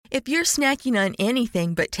If you're snacking on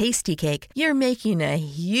anything but Tasty Cake, you're making a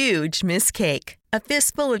huge mistake. A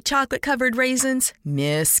fistful of chocolate-covered raisins?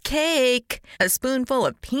 Miss Cake. A spoonful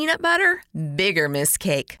of peanut butter? Bigger miss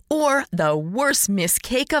cake. Or the worst miss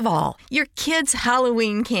cake of all, your kid's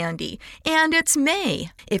Halloween candy. And it's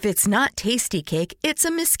May. If it's not Tasty Cake, it's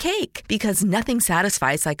a miss cake. Because nothing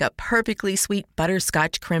satisfies like a perfectly sweet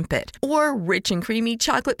butterscotch crimpet. Or rich and creamy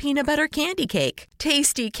chocolate peanut butter candy cake.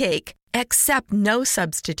 Tasty Cake. Accept no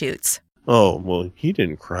substitutes. Oh, well, he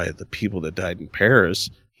didn't cry at the people that died in Paris.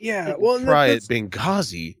 Yeah, Well, cry at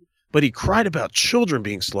Benghazi, but he cried about children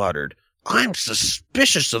being slaughtered. I'm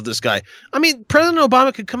suspicious of this guy. I mean, President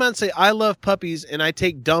Obama could come out and say, I love puppies and I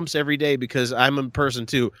take dumps every day because I'm a person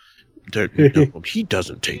too. He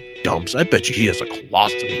doesn't take dumps. I bet you he has a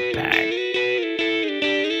colostomy bag.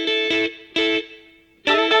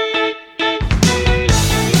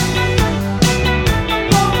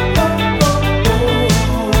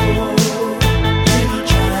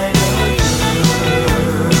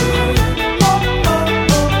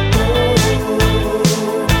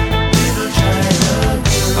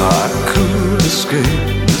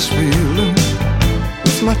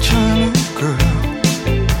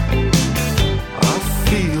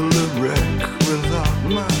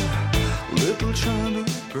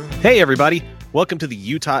 Hey everybody, welcome to the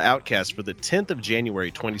Utah Outcast for the 10th of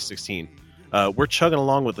January 2016. We're chugging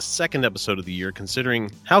along with the second episode of the year,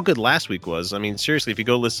 considering how good last week was. I mean, seriously, if you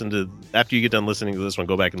go after you get done listening to this one,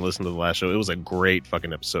 go back and listen to the last show. It was a great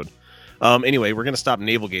fucking episode. Anyway, we're going to stop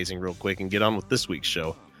navel gazing real quick and get on with this week's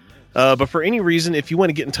show. But for any reason, if you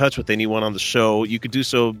want to get in touch with anyone on the show, you could do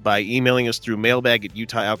so by emailing us through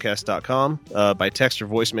mailbag@utahoutcast.com, by text or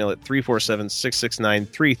voicemail at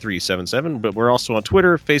 347-669-3377. But we're also on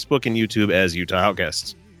Twitter, Facebook, and YouTube as Utah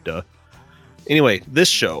Outcasts. Duh. Anyway, this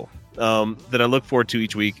show that I look forward to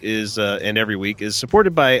each week is and every week is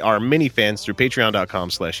supported by our many fans through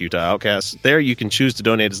patreon.com/Utah Outcasts. There you can choose to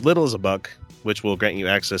donate as little as $1, which will grant you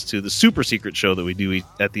access to the super secret show that we do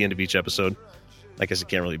at the end of each episode. I guess it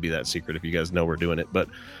can't really be that secret if you guys know we're doing it, but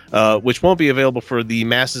which won't be available for the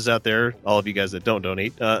masses out there, all of you guys that don't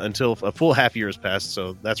donate, until a full half year has passed.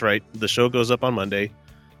 So that's right. The show goes up on Monday.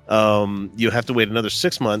 You have to wait another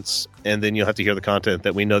 6 months, and then you'll have to hear the content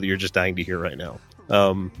that we know that you're just dying to hear right now.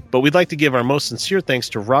 But we'd like to give our most sincere thanks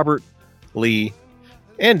to Robert, Lee,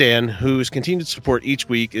 and Dan, whose continued support each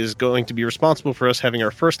week is going to be responsible for us having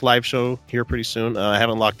our first live show here pretty soon. I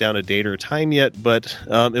haven't locked down a date or a time yet, but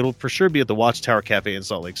it'll for sure be at the Watchtower Cafe in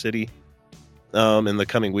Salt Lake City in the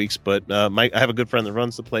coming weeks. But I have a good friend that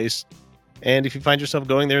runs the place, and if you find yourself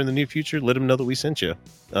going there in the near future, let him know that we sent you.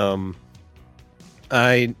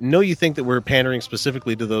 I know you think that we're pandering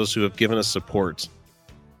specifically to those who have given us support,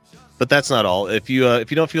 but that's not all. If you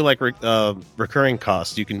don't feel like recurring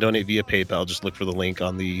costs, you can donate via PayPal. Just look for the link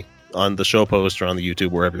on the show post or on the YouTube,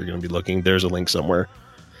 wherever you're going to be looking. There's a link somewhere.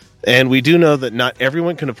 And we do know that not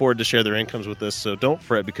everyone can afford to share their incomes with us, so don't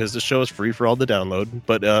fret because the show is free for all to download.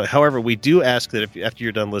 But however, we do ask that if after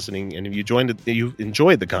you're done listening and if you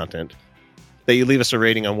enjoyed the content, that you leave us a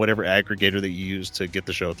rating on whatever aggregator that you use to get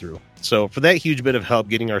the show through. So for that huge bit of help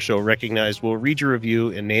getting our show recognized, we'll read your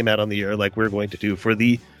review and name out on the air like we're going to do for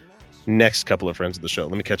the next couple of friends of the show.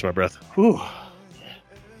 Let me catch my breath. Whew.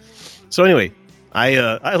 So anyway,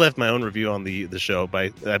 I left my own review on the show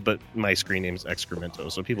but my screen name is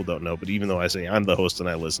Excremento, so people don't know. But even though I say I'm the host and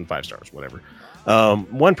I listen, 5 stars, whatever.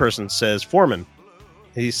 One person says, Foreman.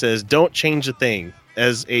 He says, don't change a thing.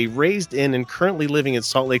 As a raised in and currently living in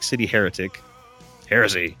Salt Lake City heresy,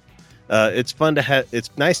 it's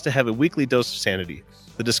nice to have a weekly dose of sanity.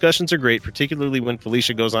 The discussions are great, particularly when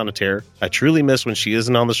Felicia goes on a tear. I truly miss when she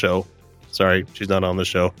isn't on the show. Sorry, she's not on the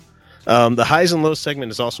show. The highs and lows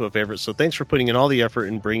segment is also a favorite, so thanks for putting in all the effort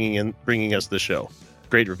in bringing us the show.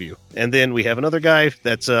 Great review. And then we have another guy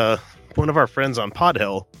that's one of our friends on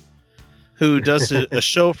Podhell who does a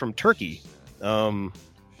show from Turkey.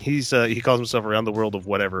 He calls himself Around the World of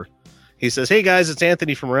Whatever. He says, hey guys, it's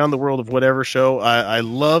Anthony from Around the World of Whatever show. I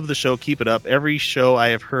love the show. Keep it up. Every show I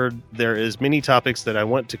have heard, there is many topics that I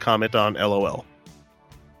want to comment on. LOL.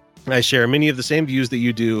 I share many of the same views that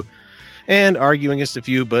you do and argue against a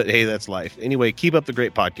few, but hey, that's life. Anyway, keep up the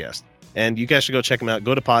great podcast. And you guys should go check him out.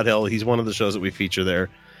 Go to Podhell. He's one of the shows that we feature there.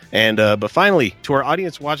 And but finally, to our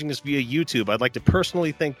audience watching this via YouTube, I'd like to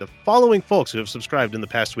personally thank the following folks who have subscribed in the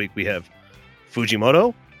past week. We have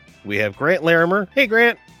Fujimoto. We have Grant Larimer. Hey,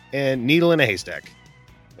 Grant. And Needle in a Haystack.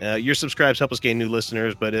 Your subscribes help us gain new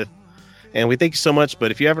listeners, and we thank you so much.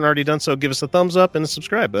 But if you haven't already done so, give us a thumbs up and a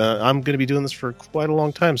subscribe. I'm going to be doing this for quite a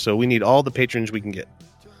long time, so we need all the patrons we can get.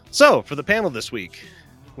 So, for the panel this week,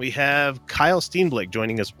 we have Kyle Steenblake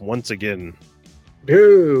joining us once again.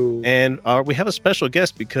 Boo. And we have a special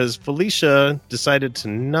guest because Felicia decided to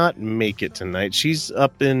not make it tonight. She's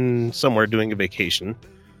up in somewhere doing a vacation,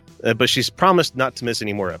 but she's promised not to miss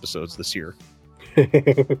any more episodes this year.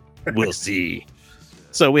 We'll see.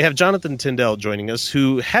 So we have Jonathan Tyndall joining us,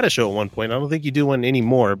 who had a show at one point. I don't think you do one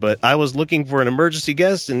anymore, but I was looking for an emergency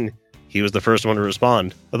guest, and he was the first one to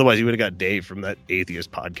respond. Otherwise, you would have got Dave from that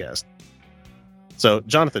Atheist podcast. So,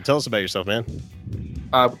 Jonathan, tell us about yourself, man.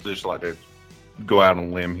 I would just like to go out on a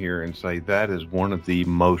limb here and say that is one of the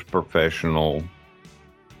most professional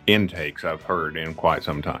intakes I've heard in quite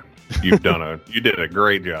some time. You did a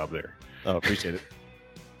great job there. Oh, appreciate it.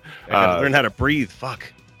 I gotta learn how to breathe.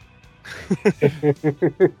 Fuck.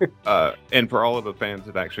 And for all of the fans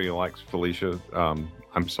that actually likes Felicia,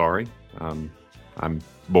 I'm sorry. I'm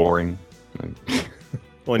boring.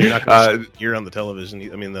 Well, and you're not going to hear on the television.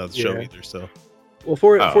 I mean, the show either. So, well,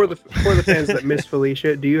 for the fans that miss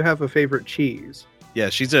Felicia, do you have a favorite cheese? Yeah,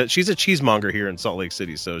 she's a cheesemonger here in Salt Lake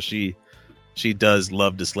City. So she does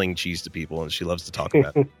love to sling cheese to people, and she loves to talk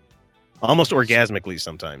about it, almost orgasmically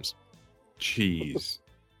sometimes. Cheese.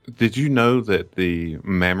 Did you know that the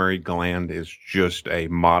mammary gland is just a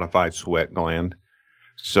modified sweat gland?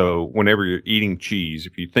 So whenever you're eating cheese,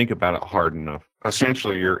 if you think about it hard enough,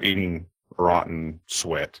 essentially you're eating rotten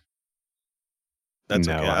sweat. That's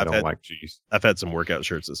no, okay. I don't like cheese. I've had some workout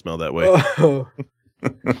shirts that smell that way. Oh.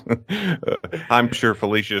 I'm sure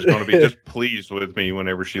Felicia is going to be just pleased with me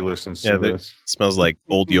whenever she listens to this. It smells like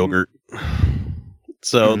old yogurt.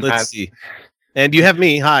 So let's see. And you have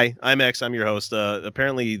me. Hi, I'm X. I'm your host.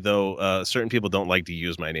 Apparently, though, certain people don't like to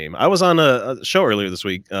use my name. I was on a show earlier this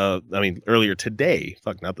week. Earlier today.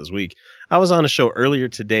 Fuck, not this week. I was on a show earlier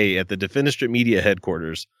today at the Defenestrate Media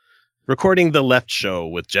headquarters, recording The Left Show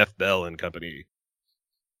with Jeff Bell and company. It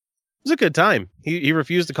was a good time. He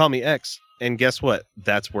refused to call me X. And guess what?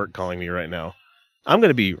 That's work calling me right now. I'm going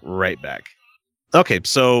to be right back. Okay,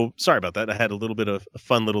 so sorry about that. I had a little bit of a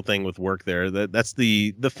fun little thing with work there. That's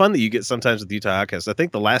the fun that you get sometimes with Utah Outcast. I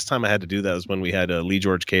think the last time I had to do that was when we had Lee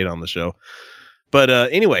George Cade on the show. But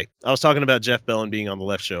anyway, I was talking about Jeff Bell and being on the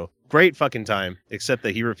Left Show. Great fucking time, except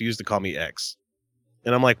that he refused to call me X.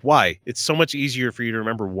 And I'm like, why? It's so much easier for you to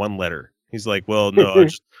remember one letter. He's like, well, no,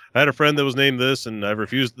 I had a friend that was named this, and I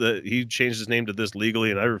refused that. He changed his name to this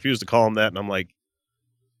legally, and I refused to call him that. And I'm like,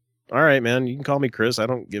 all right, man, you can call me Chris. I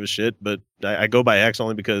don't give a shit, but I go by X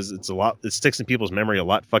only because it sticks in people's memory a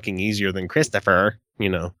lot fucking easier than Christopher, you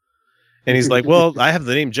know. And he's like, well, I have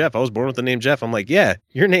the name Jeff. I was born with the name Jeff. I'm like, yeah,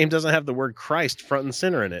 your name doesn't have the word Christ front and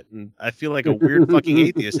center in it. And I feel like a weird fucking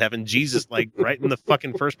atheist having Jesus like right in the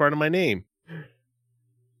fucking first part of my name.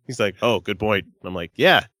 He's like, oh, good point. I'm like,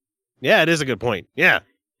 yeah, it is a good point. Yeah.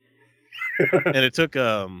 And it took,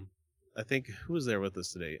 I think, who was there with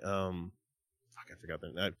us today? I forgot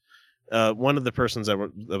their name. One of the persons that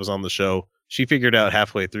was on the show, she figured out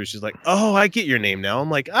halfway through. She's like, "Oh, I get your name now." I'm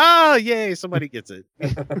like, "Oh, yay! Somebody gets it."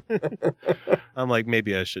 I'm like,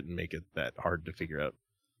 maybe I shouldn't make it that hard to figure out.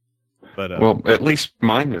 But well, at least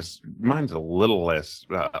mine's a little less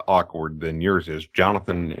awkward than yours is.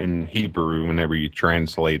 Jonathan in Hebrew, whenever you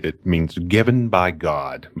translate it, means given by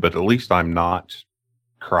God. But at least I'm not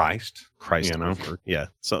Christ. You know? Yeah.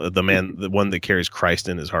 So the one that carries Christ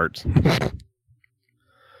in his heart.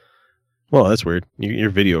 Well, that's weird. Your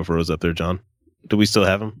video froze up there, John. Do we still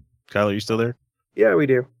have him? Kyle, are you still there? Yeah, we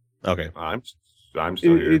do. Okay. I'm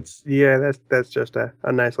still here. That's just a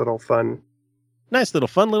nice little fun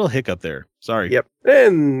little hiccup there. Sorry. Yep.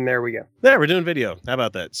 And there we go. There, we're doing video. How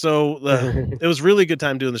about that? So it was really good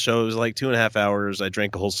time doing the show. It was like 2.5 hours. I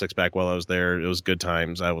drank a whole 6-pack while I was there. It was good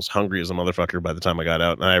times. I was hungry as a motherfucker by the time I got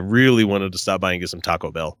out. And I really wanted to stop by and get some Taco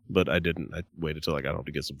Bell, but I didn't. I waited till I got home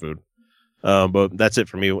to get some food. But that's it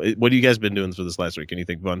for me. What have you guys been doing for this last week?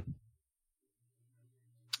 Anything fun?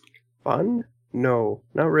 Fun? No,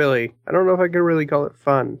 not really. I don't know if I could really call it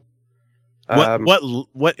fun.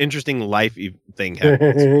 What interesting life thing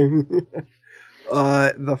happened?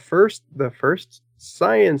 The first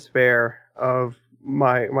science fair of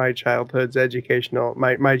my childhood's educational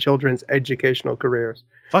my children's educational careers.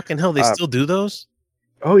 Fucking hell, they still do those?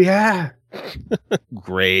 Oh yeah.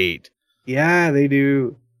 Great. Yeah, they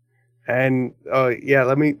do. And yeah,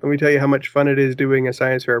 let me tell you how much fun it is doing a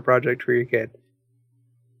science fair project for your kid.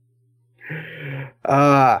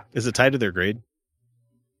 Is it tied to their grade?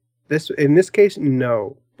 In this case,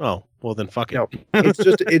 no. Oh, well then fuck it. No.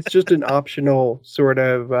 It's just an optional sort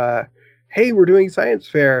of hey, we're doing science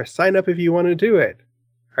fair. Sign up if you want to do it.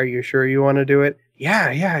 Are you sure you want to do it?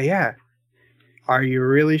 Yeah. Are you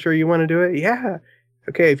really sure you want to do it? Yeah.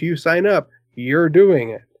 Okay, if you sign up, you're doing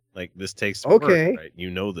it. Like, this takes okay. work, right? You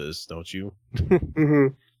know this, don't you? Mm-hmm.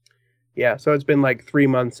 Yeah, so it's been like 3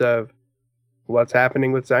 months of what's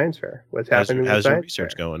happening with Science Fair. What's happening How's with your Science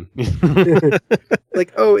research Fair. going?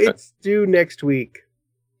 Like, oh, it's due next week.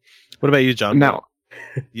 What about you, John? Now,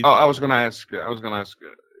 You- I was going to ask.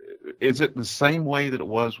 Is it the same way that it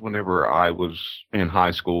was whenever I was in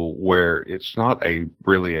high school, where it's not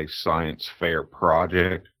really a science fair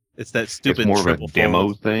project? it's that stupid It's more of a triple demo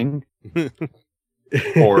fold. thing,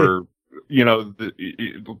 or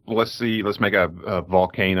let's make a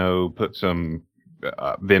volcano, put some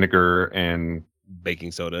vinegar and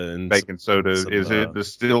baking soda and baking soda. some, Is it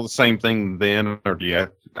still the same thing then, or do you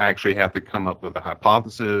actually have to come up with a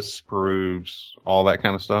hypothesis, proofs, all that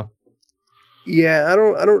kind of stuff? Yeah, I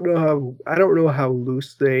don't know how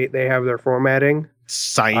loose they have their formatting.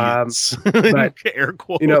 science. but, Air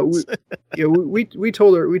quotes. You know, we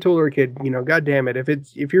told our kid, you know, God damn it,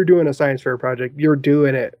 if you're doing a science fair project, you're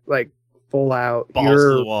doing it like full out. balls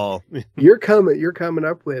to the wall. You're coming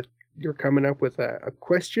up with a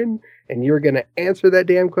question, and you're gonna answer that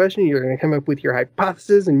damn question. You're gonna come up with your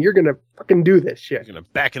hypothesis, and you're gonna fucking do this shit. You're gonna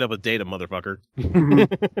back it up with data, motherfucker.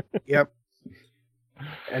 Yep.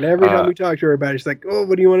 And every time we talk to her about it, she's like, "Oh,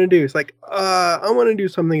 what do you want to do?" It's like, I want to do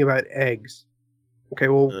something about eggs." Okay,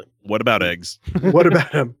 well, What about eggs? what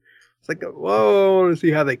about them? It's like, whoa, I want to see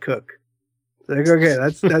how they cook. It's like, okay,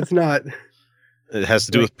 that's not. It has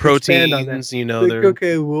to do with Expand on that. proteins, you know. Like, They're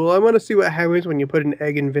okay, well, I want to see what happens when you put an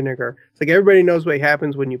egg in vinegar. It's like everybody knows what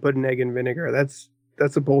happens when you put an egg in vinegar. That's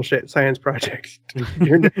a bullshit science project.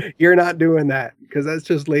 You're not doing that because that's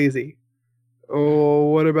just lazy. Oh,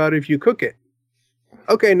 what about if you cook it?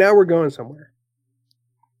 Okay, now we're going somewhere.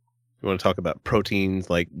 you want to talk about proteins,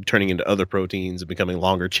 like turning into other proteins and becoming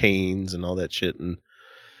longer chains and all that shit. And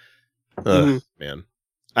man,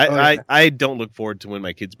 I don't look forward to when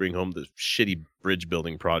my kids bring home the shitty bridge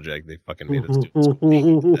building project they fucking made us do.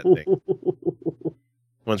 That thing.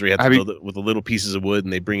 Ones where you have to build it with the little pieces of wood,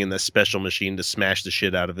 and they bring in that special machine to smash the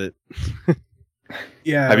shit out of it.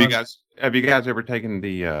 Yeah. Have you guys ever taken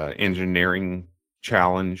the engineering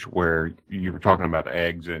challenge where you were talking about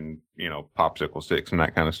eggs and, you know, popsicle sticks and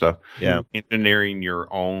that kind of stuff? Yeah. Engineering your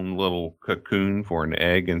own little cocoon for an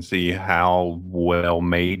egg and see how well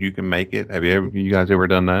made you can make it. Have you guys ever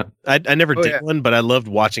done that? I never did yeah. one, but I loved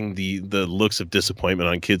watching the looks of disappointment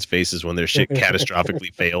on kids' faces when their shit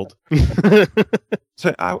catastrophically failed.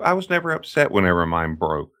 So I was never upset whenever mine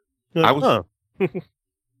broke. I was.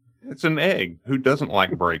 It's an egg. Who doesn't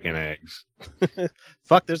like breaking eggs?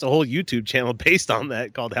 Fuck, there's a whole YouTube channel based on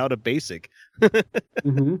that called How to Basic.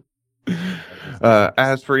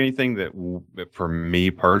 As for anything that for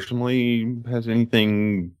me personally has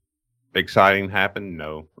anything exciting happened,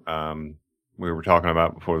 no. We were talking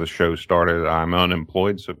about before the show started, I'm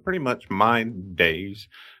unemployed, so pretty much my days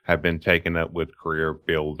have been taken up with Career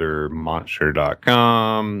Builder,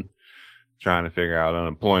 Monster.com, trying to figure out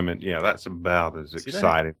unemployment. Yeah, that's about as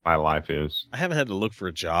exciting my life is. I haven't had to look for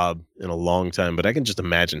a job in a long time, but I can just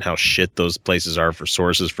imagine how shit those places are for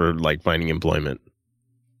sources for like finding employment.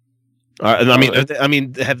 I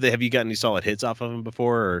mean, have you gotten any solid hits off of them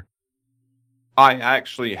before? Or? I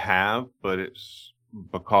actually have, but it's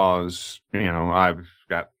because, you know, I'm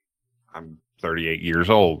 38 years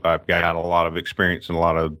old. I've got a lot of experience and a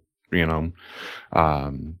lot of, you know,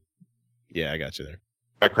 yeah, I got you there.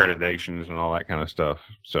 Accreditations and all that kind of stuff.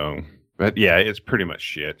 So, but yeah, it's pretty much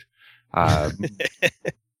shit. The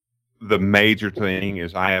major thing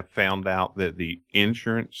is I have found out that the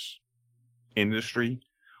insurance industry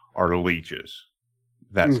are leeches.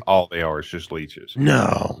 That's all they are. It's just leeches.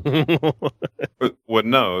 No. Well,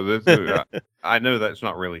 no. I know that's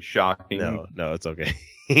not really shocking. No, it's okay.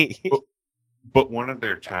 But one of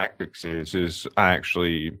their tactics is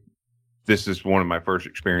actually, this is one of my first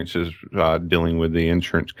experiences dealing with the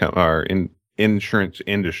insurance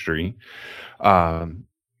industry.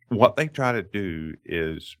 What they try to do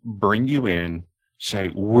is bring you in, say,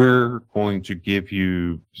 we're going to give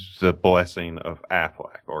you the blessing of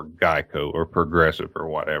Aflac or Geico or Progressive or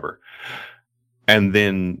whatever. And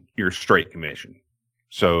then you're straight commission.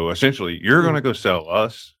 So essentially, you're going to go sell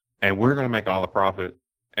us and we're going to make all the profit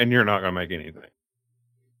and you're not going to make anything.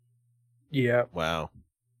 Yeah. Wow.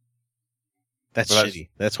 That's shitty.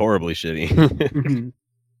 That's horribly shitty.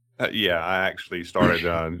 Yeah, I actually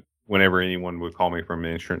started, whenever anyone would call me from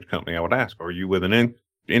an insurance company, I would ask, are you with an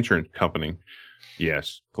insurance company?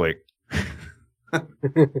 Yes. Click.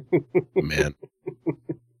 Man.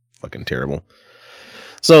 Fucking terrible.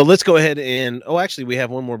 So let's go ahead and, actually, we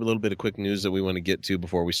have one more little bit of quick news that we want to get to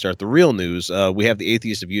before we start the real news. We have the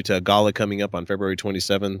Atheist of Utah Gala coming up on February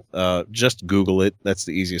 27th. Just Google it. That's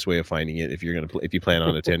the easiest way of finding it if you plan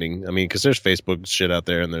on attending. I mean, because there's Facebook shit out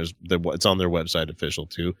there, and it's on their website official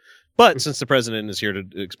too. But since the president is here to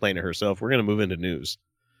explain it herself, we're going to move into news.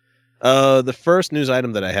 The first news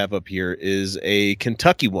item that I have up here is a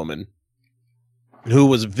Kentucky woman who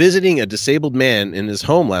was visiting a disabled man in his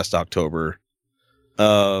home last October.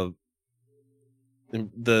 The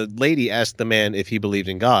lady asked the man if he believed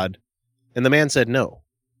in God, and the man said no.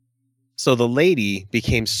 So the lady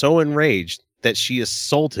became so enraged that she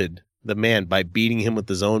assaulted the man by beating him with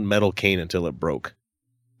his own metal cane until it broke.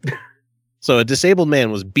 So a disabled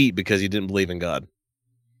man was beat because he didn't believe in God.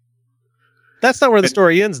 That's not where the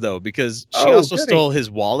story ends, though, because she also stole his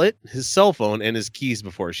wallet, his cell phone, and his keys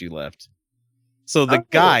before she left. So the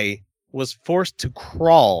guy was forced to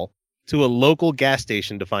crawl to a local gas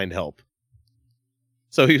station to find help.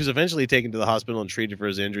 So he was eventually taken to the hospital and treated for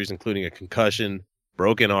his injuries, including a concussion,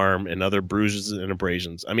 broken arm, and other bruises and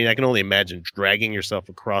abrasions. I mean, I can only imagine dragging yourself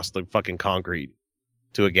across the fucking concrete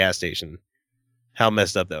to a gas station. How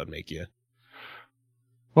messed up that would make you.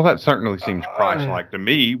 Well, that certainly seems Christ-like to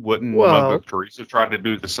me. Wouldn't Mother Teresa try to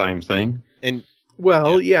do the same thing? And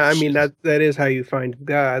I mean, that is how you find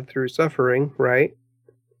God, through suffering, right?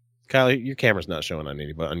 Kyle, your camera's not showing on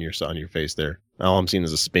your face there. All I'm seeing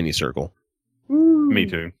is a spinny circle. Woo. Me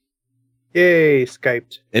too. Yay,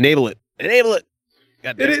 Skyped. Enable it.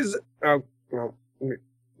 God damn It is. Oh, well.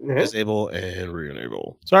 Disable and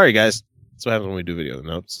re-enable. Sorry, guys. That's what happens when we do video.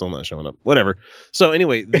 No, it's still not showing up. Whatever. So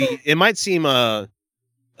anyway, it might seem a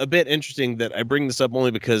bit interesting that I bring this up only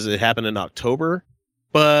because it happened in October,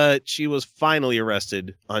 but she was finally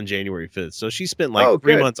arrested on January 5th. So she spent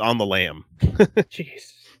 3 months on the lam.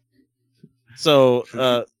 Jeez.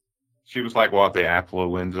 So she was like, what, the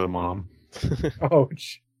affluenza mom?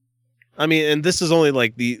 Ouch. I mean, and this is only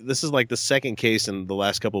the second case in the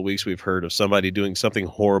last couple of weeks we've heard of somebody doing something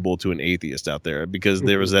horrible to an atheist out there, because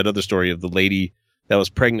there was that other story of the lady that was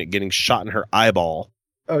pregnant getting shot in her eyeball.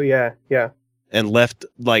 Oh yeah. And left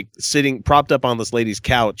sitting propped up on this lady's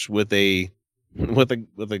couch with a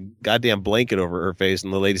goddamn blanket over her face,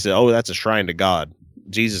 and the lady said, "Oh, that's a shrine to God.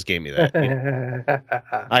 Jesus gave me that.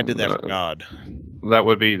 I did that for God." That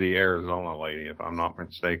would be the Arizona lady, if I'm not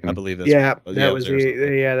mistaken. I believe that's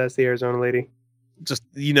that's the Arizona lady. Just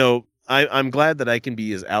I'm glad that I can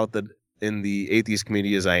be as out in the atheist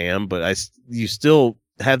community as I am, but you still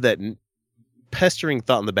have that pestering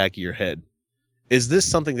thought in the back of your head: is this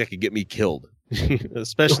something that could get me killed?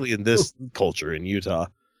 Especially in this culture in Utah.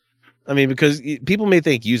 I mean, because people may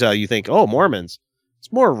think Utah, you think, oh, Mormons. It's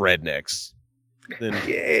more rednecks.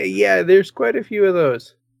 Yeah, there's quite a few of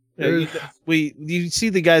those. You see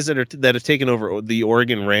the guys that have taken over the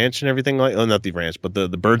Oregon Ranch and everything, not the ranch, but the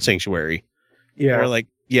bird sanctuary. Yeah.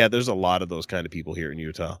 They're there's a lot of those kind of people here in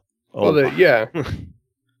Utah.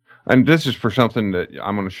 And this is for something that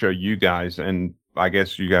I'm going to show you guys, and I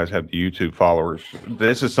guess you guys have the YouTube followers.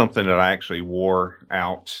 This is something that I actually wore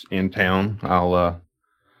out in town. I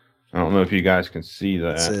don't know if you guys can see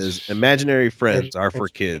that. It says imaginary friends are for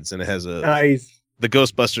kids, and it has the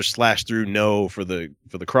Ghostbusters slash through no for the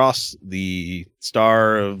cross, the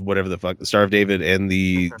star of whatever the fuck, the Star of David, and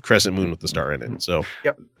the crescent moon with the star in it. So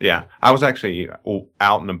yeah, I was actually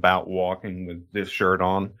out and about walking with this shirt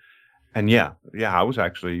on, and I was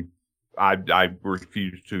actually I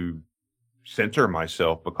refused to censor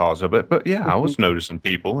myself because of it, but I was noticing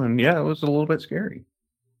people, and it was a little bit scary.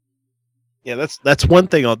 Yeah, that's one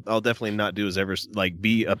thing I'll definitely not do, is ever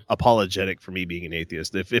be apologetic for me being an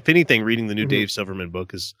atheist. If anything, reading the new Dave Silverman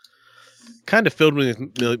book is kind of filled me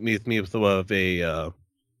with a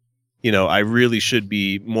I really should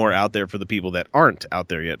be more out there for the people that aren't out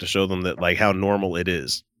there yet, to show them that how normal it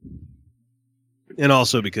is. And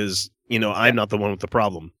also because I'm not the one with the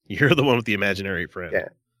problem. You're the one with the imaginary friend. Yeah.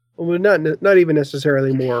 Well, not even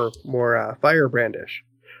necessarily more firebrandish,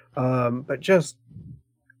 but just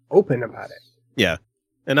open about it. Yeah.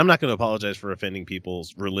 And I'm not going to apologize for offending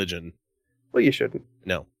people's religion. Well, you shouldn't.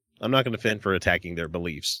 No, I'm not going to offend for attacking their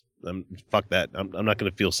beliefs. Fuck that. I'm not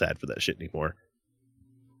going to feel sad for that shit anymore.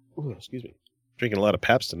 Ooh, excuse me. Drinking a lot of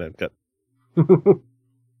Pabst tonight. Got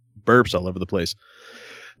burps all over the place.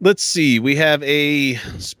 Let's see. We have a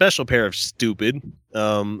special pair of stupid.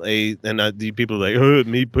 The people are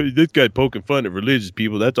like, this guy poking fun at religious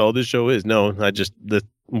people. That's all this show is. No,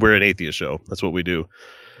 we're an atheist show. That's what we do.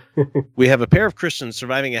 We have a pair of Christians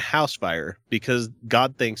surviving a house fire because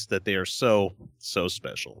God thinks that they are so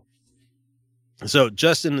special. So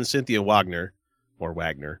Justin and Cynthia Wagner, or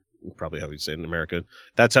Wagner, probably how we say it in America.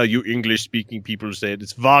 That's how you English-speaking people say it.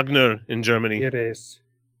 It's Wagner in Germany. It is.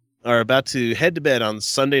 Are about to head to bed on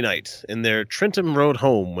Sunday night in their Trenton Road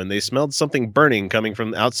home when they smelled something burning coming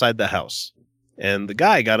from outside the house. And the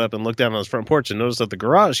guy got up and looked down on his front porch and noticed that the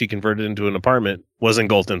garage he converted into an apartment was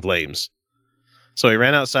engulfed in flames. So he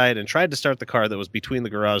ran outside and tried to start the car that was between the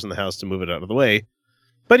garage and the house to move it out of the way,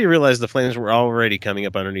 but he realized the flames were already coming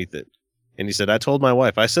up underneath it. And he said, I told my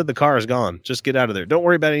wife, I said the car is gone. Just get out of there. Don't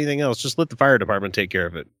worry about anything else. Just let the fire department take care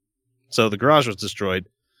of it. So the garage was destroyed,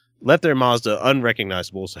 left their Mazda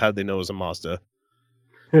unrecognizable, so how'd they know it was a Mazda?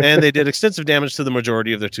 And they did extensive damage to the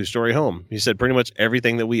majority of their 2-story home. He said pretty much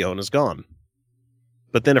everything that we own is gone.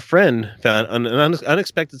 But then a friend found an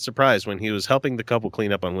unexpected surprise when he was helping the couple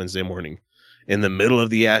clean up on Wednesday morning. In the middle of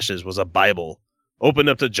the ashes was a Bible. Opened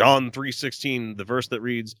up to John 3:16, the verse that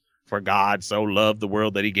reads, For God so loved the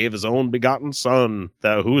world that he gave his own begotten Son,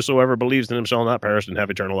 that whosoever believes in him shall not perish and have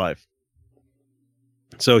eternal life.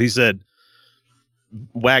 So he said,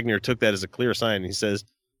 Wagner took that as a clear sign. He says,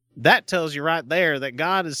 that tells you right there that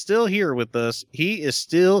God is still here with us. He is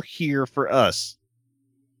still here for us.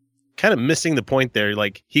 Kind of missing the point there.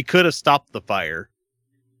 Like, he could have stopped the fire.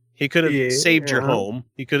 He could have saved your home.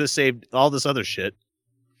 He could have saved all this other shit.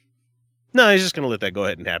 No, he's just going to let that go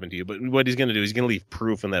ahead and happen to you. But what he's going to do is he's going to leave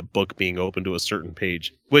proof in that book being open to a certain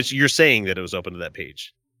page, which you're saying that it was open to that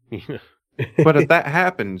page. But if that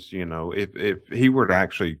happens, you know, if he were to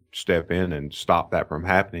actually step in and stop that from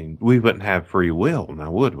happening, we wouldn't have free will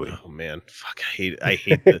now, would we? Oh man, fuck! I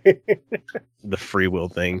hate the free will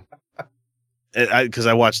thing. Because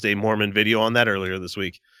I watched a Mormon video on that earlier this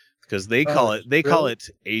week. Because they call it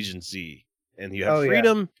agency, and you have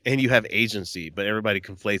freedom and you have agency, but everybody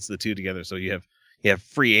conflates the two together. So you have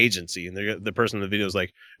free agency, and the person in the video is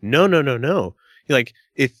like, no. You're like,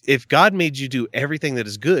 if God made you do everything that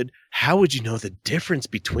is good, how would you know the difference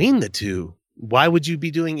between the two? Why would you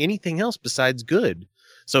be doing anything else besides good?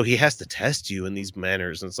 So he has to test you in these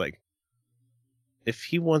manners. And it's like, if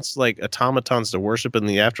he wants like automatons to worship in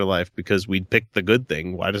the afterlife because we picked the good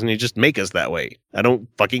thing, why doesn't he just make us that way? I don't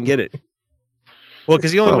fucking get it. Well,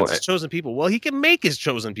 because he only wants his chosen people. Well, he can make his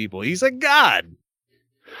chosen people. He's a god.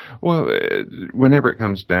 Well, whenever it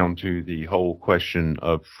comes down to the whole question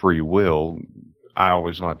of free will, I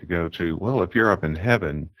always like to go to, well, if you're up in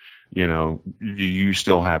heaven, you know, you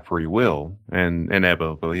still have free will, and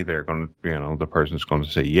inevitably they're going to, you know, the person's going to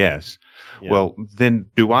say yes. Yeah. Well, then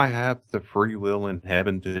do I have the free will in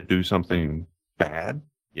heaven to do something bad?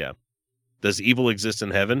 Yeah. Does evil exist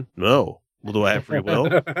in heaven? No. Well, do I have free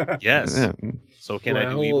will? Yes. Yeah. So can I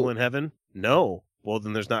do evil in heaven? No. Well,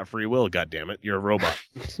 then there's not free will. God damn it. You're a robot.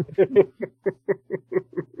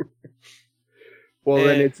 Well,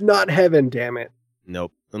 then it's not heaven, damn it.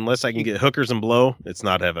 Nope. Unless I can get hookers and blow, it's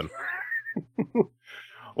not heaven.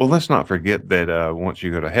 Well, let's not forget that once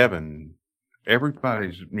you go to heaven,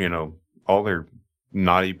 everybody's, you know, all their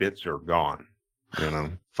naughty bits are gone. You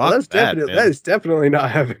know, well, that is definitely not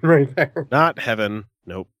heaven right there. Not heaven.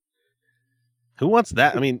 Nope. Who wants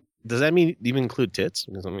that? I mean, does that mean even include tits?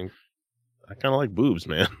 Because I mean, I kind of like boobs,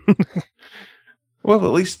 man. Well,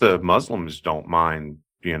 at least the Muslims don't mind.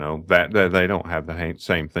 You know, that they don't have the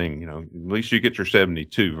same thing. You know, at least you get your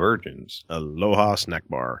 72 virgins. Aloha snack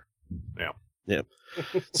bar. Yeah. Yeah.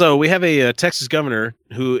 So we have a Texas governor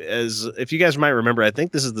who, if you guys might remember, I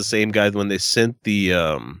think this is the same guy when they sent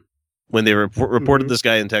the, when they reported this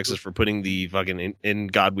guy in Texas for putting the fucking in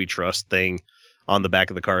God We Trust thing on the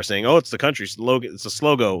back of the car saying, oh, it's the country's logo. It's the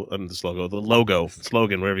logo,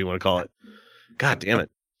 slogan, whatever you want to call it. God damn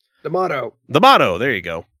it. The motto. There you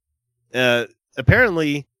go.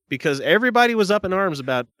 Apparently, because everybody was up in arms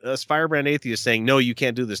about us firebrand atheists saying, no, you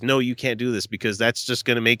can't do this. No, you can't do this because that's just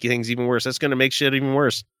going to make things even worse. That's going to make shit even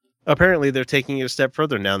worse. Apparently, they're taking it a step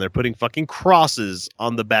further now. They're putting fucking crosses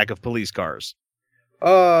on the back of police cars.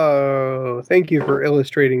 Oh, thank you for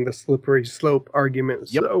illustrating the slippery slope argument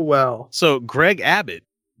so well. So Greg Abbott,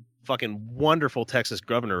 fucking wonderful Texas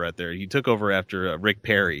governor right there. He took over after Rick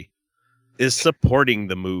Perry, is supporting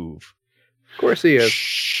the move. Of course he is.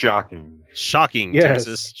 Shocking, yes.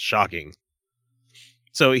 Texas. Shocking.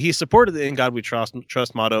 So he supported the In God We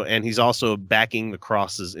Trust motto, and he's also backing the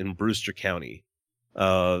crosses in Brewster County.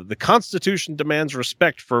 The Constitution demands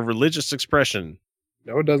respect for religious expression.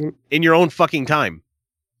 No, it doesn't. In your own fucking time.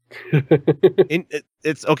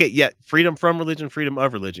 It's okay. Yeah. Freedom from religion, freedom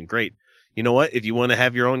of religion. Great. You know what? If you want to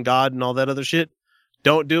have your own God and all that other shit,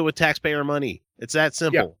 don't do it with taxpayer money. It's that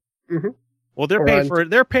simple. Yeah. Mm-hmm. Well, they're paying for it.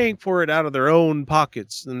 They're paying for it out of their own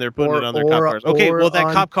pockets, and they're putting it on their cop cars. Okay, well,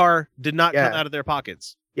 that cop car did not come out of their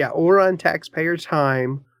pockets. Yeah, or on taxpayer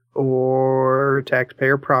time or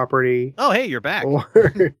taxpayer property. Oh, hey, you're back. Or,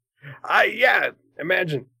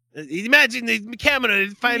 imagine. Imagine the camera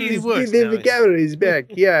finally works. The camera is back.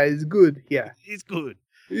 Yeah, it's good. Yeah, it's good.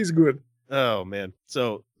 It's good. Oh man!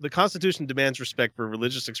 So the Constitution demands respect for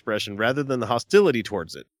religious expression rather than the hostility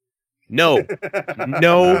towards it. No,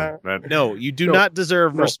 no, That- no. You do No, not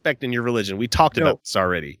deserve no. respect in your religion. We talked No. about this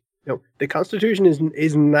already. No, the Constitution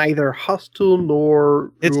is neither hostile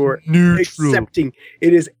nor accepting.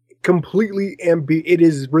 It is completely it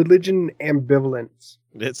is religion ambivalence.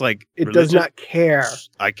 It's like It religion, does not care.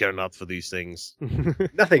 I care not for these things.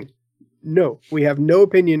 Nothing. No, we have no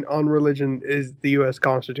opinion on religion as the U.S.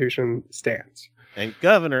 Constitution stands. And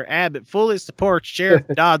Governor Abbott fully supports Sheriff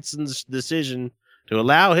Dodson's decision to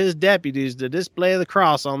allow his deputies to display the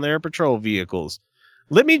cross on their patrol vehicles.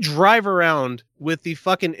 Let me drive around with the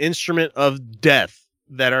fucking instrument of death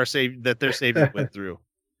that their savior went through.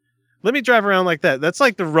 Let me drive around like that. That's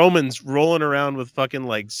like the Romans rolling around with fucking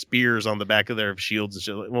like spears on the back of their shields and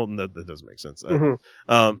shit. Well, no, that doesn't make sense.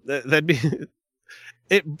 That'd be.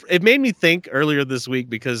 It made me think earlier this week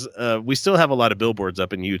because we still have a lot of billboards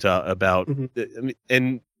up in Utah about,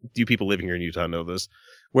 and you people living here in Utah know this,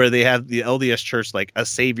 where they have the LDS Church like a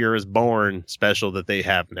Savior is Born special that they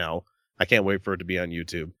have now. I can't wait for it to be on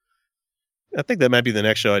YouTube. I think that might be the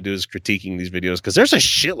next show I do is critiquing these videos because there's a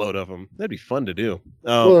shitload of them. That'd be fun to do.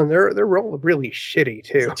 Well, and they're all really shitty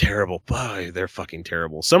too. Terrible. Boy, they're fucking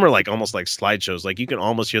terrible. Some are like almost like slideshows. Like you can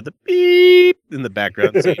almost hear the beep in the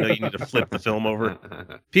background. So you know you need to flip the film over.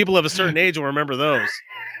 People of a certain age will remember those.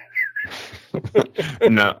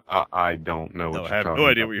 No, I don't know. No, What I have you're no talking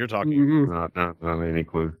idea about. what you're talking about. Not any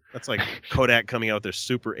clue. That's like Kodak coming out with their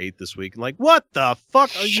Super 8 this week. Like, what the fuck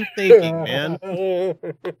are you thinking, man?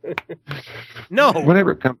 No.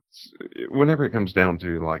 Whenever it comes down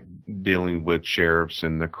to like dealing with sheriffs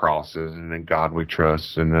and the crosses and then God we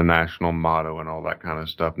trust and the national motto and all that kind of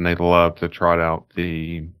stuff, and they love to trot out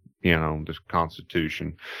the this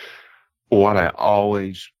Constitution.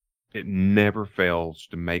 It never fails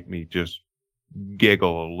to make me just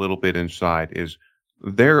giggle a little bit inside is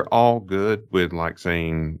they're all good with like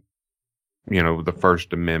saying, the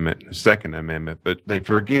First Amendment, the Second Amendment, but they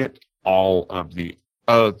forget all of the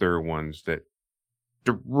other ones that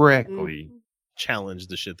directly challenge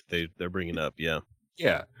the shit that they're bringing up. Yeah.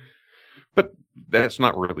 Yeah. But that's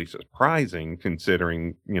not really surprising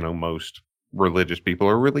considering, most religious people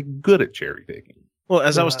are really good at cherry picking. Well,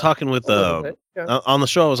 as I was talking with on the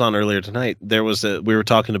show I was on earlier tonight, we were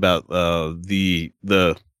talking about the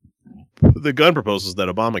gun proposals that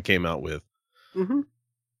Obama came out with. Mm-hmm.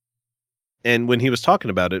 And when he was talking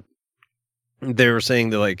about it, they were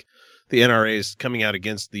saying that like the NRA is coming out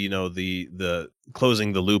against the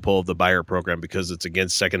closing the loophole of the buyer program because it's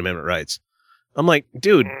against Second Amendment rights. I'm like,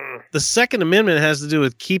 dude, the Second Amendment has to do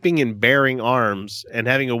with keeping and bearing arms and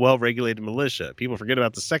having a well-regulated militia. People forget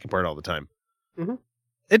about the second part all the time. Mm-hmm.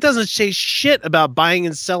 It doesn't say shit about buying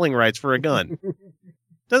and selling rights for a gun.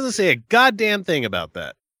 Doesn't say a goddamn thing about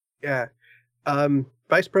that. Yeah.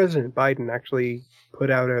 Vice President Biden actually put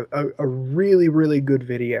out a really, really good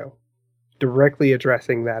video directly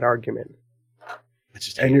addressing that argument.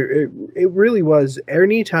 And it really was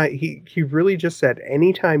anytime he really just said,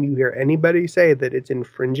 anytime you hear anybody say that it's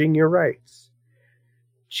infringing your rights,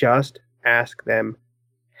 just ask them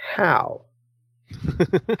how.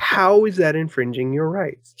 How is that infringing your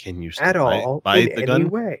rights? Can you still buy the gun?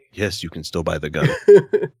 Way? Yes, you can still buy the gun.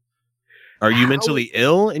 Are you mentally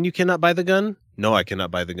ill and you cannot buy the gun? No, I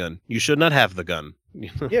cannot buy the gun. You should not have the gun.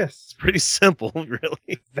 Yes, it's pretty simple,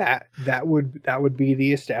 really. That would be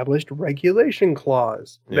the established regulation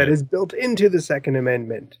clause that is built into the Second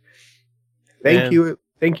Amendment. Thank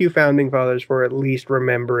you, Founding Fathers, for at least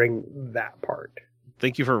remembering that part.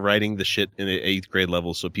 Thank you for writing the shit in the 8th grade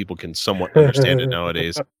level so people can somewhat understand it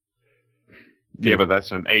nowadays. Yeah, but that's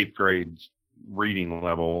an 8th grade reading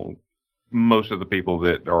level. Most of the people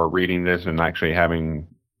that are reading this and actually having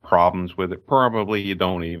problems with it, probably you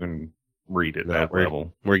don't even read at that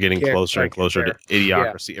level. We're getting closer and closer to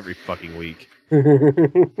idiocracy every fucking week.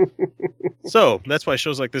 So that's why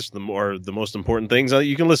shows like this are the most important things that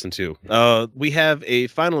you can listen to. We have a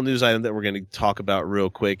final news item that we're going to talk about real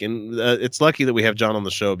quick, and it's lucky that we have John on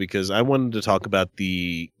the show because I wanted to talk about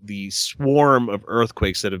the swarm of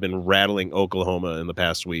earthquakes that have been rattling Oklahoma in the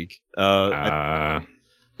past week.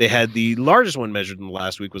 They had the largest one measured in the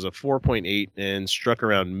last week was a 4.8 and struck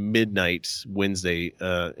around midnight Wednesday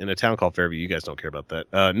in a town called Fairview. You guys don't care about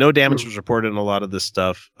that. No damage was reported in a lot of this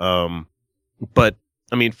stuff. But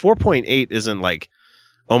I mean, 4.8 isn't like,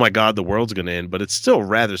 oh my God, the world's going to end, but it's still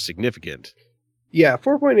rather significant. Yeah,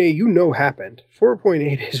 4.8, happened.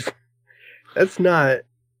 4.8 is, that's not.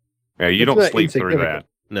 Yeah, you don't sleep through that.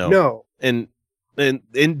 No. And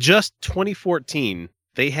in just 2014,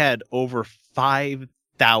 they had over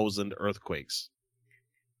 5,000 earthquakes.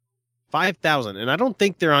 5,000. And I don't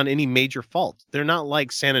think they're on any major fault. They're not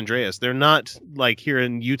like San Andreas. They're not like here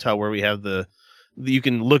in Utah where we have the you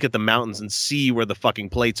can look at the mountains and see where the fucking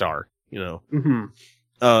plates are, you know. Mm-hmm.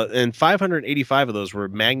 And 585 of those were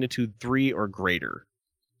magnitude 3 or greater.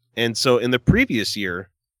 And so in the previous year,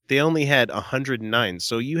 they only had 109.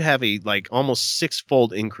 So you have a like almost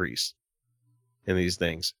 6-fold increase in these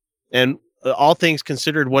things. And all things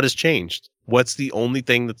considered, what has changed? What's the only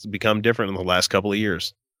thing that's become different in the last couple of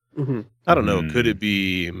years? Mm-hmm. I don't know. Could it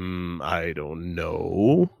be? I don't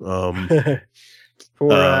know.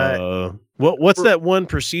 What's that one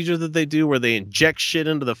procedure that they do where they inject shit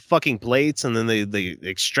into the fucking plates and then they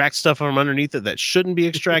extract stuff from underneath it that shouldn't be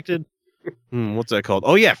extracted? What's that called?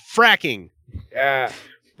 Oh yeah, fracking. Yeah.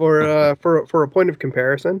 For a point of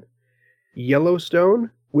comparison, Yellowstone,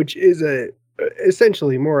 which is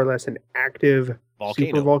essentially more or less an active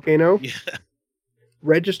super volcano,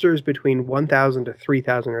 registers between 1,000 to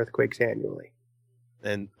 3,000 earthquakes annually.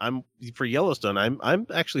 And I'm for Yellowstone. I'm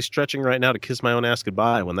actually stretching right now to kiss my own ass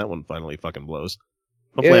goodbye when that one finally fucking blows.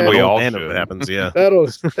 Hopefully, I'm an old man if it happens. Yeah,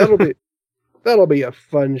 that'll be a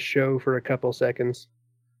fun show for a couple seconds.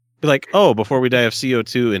 Be like, oh, before we die of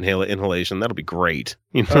CO2 inhalation, that'll be great.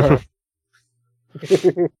 You know.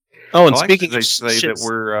 Oh, and speaking, they say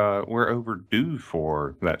that we're overdue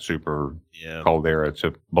for that super caldera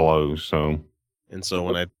to blow. So, and so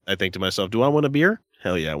when I think to myself, do I want a beer?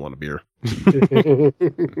 Hell yeah, I want a beer.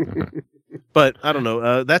 But I don't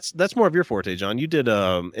know. That's more of your forte, John. You did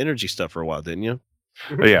energy stuff for a while, didn't you?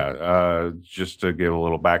 Yeah. Just to give a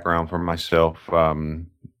little background for myself, I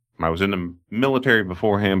was in the military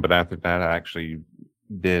beforehand, but after that, I actually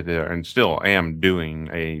did and still am doing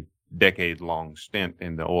a decade-long stint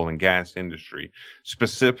in the oil and gas industry,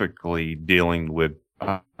 specifically dealing with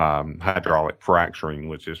hydraulic fracturing,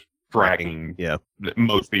 which is fracking. Yeah,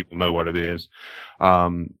 most people know what it is.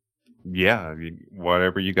 Whatever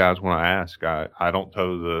you guys want to ask, I don't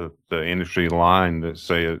toe the industry line that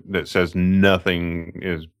says nothing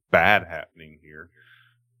is bad happening here.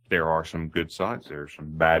 There are some good sides. There are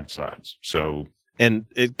some bad sides. So. And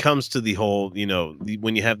it comes to the whole,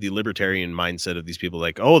 when you have the libertarian mindset of these people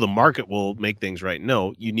like, oh, the market will make things right.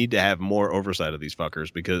 No, you need to have more oversight of these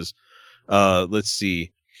fuckers because, let's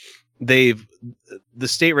see, the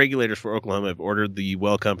state regulators for Oklahoma have ordered the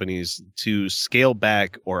well companies to scale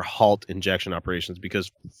back or halt injection operations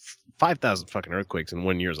because 5,000 fucking earthquakes in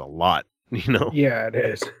 1 year is a lot. Yeah, it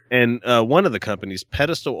is. And one of the companies,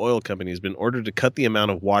 Pedestal Oil Company, has been ordered to cut the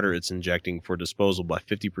amount of water it's injecting for disposal by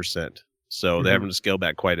 50%. So they're having to scale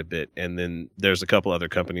back quite a bit. And then there's a couple other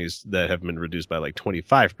companies that have been reduced by like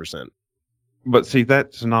 25%. But see,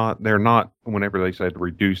 they're not, whenever they say to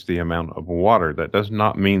reduce the amount of water, that does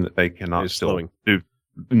not mean that they cannot still do.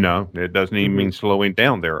 No, it doesn't even mean slowing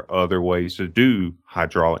down. There are other ways to do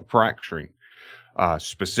hydraulic fracturing.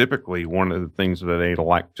 Specifically, one of the things that they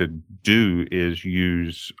like to do is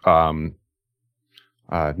use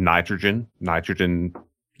nitrogen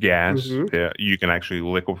gas. You can actually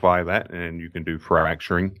liquefy that, and you can do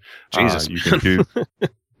fracturing. Jesus, you can do.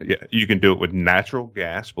 You can do it with natural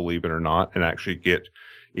gas, believe it or not, and actually get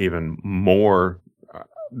even more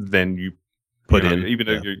than you put in. Even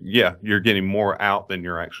though you're getting more out than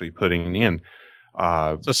you're actually putting in.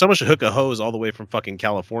 So someone should hook a hose all the way from fucking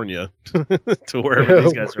California to wherever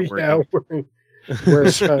these guys are working.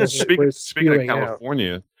 Speaking of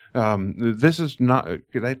California. This is not.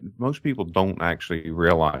 Most people don't actually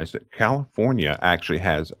realize that California actually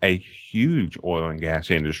has a huge oil and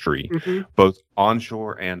gas industry, both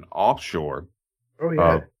onshore and offshore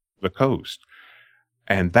of the coast,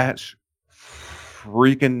 and that's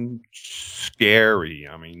freaking scary.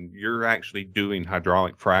 I mean, you're actually doing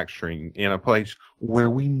hydraulic fracturing in a place where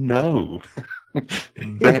we know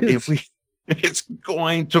that it's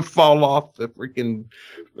going to fall off the freaking,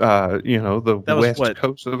 west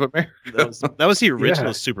coast of America. That was the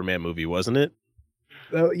original Superman movie, wasn't it?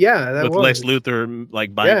 Yeah, that with Lex Luthor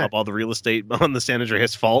like buying up all the real estate on the San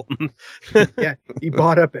Andreas Fault. Yeah, he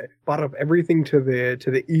bought up everything to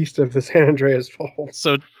the east of the San Andreas Fault.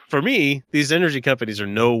 So for me, these energy companies are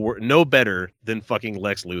no better than fucking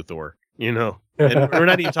Lex Luthor. And we're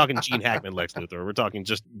not even talking Gene Hackman Lex Luthor. We're talking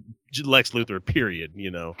just Lex Luthor, period.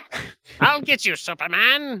 I'll get you,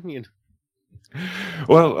 Superman.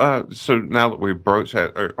 Well, so now that we've broached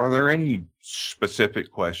that, are there any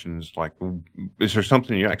specific questions? Like, is there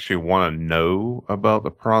something you actually want to know about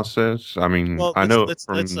the process? I mean,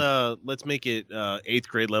 let's make it 8th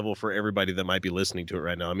grade level for everybody that might be listening to it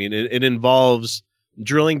right now. I mean, it involves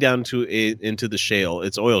drilling down into the shale.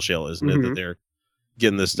 It's oil shale, isn't it, that they're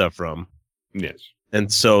getting this stuff from? Yes.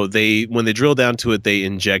 And so when they drill down to it, they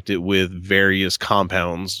inject it with various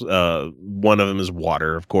compounds. One of them is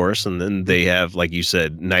water, of course. And then they have, like you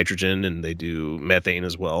said, nitrogen, and they do methane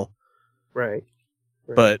as well. Right.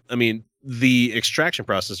 But I mean, the extraction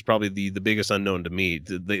process is probably the biggest unknown to me.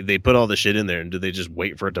 They put all the shit in there, and do they just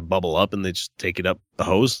wait for it to bubble up and they just take it up the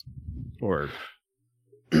hose, or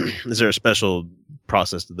is there a special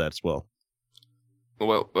process to that as well?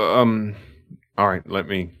 Well, all right. I'm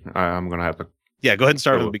going to have to. Yeah, go ahead and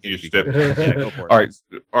start from the beginning. Yeah, go for it.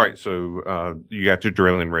 All right. So you got your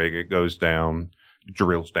drilling rig. It goes down,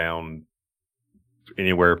 drills down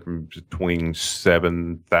anywhere from between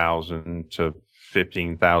 7,000 to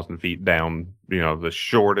 15,000 feet down. You know, the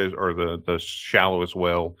shortest or the shallowest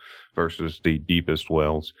well versus the deepest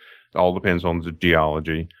wells. It all depends on the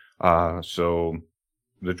geology. So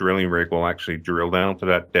the drilling rig will actually drill down to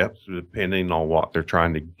that depth depending on what they're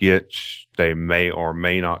trying to get. They may or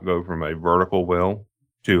may not go from a vertical well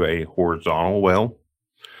to a horizontal well.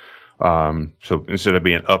 So instead of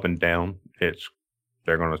being up and down,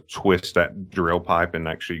 they're going to twist that drill pipe and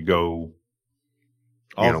actually go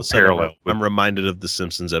all of a sudden, parallel. I'm reminded of the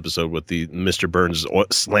Simpsons episode with the Mr. Burns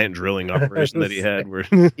slant drilling operation that he had. Where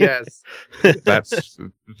yes, that's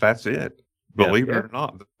it. Believe it or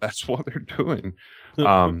not, that's what they're doing.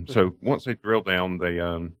 So once they drill down,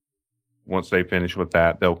 once they finish with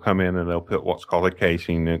that, they'll come in and they'll put what's called a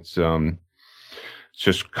casing. It's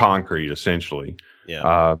just concrete essentially.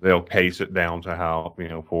 Yeah. They'll case it down to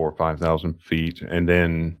 4,000 or 5,000 feet, and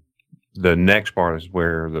then the next part is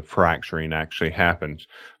where the fracturing actually happens.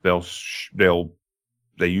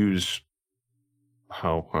 They use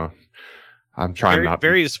I'm trying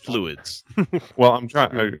various fluids. Well, I'm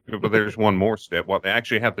trying, but there's one more step. What they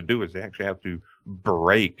actually have to do is they actually have to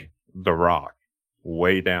break the rock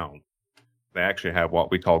way down. They actually have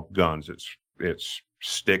what we call guns. It's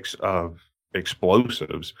sticks of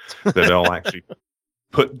explosives that they'll actually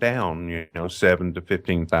put down, 7 to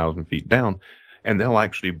 15,000 feet down, and they'll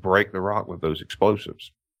actually break the rock with those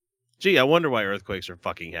explosives. Gee, I wonder why earthquakes are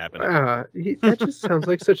fucking happening. That just sounds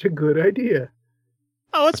like such a good idea.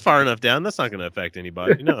 Oh, it's far enough down. That's not going to affect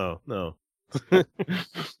anybody. No.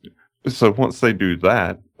 So once they do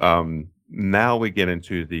that, now we get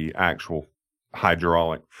into the actual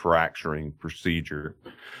hydraulic fracturing procedure.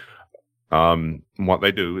 What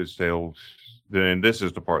they do is and this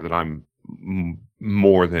is the part that I'm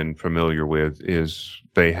more than familiar with, is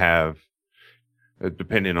they have,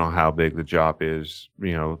 depending on how big the job is,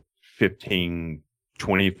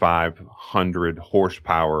 2,500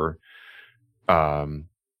 horsepower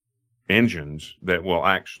engines that will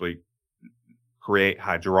actually create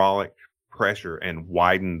hydraulic pressure and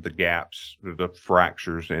widen the gaps, the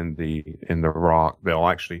fractures in the rock. They'll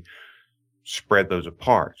actually spread those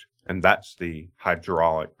apart, and that's the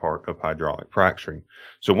hydraulic part of hydraulic fracturing.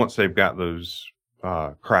 So once they've got those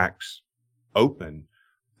cracks open,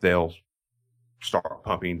 they'll start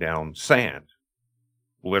pumping down sand,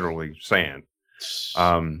 literally sand.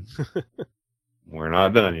 We're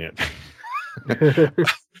not done yet.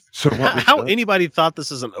 So how anybody thought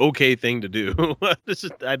this is an okay thing to do?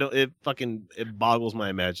 It boggles my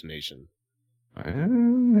imagination.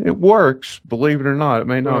 It works, believe it or not. It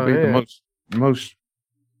may not be the most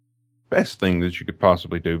best thing that you could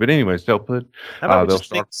possibly do, but anyways, they'll put. How about they'll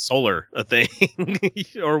just make solar a thing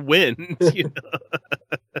or wind? Hey,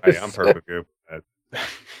 I'm perfectly good with that.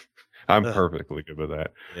 I'm perfectly good with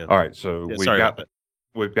that. Yeah. All right, so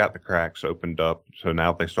we've got the cracks opened up. So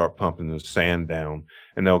now they start pumping the sand down,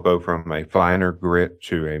 and they'll go from a finer grit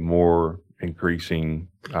to a more increasing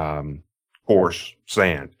coarse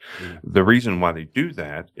sand. Mm-hmm. The reason why they do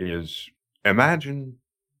that is, imagine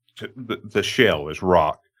the shell is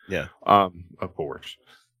rock. Yeah. Of course.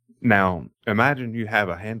 Now, imagine you have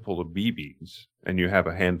a handful of BBs and you have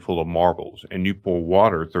a handful of marbles, and you pour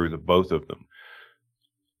water through both of them.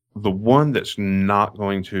 The one that's not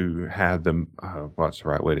going to have what's the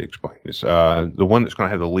right way to explain this? The one that's going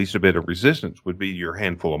to have the least bit of resistance would be your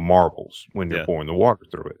handful of marbles when you're pouring the water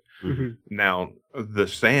through it. Mm-hmm. Now, the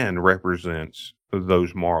sand represents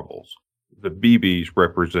those marbles. The BBs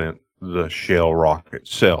represent the shell rock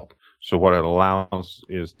itself. So what it allows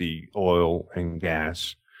is the oil and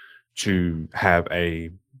gas to have a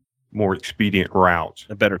more expedient route.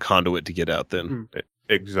 A better conduit to get out then.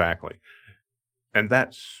 Exactly. And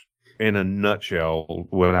that's, in a nutshell,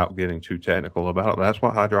 without getting too technical about it, that's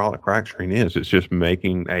what hydraulic fracturing is. It's just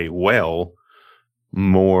making a well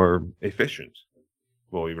more efficient,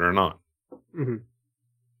 believe it or not. Mm-hmm.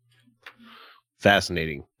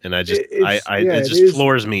 Fascinating. And it just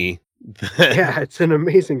floors me. Yeah, it's an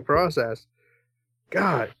amazing process.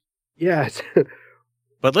 God. Yeah.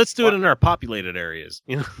 But let's do it in our populated areas.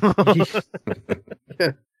 Yeah.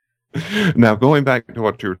 Now, going back to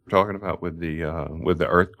what you were talking about with the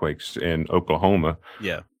earthquakes in Oklahoma.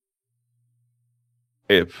 Yeah.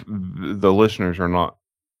 If the listeners are not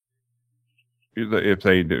if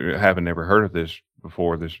they haven't ever heard of this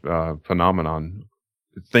before, this phenomenon,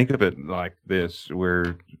 think of it like this: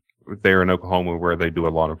 where there in Oklahoma, where they do a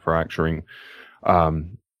lot of fracturing,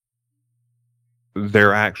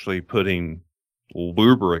 they're actually putting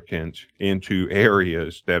lubricant into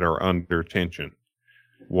areas that are under tension.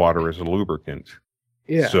 Water is a lubricant.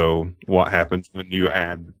 Yeah. So what happens when you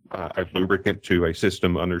add a lubricant to a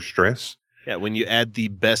system under stress? Yeah, when you add the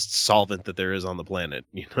best solvent that there is on the planet,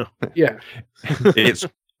 Yeah.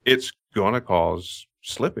 it's going to cause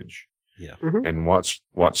slippage. Yeah. Mhm. And what's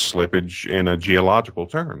slippage in a geological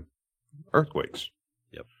term? Earthquakes.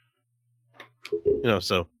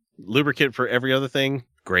 So lubricant for every other thing,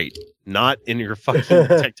 great. Not in your fucking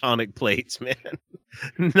tectonic plates, man.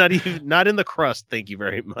 Not in the crust, thank you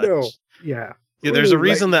very much. No. Yeah. Yeah, there's a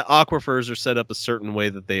reason that aquifers are set up a certain way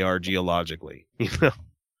that they are geologically.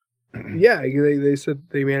 Yeah, they said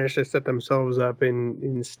they managed to set themselves up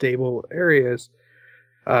in stable areas.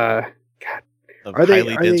 God, Of Are they-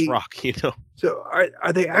 highly are dense they- rock, so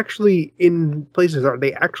are they actually in places? Are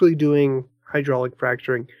they actually doing hydraulic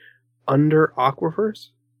fracturing under aquifers?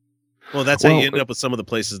 Well, that's how you Well, end up with some of the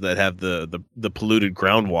places that have the polluted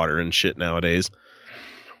groundwater and shit nowadays.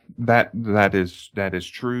 That is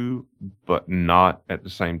true, but not at the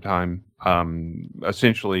same time.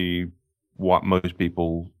 Essentially, what most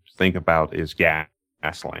people think about is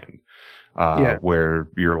gasland, where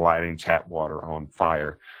you're lighting tap water on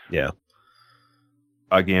fire. Yeah.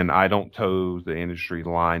 Again, I don't toe the industry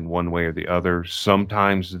line one way or the other.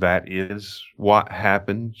 Sometimes that is what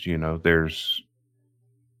happens. There's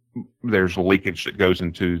leakage that goes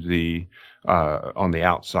into the on the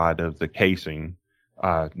outside of the casing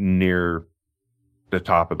near the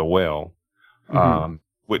top of the well,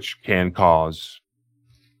 which can cause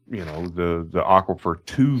the aquifer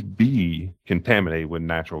to be contaminated with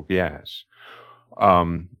natural gas.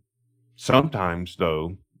 Sometimes,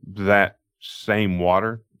 though, that same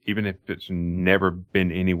water, even if it's never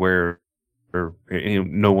been anywhere or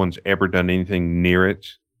no one's ever done anything near it,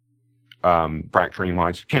 fracturing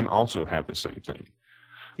wise, can also have the same thing.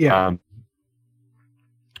 Yeah.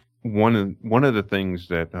 One of the things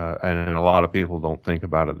that and a lot of people don't think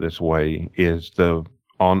about it this way is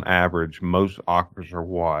on average most aquifers are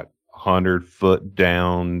 100 foot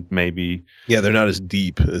down, maybe. Yeah, they're not as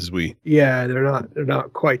deep as we. Yeah, they're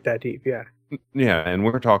not quite that deep. Yeah. Yeah, and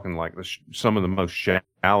we're talking like some of the most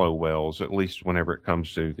shallow wells, at least whenever it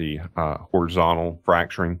comes to the horizontal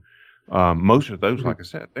fracturing. Most of those, like I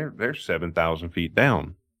said, they're 7,000 feet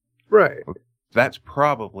down. Right. That's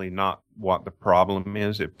probably not what the problem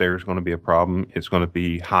is. If there's going to be a problem, it's going to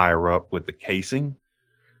be higher up with the casing.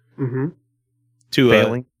 Mm-hmm.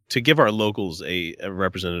 To give our locals a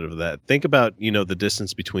representative of that, think about the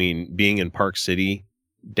distance between being in Park City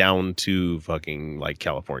down to fucking like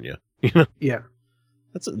California. Yeah.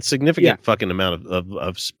 That's a significant fucking amount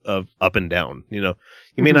of up and down. You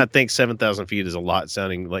may not think 7,000 feet is a lot,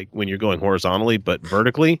 sounding like when you're going horizontally, but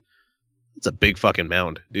vertically, it's a big fucking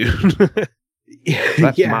mound, dude.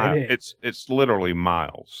 That's Yeah, it is. it's literally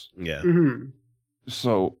miles. Yeah. Mm-hmm.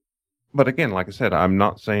 So, but again, like I said, I'm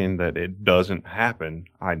not saying that it doesn't happen.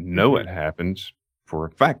 I know it happens. For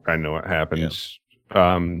a fact, I know it happens.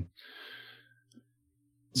 So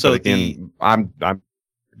but again, I'm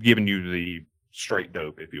giving you the straight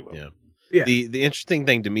dope, if you will. Yeah. Yeah. The interesting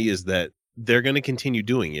thing to me is that they're going to continue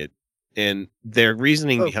doing it, and their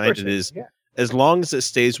reasoning behind it is as long as it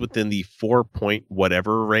stays within the 4 point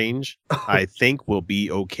whatever range, I think we'll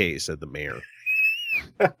be okay, said the mayor.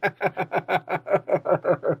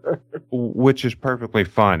 Which is perfectly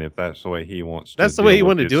fine if that's the way he wants to. That's the way he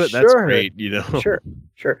wanted to do it. That's Sure. great,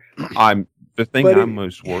 Sure. The thing But I'm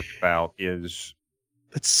most worried about is,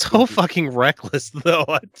 It's so fucking reckless, though.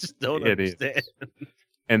 I just don't It is. understand.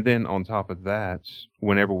 and then on top of that,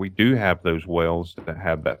 whenever we do have those wells that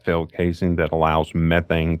have that failed casing that allows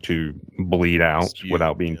methane to bleed out Spew,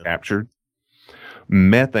 without being yeah. captured,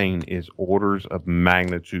 methane is orders of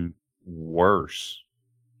magnitude worse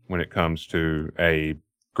when it comes to a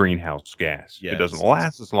greenhouse gas. Yes. It doesn't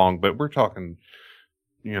last as long, but we're talking,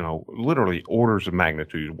 literally orders of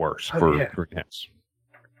magnitude worse Oh, for yeah. greenhouse.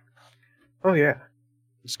 Oh yeah.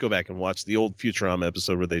 Just go back and watch the old Futurama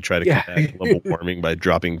episode where they try to Yeah. combat global warming by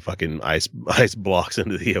dropping fucking ice blocks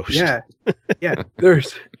into the ocean. Yeah. Yeah.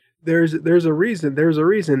 There's a reason. There's a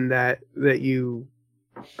reason that you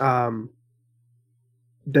that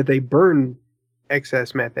they burn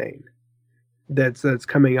excess methane that's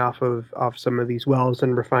coming off some of these wells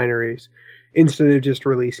and refineries instead of just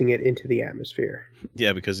releasing it into the atmosphere.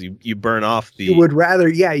 Yeah, because you burn off the. You'd rather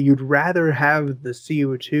have the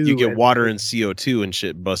CO2. You get and- water and CO2 and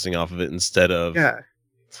shit busting off of it instead of. Yeah.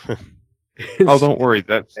 Oh, don't worry.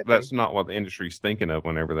 That's not what the industry's thinking of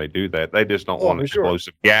whenever they do that. They just don't want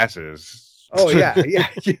explosive gases. Oh yeah, yeah.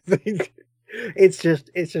 It's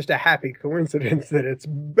just a happy coincidence that it's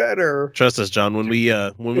better. Trust us, John. When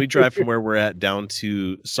we drive from where we're at down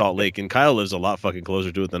to Salt Lake, and Kyle lives a lot fucking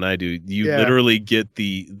closer to it than I do. You literally get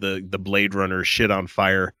the Blade Runner shit on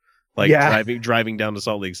fire, like driving down to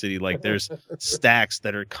Salt Lake City. Like there's stacks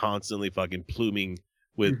that are constantly fucking pluming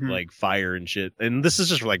with like fire and shit. And this is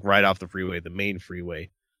just like right off the freeway, the main freeway,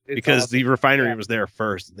 because the refinery was there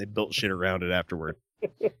first, and they built shit around it afterward.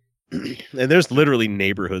 And there's literally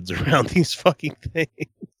neighborhoods around these fucking things.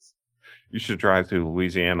 You should drive through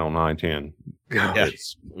Louisiana on I-10.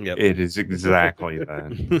 Yes. It is exactly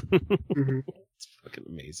that. It's fucking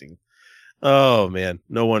amazing. Oh, man.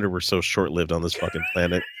 No wonder we're so short-lived on this fucking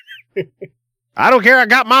planet. I don't care. I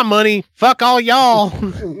got my money. Fuck all y'all.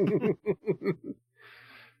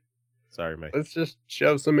 Sorry, Mike. Let's just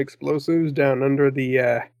shove some explosives down under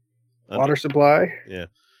the water supply. Yeah.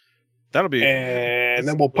 That'll be, and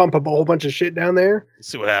then we'll pump up a whole bunch of shit down there.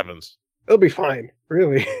 See what happens. It'll be fine,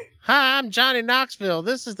 really. Hi, I'm Johnny Knoxville.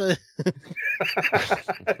 This is the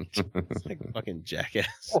it's like fucking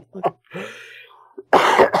jackass.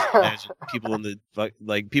 Imagine people in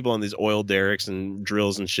the people on these oil derricks and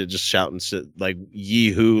drills and shit just shouting shit like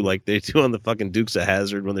yee-hoo like they do on the fucking Dukes of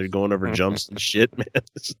Hazzard when they're going over jumps and shit, man.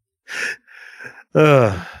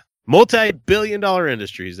 Multi-billion-dollar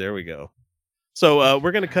industries. There we go. So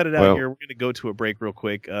we're going to cut it out here. We're going to go to a break real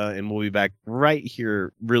quick, and we'll be back right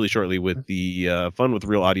here really shortly with the Fun with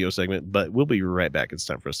Real Audio segment, but we'll be right back. It's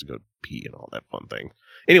time for us to go pee and all that fun thing.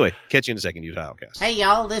 Anyway, catch you in a second, you Tilecast. Hey,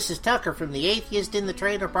 y'all, this is Tucker from the Atheist in the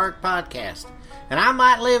Trailer Park podcast. And I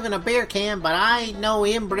might live in a beer can, but I ain't no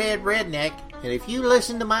inbred redneck. And if you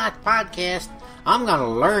listen to my podcast, I'm going to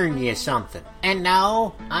learn you something. And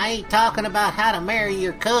no, I ain't talking about how to marry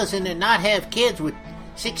your cousin and not have kids with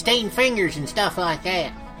 16 fingers and stuff like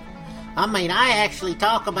that. I mean, I actually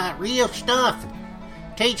talk about real stuff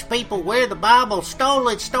and teach people where the Bible stole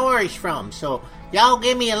its stories from. So y'all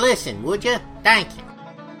give me a listen, would you? Thank you.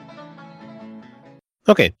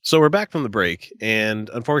 Okay, so we're back from the break, and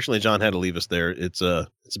unfortunately John had to leave us there. It's a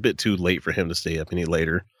bit too late for him to stay up any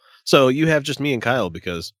later. So you have just me and Kyle,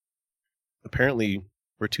 because apparently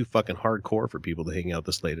we're too fucking hardcore for people to hang out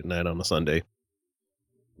this late at night on a Sunday.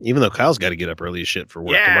 Even though Kyle's got to get up early as shit for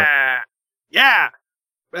work tomorrow. Yeah.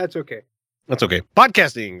 That's okay. That's okay.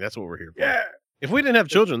 Podcasting, that's what we're here for. Yeah. If we didn't have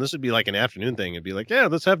children, this would be like an afternoon thing. It'd be like, yeah,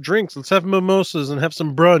 let's have drinks. Let's have mimosas and have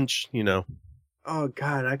some brunch, you know. Oh,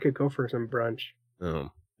 God, I could go for some brunch.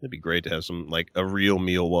 It'd be great to have some, like, a real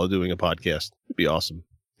meal while doing a podcast. It'd be awesome.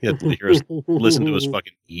 You have to hear us, listen to us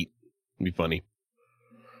fucking eat. It'd be funny.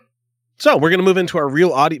 So we're going to move into our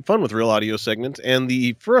Fun with Real Audio segment. And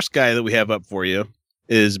the first guy that we have up for you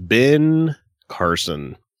is Ben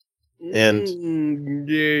Carson. And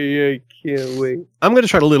yeah, I can't wait. I'm going to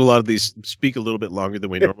try to let a lot of these speak a little bit longer than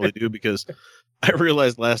we normally do, because I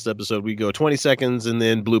realized last episode we go 20 seconds and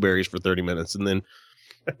then blueberries for 30 minutes and then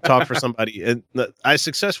talk for somebody. And I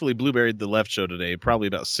successfully blueberried the left show today, probably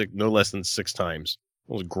about no less than 6 times.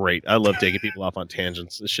 It was great. I love taking people off on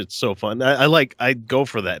tangents. This shit's so fun. I go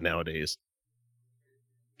for that nowadays.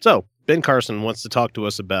 So Ben Carson wants to talk to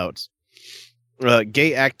us about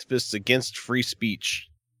gay activists against free speech.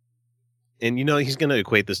 And, you know, he's going to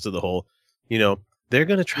equate this to the whole, you know, they're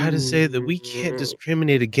going to try to say that we can't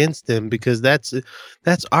discriminate against them because that's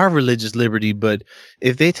our religious liberty. But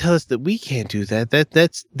if they tell us that we can't do that,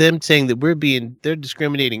 that's them saying that they're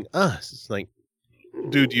discriminating us. It's like,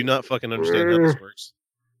 dude, do you not fucking understand how this works?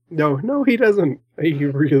 No, he doesn't. He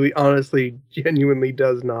really, honestly, genuinely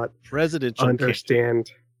does not presidential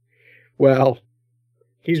understand. Well,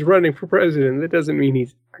 he's running for president. That doesn't mean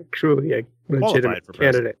he's actually a legitimate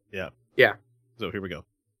candidate. Yeah. So here we go.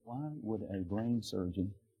 Why would a brain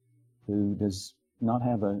surgeon who does not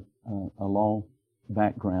have a law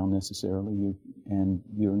background necessarily, and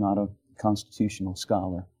you're not a constitutional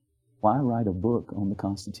scholar, why write a book on the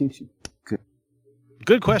Constitution?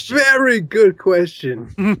 Good question. Very good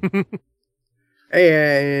question.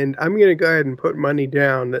 And I'm going to go ahead and put money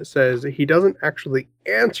down that says he doesn't actually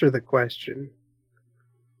answer the question,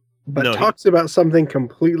 but talks about something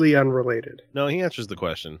completely unrelated. No, he answers the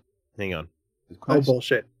question. Hang on. Oh,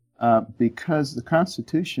 bullshit. Because the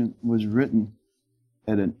Constitution was written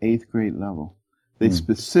at an 8th grade level. They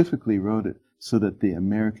specifically wrote it so that the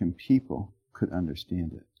American people could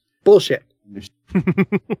understand it. Bullshit.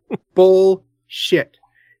 Bullshit.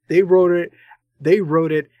 They wrote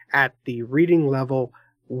it at the reading level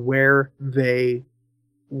where they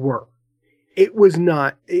were. It was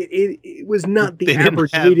not it was not the They didn't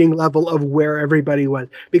average have- reading level of where everybody was,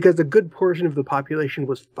 because a good portion of the population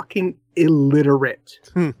was fucking illiterate.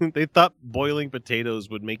 They thought boiling potatoes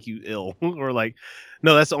would make you ill, or like,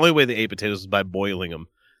 no, that's the only way they ate potatoes is by boiling them.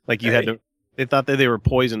 Like you had to. They thought that they were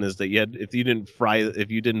poisonous. That you had, if you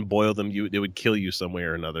didn't boil them, they would kill you some way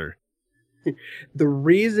or another. The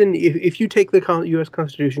reason, if you take the U.S.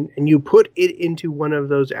 Constitution and you put it into one of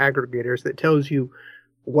those aggregators that tells you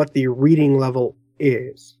what the reading level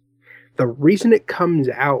is, the reason it comes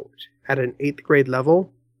out at an 8th grade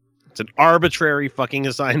level, It's an arbitrary fucking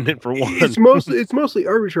assignment for one. it's mostly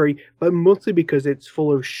arbitrary, but mostly because it's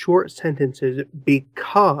full of short sentences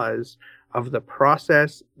because of the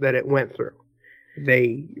process that it went through.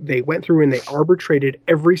 They went through and they arbitrated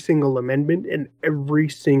every single amendment and every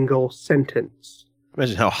single sentence.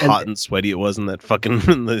 Imagine how hot and sweaty it was in that fucking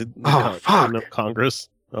Congress.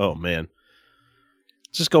 Oh man,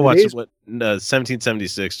 just go watch what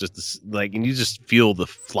 1776. And you just feel the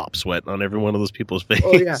flop sweat on every one of those people's faces.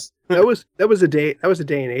 Oh yeah, that was a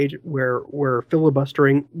day and age where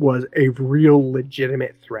filibustering was a real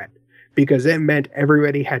legitimate threat, because it meant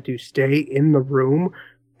everybody had to stay in the room.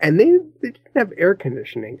 And they didn't have air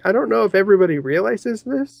conditioning. I don't know if everybody realizes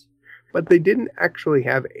this, but they didn't actually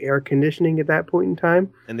have air conditioning at that point in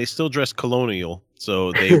time. And they still dressed colonial,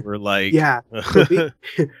 so they were like, yeah.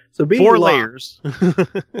 So being 4 locked, layers.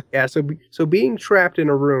 yeah. So being trapped in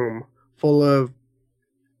a room full of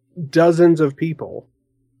dozens of people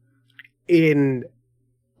in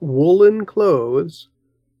woolen clothes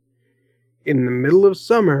in the middle of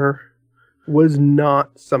summer was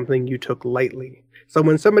not something you took lightly. So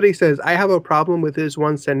when somebody says, I have a problem with this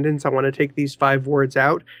one sentence, I want to take these 5 words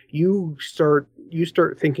out, you start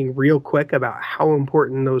thinking real quick about how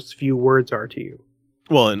important those few words are to you.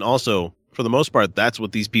 Well, and also, for the most part, that's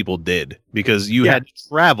what these people did, because you had to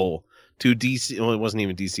travel to DC. Well, it wasn't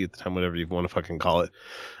even DC at the time, whatever you want to fucking call it.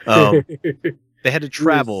 They had to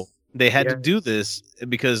travel. They had to do this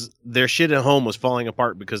because their shit at home was falling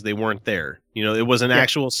apart because they weren't there. You know, it was an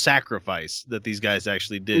actual sacrifice that these guys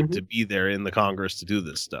actually did to be there in the Congress to do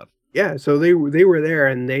this stuff. Yeah, so they were there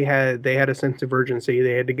and they had a sense of urgency.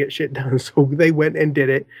 They had to get shit done, so they went and did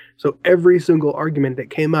it. So every single argument that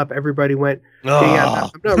came up, everybody went, okay, yeah,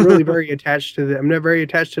 I'm not really very attached to that. I'm not very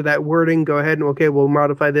attached to that wording. Go ahead and okay, we'll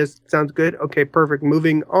modify this. Sounds good. Okay, perfect.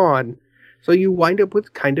 Moving on. So you wind up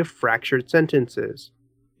with kind of fractured sentences.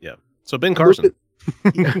 Yeah. So Ben Carson.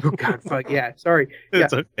 Oh God, fuck yeah. Sorry.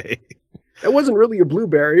 It's okay. It wasn't really a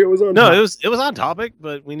blueberry. It was on. No, top. it was on topic,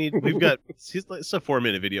 but we've got. It's a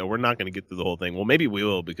 4-minute video. We're not going to get through the whole thing. Well, maybe we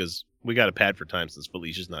will, because we got a pad for time since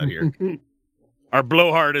Felicia's not here. Our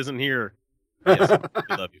blowhard isn't here. Yes,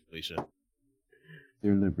 we love you, Felicia.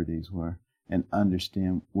 Their liberties were, and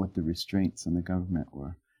understand what the restraints on the government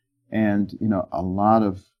were. And, you know, a lot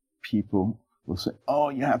of people will say, oh,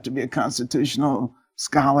 you have to be a constitutional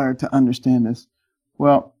scholar to understand this.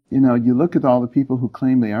 Well, you know, you look at all the people who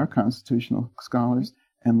claim they are constitutional scholars,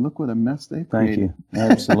 and look what a mess they've created. Thank you.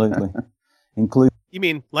 Absolutely. Include. You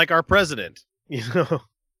mean like our president, you know,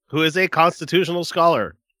 who is a constitutional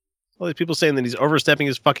scholar? All these people saying that he's overstepping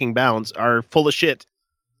his fucking bounds are full of shit.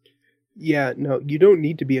 Yeah, no, you don't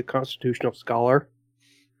need to be a constitutional scholar.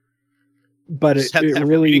 But Just it have to have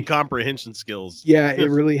really reading comprehension skills. Yeah, it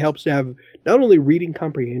really helps to have not only reading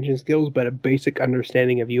comprehension skills, but a basic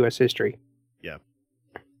understanding of U.S. history. Yeah.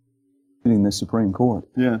 Including the Supreme Court.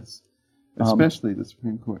 Yes, especially the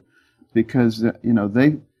Supreme Court, because you know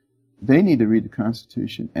they need to read the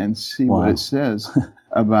Constitution and see what it says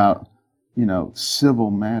about, you know,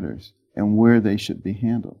 civil matters and where they should be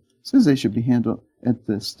handled. It says they should be handled at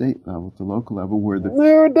the state level, at the local level, where the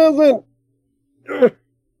No, it doesn't.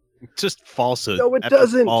 Just falsehood. No, it after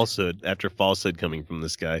doesn't. Falsehood after falsehood coming from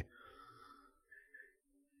this guy.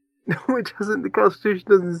 No, it doesn't. The Constitution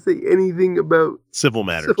doesn't say anything about Civil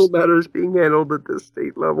matters. civil matters being handled at the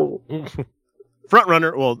state level. Front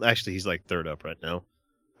runner. Well, actually, he's like third up right now.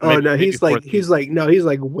 Oh Maybe- no, maybe he's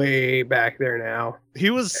like way back there now.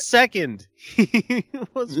 He was second. He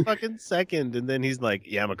was fucking second, and then he's like,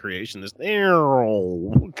 "Yeah, I'm a creationist."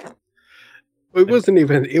 It wasn't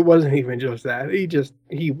even just that.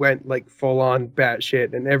 He went like full on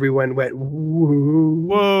batshit, and everyone went woo.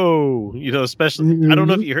 Whoa! You know, especially I don't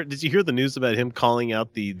know if you heard. Did you hear the news about him calling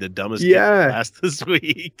out the dumbest kid in class this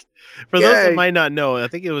week? For those that might not know, I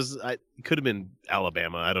think it could have been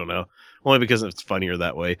Alabama. I don't know, only because it's funnier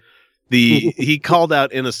that way. He called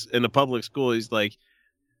out in a public school. He's like,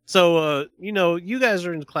 "So, you know, you guys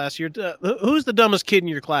are in class. Who's the dumbest kid in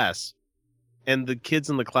your class?" And the kids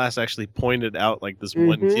in the class actually pointed out like this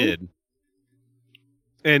one kid.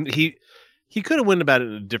 And he could have went about it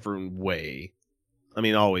in a different way. I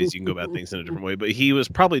mean, always you can go about things in a different way, but he was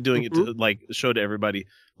probably doing it to like show to everybody,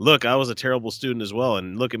 look, I was a terrible student as well,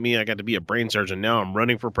 and look at me, I got to be a brain surgeon. Now I'm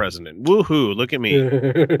running for president. Woohoo! Look at me.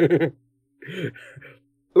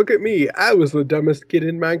 Look at me. I was the dumbest kid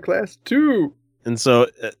in my class too. And so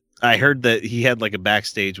I heard that he had like a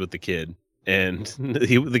backstage with the kid, and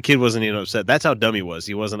the kid wasn't even upset. That's how dumb he was.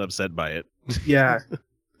 He wasn't upset by it. Yeah.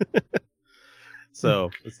 So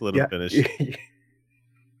it's a little finish.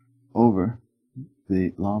 Over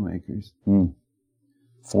the lawmakers.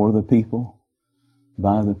 For the people,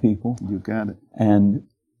 by the people. You got it. And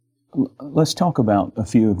let's talk about a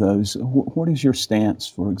few of those. What is your stance,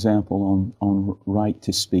 for example, on right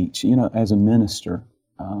to speech? You know, as a minister,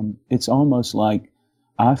 it's almost like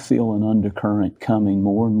I feel an undercurrent coming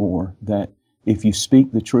more and more that if you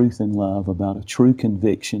speak the truth in love about a true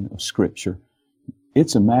conviction of Scripture,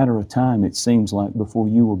 it's a matter of time, it seems like, before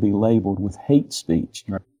you will be labeled with hate speech.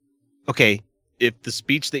 Right. Okay, if the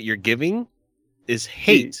speech that you're giving is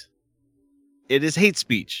hate, it is hate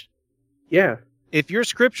speech. Yeah. If your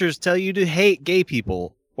scriptures tell you to hate gay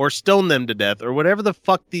people or stone them to death or whatever the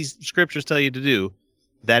fuck these scriptures tell you to do,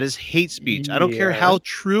 that is hate speech. I don't care how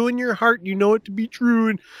true in your heart you know it to be true,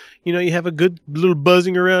 and you know you have a good little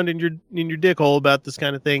buzzing around in your dick hole about this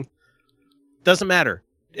kind of thing. Doesn't matter.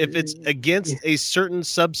 If it's against a certain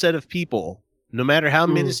subset of people, no matter how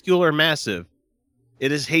minuscule or massive,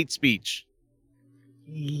 it is hate speech.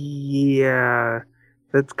 Yeah,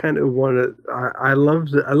 that's kind of one of. I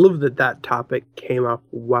love that topic came up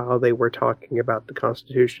while they were talking about the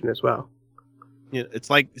Constitution as well. You know, it's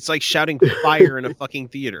like shouting fire in a fucking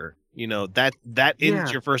theater. You know, that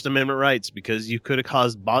ends your First Amendment rights because you could have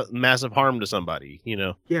caused massive harm to somebody. You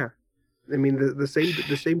know. Yeah, I mean the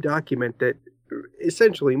same document that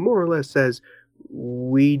essentially more or less says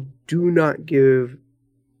we do not give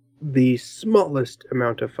the smallest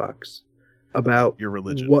amount of fucks about your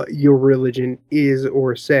religion, what your religion is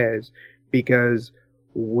or says, because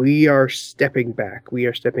we are stepping back. We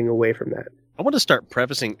are stepping away from that. I want to start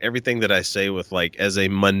prefacing everything that I say with like as a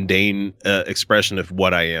mundane expression of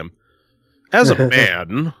what I am. As a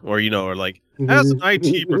man, or, you know, or like as an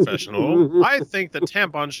IT professional, I think that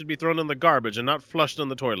tampons should be thrown in the garbage and not flushed in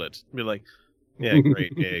the toilet. Be like, yeah,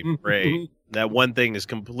 great, great. That one thing is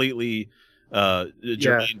completely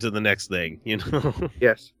germane to the next thing, you know?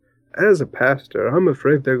 Yes. As a pastor, I'm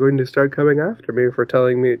afraid they're going to start coming after me for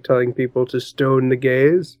telling people to stone the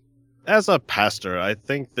gays. As a pastor, I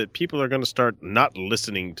think that people are going to start not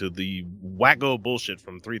listening to the wacko bullshit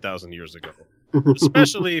from 3,000 years ago.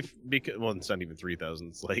 Especially because, well, it's not even 3,000,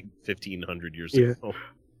 it's like 1,500 years ago.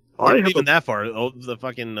 Not even that far. Oh, the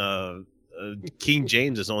fucking King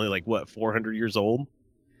James is only like, what, 400 years old?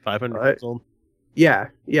 500 years old? Yeah,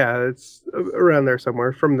 it's around there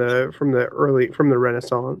somewhere from the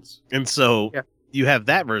Renaissance. And so you have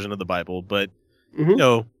that version of the Bible, but you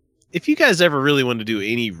know, if you guys ever really want to do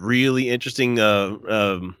any really interesting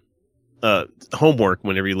homework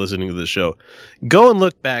whenever you're listening to this show, go and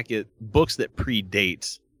look back at books that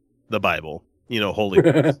predate the Bible, you know, holy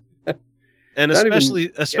books. And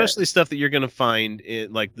especially stuff that you're going to find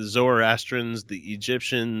in like the Zoroastrians, the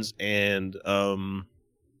Egyptians, and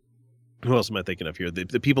who else am I thinking of here?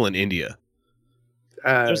 The people in India.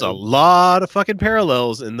 There's a lot of fucking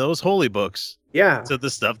parallels in those holy books. Yeah. To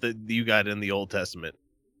the stuff that you got in the Old Testament.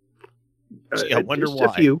 I wonder just why.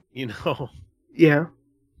 A few. You know. Yeah.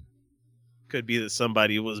 Could be that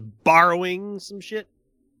somebody was borrowing some shit.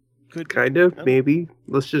 Maybe.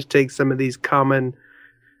 Let's just take some of these common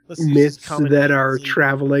myths that are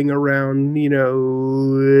traveling around, you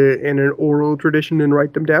know, in an oral tradition and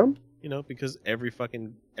write them down. You know, because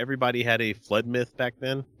everybody had a flood myth back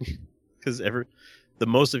then. Because the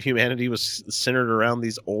most of humanity was centered around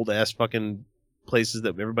these old ass fucking places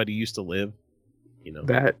that everybody used to live. You know,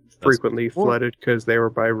 that frequently flooded because they were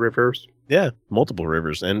by rivers. Yeah, multiple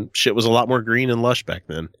rivers, and shit was a lot more green and lush back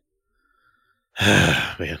then.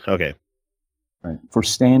 Man, okay. Right. For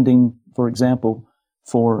standing, for example,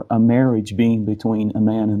 for a marriage being between a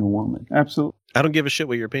man and a woman. Absolutely. I don't give a shit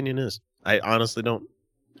what your opinion is. I honestly don't.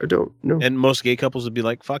 I don't know. And most gay couples would be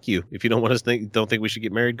like, fuck you. If you don't want to don't think we should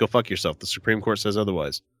get married, go fuck yourself. The Supreme Court says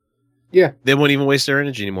otherwise. Yeah. They won't even waste their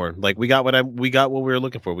energy anymore. Like, we got what we were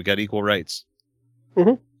looking for. We got equal rights.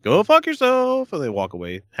 Mm-hmm. Go fuck yourself. And they walk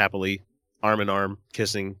away happily, arm in arm,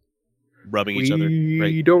 kissing, rubbing each other.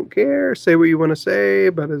 We don't care. Say what you want to say,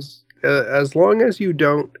 but as long as you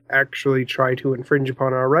don't actually try to infringe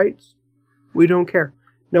upon our rights, we don't care.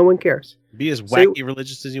 No one cares. Be as wacky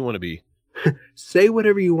religious as you want to be. Say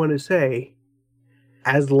whatever you want to say,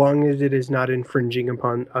 as long as it is not infringing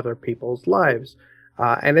upon other people's lives.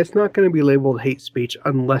 And it's not going to be labeled hate speech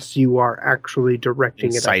unless you are actually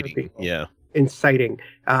directing it at other people. Yeah. Inciting.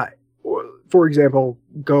 For example,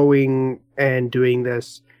 going and doing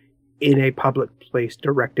this in a public place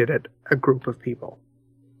directed at a group of people.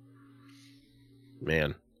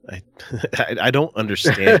 Man, I don't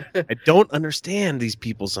understand. I don't understand these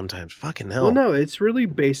people sometimes. Fucking hell. Well, no, it's really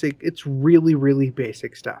basic. It's really, really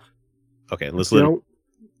basic stuff. Okay, let's move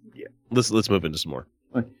into some more.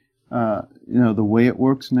 The way it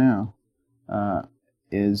works now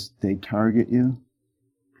is they target you,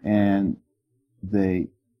 and they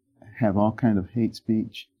have all kind of hate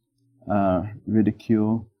speech,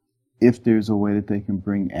 ridicule. If there's a way that they can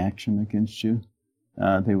bring action against you,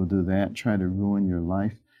 they will do that, try to ruin your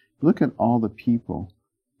life. Look at all the people,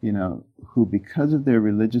 who because of their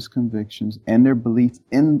religious convictions and their belief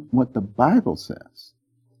in what the Bible says,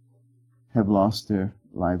 have lost their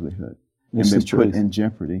livelihood and been put in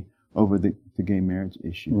jeopardy over the gay marriage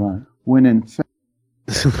issue. Right. When in fact...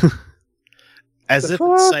 As if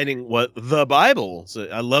it's citing what the Bible. So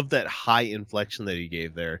I love that high inflection that he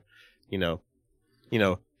gave there.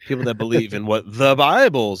 People that believe in what the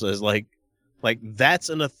Bible says, like that's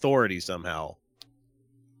an authority somehow.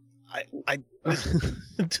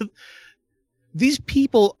 These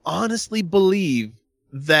people honestly believe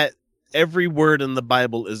that every word in the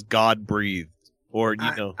Bible is God breathed, or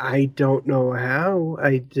I don't know how.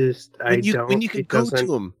 When you could go to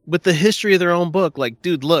them with the history of their own book, like,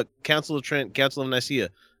 dude, look, Council of Trent, Council of Nicaea,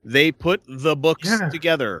 they put the books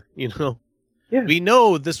together. Yeah. We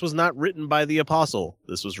know this was not written by the apostle.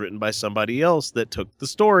 This was written by somebody else that took the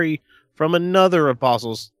story from another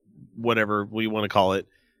apostle's, whatever we want to call it,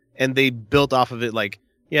 and they built off of it like,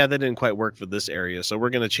 yeah, that didn't quite work for this area, so we're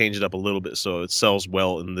going to change it up a little bit so it sells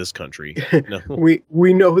well in this country.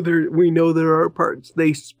 We know there are parts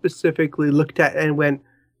they specifically looked at and went,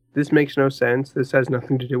 this makes no sense. This has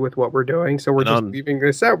nothing to do with what we're doing, so we're just leaving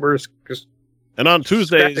this out. We're just and on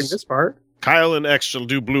Tuesdays, this part. Kyle and X shall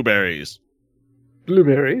do blueberries.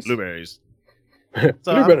 Blueberries. So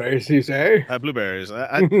blueberries, you say? Blueberries.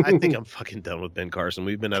 I think I'm fucking done with Ben Carson.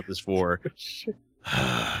 We've been at this for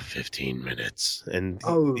 15 minutes, and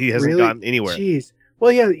he hasn't gotten anywhere. Jeez.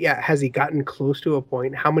 Well, yeah. Has he gotten close to a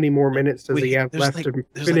point? How many more minutes does he have left to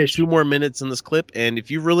finish? 2 more minutes in this clip, and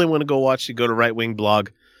if you really want to go watch it, go to Right Wing Blog.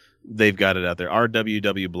 They've got it out there.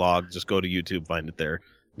 RWW Blog. Just go to YouTube, find it there.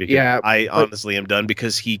 Because I honestly am done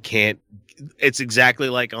because he can't. It's exactly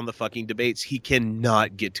like on the fucking debates. He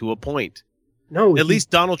cannot get to a point. No. At least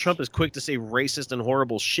Donald Trump is quick to say racist and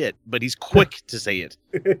horrible shit, but he's quick to say it.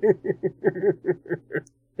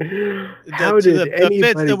 The fence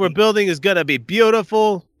that we're building is going to be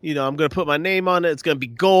beautiful. I'm going to put my name on it. It's going to be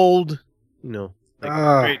gold.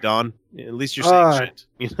 Great, Don. At least you're saying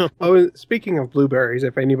shit. Oh, speaking of blueberries,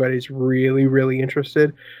 if anybody's really, really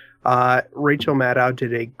interested, Rachel Maddow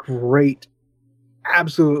did a great,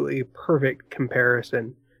 absolutely perfect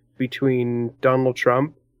comparison between Donald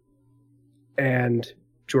Trump and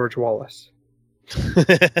George Wallace.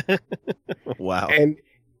 Wow. And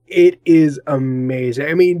it is amazing.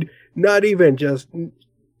 I mean,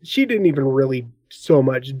 she didn't even really so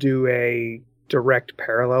much do a direct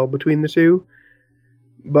parallel between the two,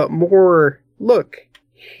 but more, look,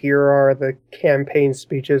 here are the campaign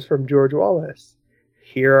speeches from George Wallace.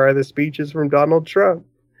 Here are the speeches from Donald Trump.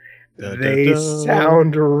 They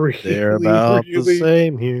sound really, they're about the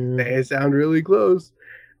same here. They sound really close.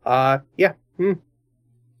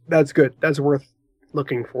 That's good. That's worth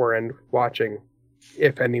looking for and watching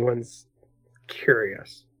if anyone's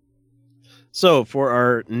curious. So for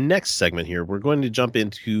our next segment here, we're going to jump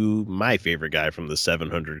into my favorite guy from the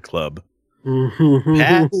 700 Club,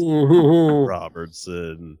 Pat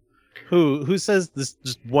Robertson, who says this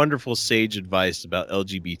just wonderful sage advice about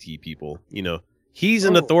LGBT people. He's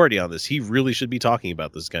an authority on this. He really should be talking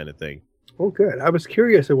about this kind of thing. Oh, good. I was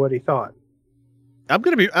curious of what he thought.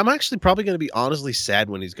 I'm actually probably going to be honestly sad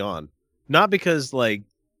when he's gone. Not because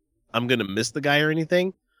I'm going to miss the guy or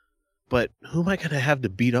anything, but who am I going to have to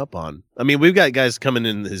beat up on? I mean, we've got guys coming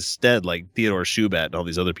in his stead like Theodore Shubat and all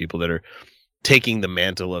these other people that are taking the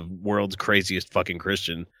mantle of world's craziest fucking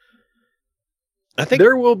Christian. I think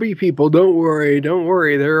there will be people. Don't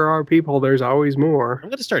worry. There are people. There's always more. I'm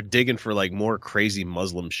going to start digging for more crazy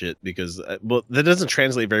Muslim shit because, that doesn't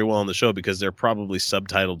translate very well on the show because they're probably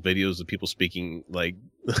subtitled videos of people speaking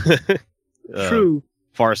true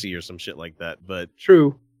Farsi or some shit like that. But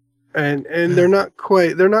true, and they're not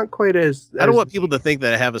quite as. I don't want people to think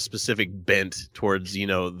that I have a specific bent towards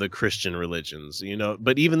the Christian religions.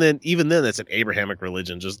 But even then, that's an Abrahamic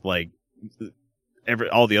religion, just like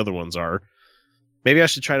all the other ones are. Maybe I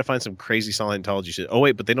should try to find some crazy Scientology shit. Oh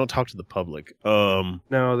wait, but they don't talk to the public.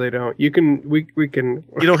 No, they don't. You can. We can.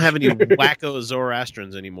 You don't have any wacko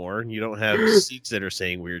Zoroastrians anymore. You don't have Sikhs that are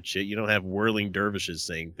saying weird shit. You don't have whirling dervishes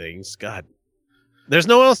saying things. God, there's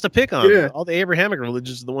no one else to pick on. Yeah. All the Abrahamic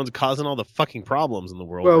religions are the ones causing all the fucking problems in the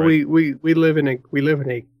world. Well, right? we live in a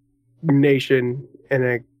nation and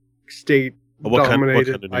a state What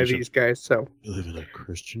dominated kind of by nation? these guys. So We live in a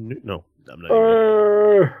Christian. No, I'm not. Even...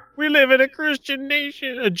 We live in a Christian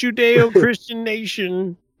nation, a Judeo-Christian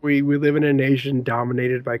nation. we live in a nation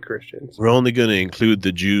dominated by Christians. We're only going to include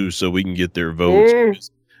the Jews so we can get their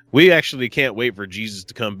votes. We actually can't wait for Jesus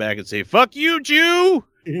to come back and say, "Fuck you, Jew!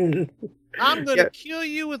 I'm going to kill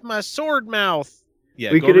you with my sword mouth."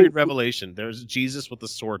 Yeah, go read Revelation. There's Jesus with the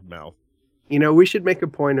sword mouth. You know, we should make a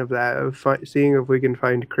point of that, of seeing if we can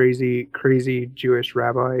find crazy Jewish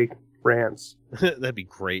rabbi rants. That'd be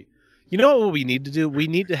great. You know what we need to do? We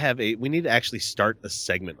need to actually start a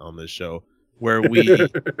segment on this show where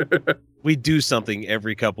we do something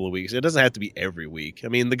every couple of weeks. It doesn't have to be every week. I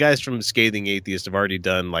mean, the guys from Scathing Atheist have already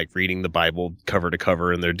done like reading the Bible cover to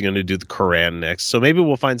cover, and they're going to do the Quran next. So maybe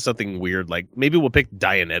we'll find something weird, like maybe we'll pick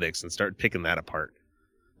Dianetics and start picking that apart.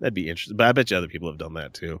 That'd be interesting. But I bet you other people have done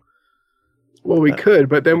that too. Well, we could,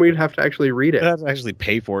 but then we'd have to actually read it. I'd have to actually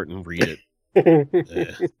pay for it and read it.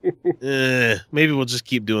 Maybe we'll just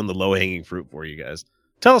keep doing the low-hanging fruit for you guys.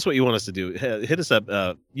 Tell us what you want us to do. Hit us up,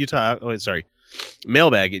 mailbag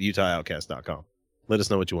at UtahOutcast.com. Let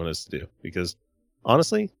us know what you want us to do, because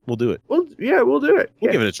honestly, we'll do it. We'll do it.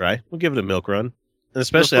 We'll give it a try. We'll give it a milk run. And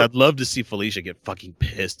especially, I'd love to see Felicia get fucking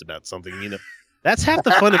pissed about something. You know, that's half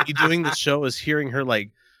the fun of you doing this show, is hearing her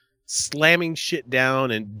like slamming shit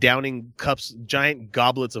down and downing cups, giant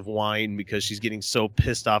goblets of wine, because she's getting so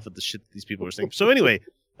pissed off at the shit that these people are saying. So anyway,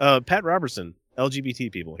 Pat Robertson,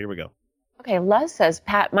 LGBT people, here we go. Okay, Les says,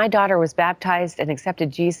 Pat, my daughter was baptized and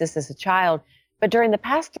accepted Jesus as a child, but during the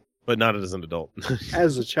past... But not as an adult.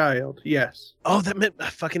 As a child, yes. Oh, that meant I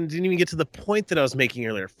fucking didn't even get to the point that I was making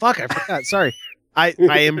earlier. Fuck, I forgot. Sorry. I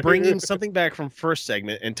am bringing something back from first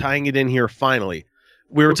segment and tying it in here finally.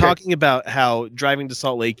 We were talking about how driving to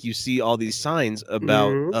Salt Lake, you see all these signs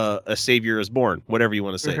about a savior is born, whatever you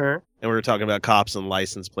want to say. And we were talking about cops and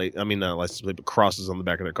license plate. I mean, not license plate, but crosses on the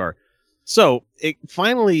back of their car. So it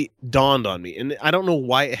finally dawned on me, and I don't know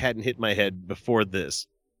why it hadn't hit my head before this,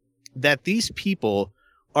 that these people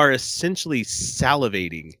are essentially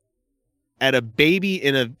salivating at a baby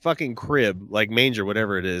in a fucking crib, like manger,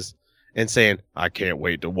 whatever it is, and saying, I can't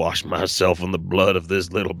wait to wash myself in the blood of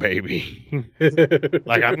this little baby.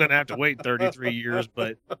 Like, I'm going to have to wait 33 years,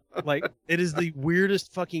 but like, it is the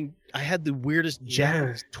weirdest fucking, I had the weirdest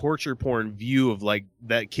Japanese torture porn view of like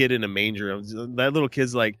that kid in a manger. That little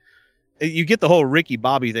kid's like, you get the whole Ricky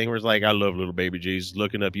Bobby thing where it's like, I love little baby Jesus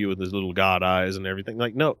looking up you with his little God eyes and everything.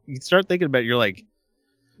 Like, no, you start thinking about it, you're like,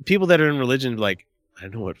 people that are in religion, like, I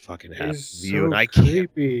know what fucking happened to you, and I can't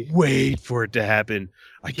wait for it to happen.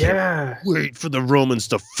 I can't wait for the Romans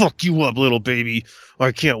to fuck you up, little baby.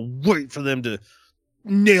 I can't wait for them to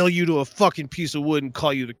nail you to a fucking piece of wood and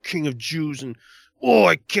call you the king of Jews. And, oh,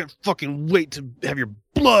 I can't fucking wait to have your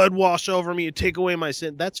blood wash over me and take away my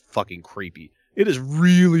sin. That's fucking creepy. It is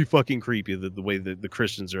really fucking creepy, the way that the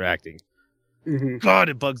Christians are acting. God,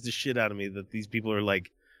 it bugs the shit out of me that these people are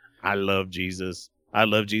like, I love Jesus. I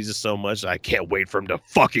love Jesus so much, I can't wait for him to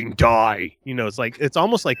fucking die. You know, it's like, it's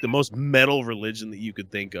almost like the most metal religion that you could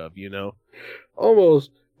think of, you know?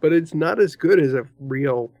 Almost, but it's not as good as a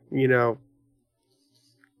real, you know.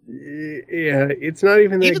 Yeah, it's not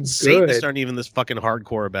even that even good. Satanists aren't even this fucking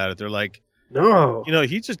hardcore about it. They're like, no. You know,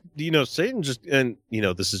 he just, you know, Satan just, and, you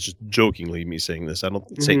know, this is just jokingly me saying this. I don't,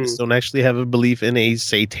 Satanists don't actually have a belief in a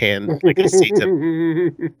Satan, like a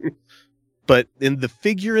Satan. But in the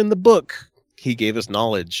figure in the book, he gave us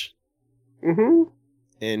knowledge,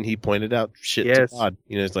 and he pointed out shit to God.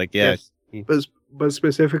 You know, it's like, but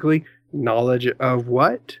specifically, knowledge of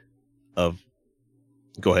what? Go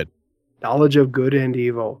ahead. Knowledge of good and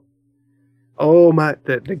evil. Oh my!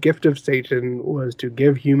 The gift of Satan was to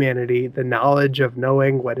give humanity the knowledge of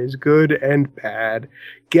knowing what is good and bad.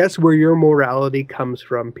 Guess where your morality comes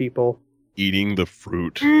from, people? Eating the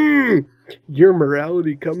fruit. Your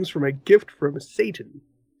morality comes from a gift from Satan.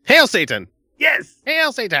 Hail Satan! Yes!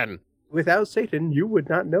 Hail Satan! Without Satan, you would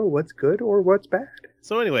not know what's good or what's bad.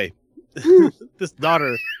 So anyway, this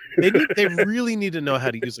daughter, they really need to know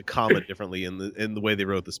how to use a comma differently in the way they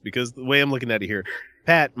wrote this, because the way I'm looking at it here,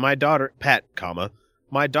 my daughter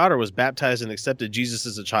was baptized and accepted Jesus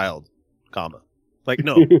as a child, comma. Like,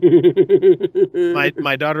 no.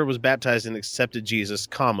 My daughter was baptized and accepted Jesus,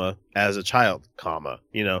 comma, as a child, comma,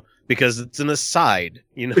 because it's an aside,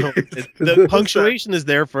 the punctuation is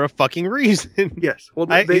there for a fucking reason. Yes. Well,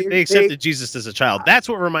 they accepted Jesus as a child. That's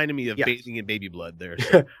what reminded me of bathing in baby blood there.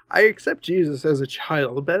 So. I accept Jesus as a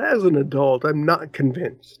child, but as an adult, I'm not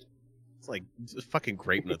convinced. It's like a fucking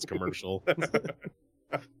Grape Nuts commercial.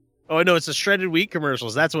 Oh, no, it's a shredded wheat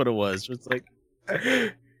commercials. That's what it was. It's like...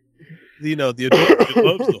 the adult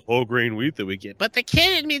loves the whole grain wheat that we get, but the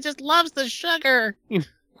kid in me just loves the sugar.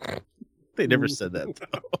 They never said that.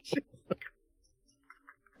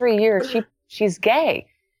 3 years, she's gay.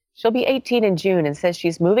 She'll be 18 in June and says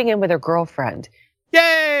she's moving in with her girlfriend.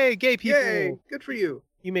 Yay, gay people! Yay, good for you.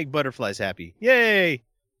 You make butterflies happy. Yay!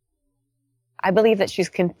 I believe that she's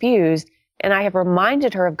confused, and I have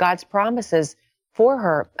reminded her of God's promises for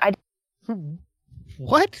her.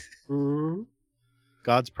 What? Mm-hmm.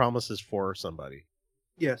 God's promises for somebody.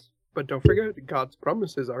 Yes, but don't forget, God's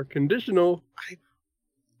promises are conditional.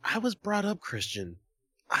 I was brought up Christian.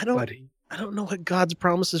 I don't know what God's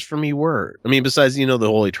promises for me were. I mean, besides, the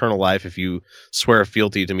whole eternal life, if you swear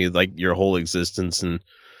fealty to me, like your whole existence, and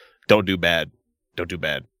don't do bad.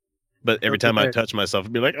 But every time I touch myself,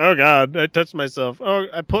 I'd be like, oh God, I touched myself. Oh,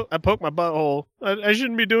 I poked my butthole. I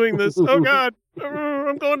shouldn't be doing this. Oh God,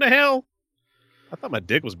 I'm going to hell. I thought my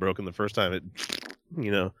dick was broken the first time it,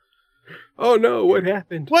 Oh no, what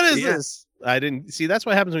happened? What is this? I didn't see. That's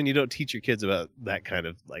what happens when you don't teach your kids about that kind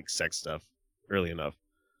of like sex stuff early enough.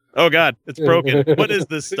 Oh God, it's broken. What is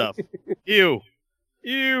this stuff? Ew.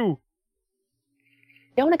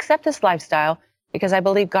 Don't accept this lifestyle because I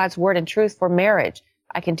believe God's word and truth for marriage.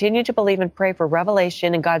 I continue to believe and pray for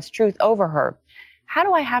revelation and God's truth over her. How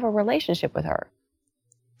do I have a relationship with her?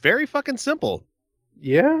 Very fucking simple.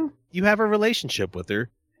 Yeah. You have a relationship with her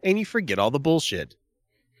and you forget all the bullshit.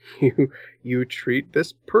 You treat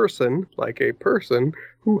this person like a person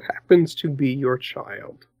who happens to be your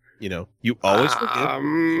child. You always forgive,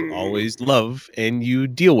 you always love, and you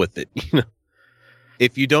deal with it.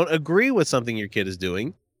 If you don't agree with something your kid is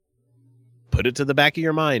doing, put it to the back of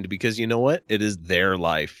your mind, because you know what? It is their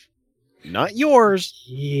life, not yours.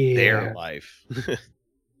 Yeah. Their life.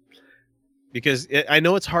 Because I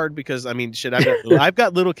know it's hard because, shit, I've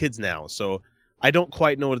got little kids now, so I don't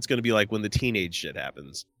quite know what it's going to be like when the teenage shit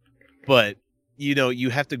happens. But, you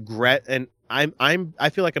have to and I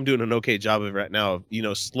feel like I'm doing an okay job of it right now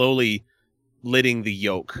of, slowly letting the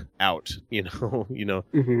yoke out,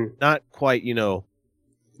 Mm-hmm. Not quite,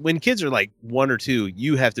 when kids are like 1 or 2,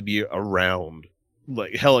 you have to be around,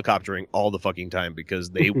 like helicoptering all the fucking time because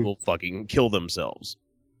they will fucking kill themselves.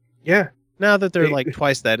 Yeah. Now that they're like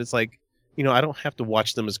twice that, it's like, I don't have to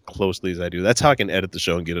watch them as closely as I do. That's how I can edit the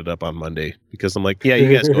show and get it up on Monday, because I'm like, yeah,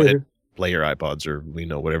 you guys go ahead, play your iPods or,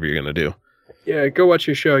 whatever you're going to do. Yeah, go watch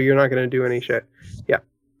your show. You're not going to do any shit. Yeah.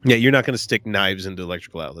 Yeah, you're not going to stick knives into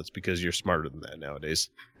electrical outlets because you're smarter than that nowadays.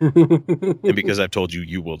 And because I've told you,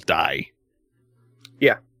 you will die.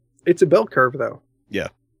 Yeah. It's a bell curve, though. Yeah,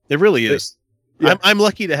 it really is. Yeah. I'm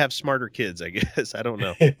lucky to have smarter kids, I guess. I don't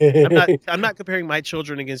know. I'm not comparing my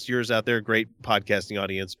children against yours out there. Great podcasting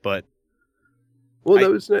audience, but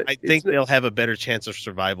I think they'll have a better chance of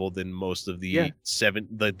survival than most of the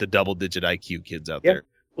the double-digit IQ kids out there.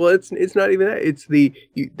 Well, it's not even that. It's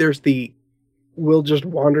there's the we'll just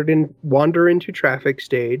wander into traffic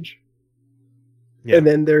stage, and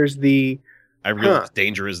then there's the I realize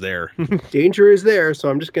danger is there. Danger is there, so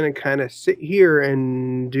I'm just going to kind of sit here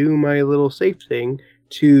and do my little safe thing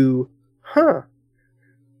to,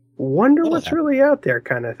 wonder what's really out there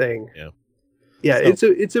kind of thing. Yeah. Yeah,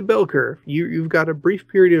 so, it's a bell curve. You've got a brief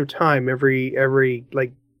period of time every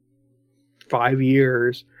like 5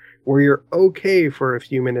 years where you're okay for a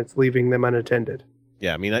few minutes leaving them unattended.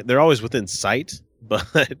 Yeah, they're always within sight. But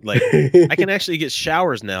like, I can actually get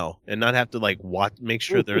showers now and not have to like make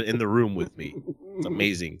sure they're in the room with me. It's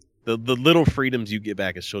amazing. The little freedoms you get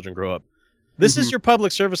back as children grow up. This is your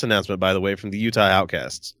public service announcement, by the way, from the Utah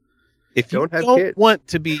Outcasts. If you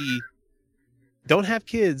don't have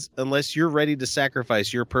kids unless you're ready to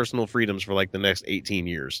sacrifice your personal freedoms for like the next 18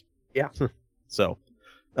 years. Yeah. So,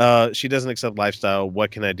 she doesn't accept lifestyle.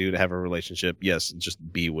 What can I do to have a relationship? Yes, just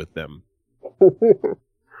be with them.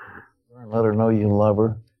 Let her know you love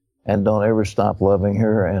her, and don't ever stop loving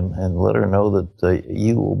her, and let her know that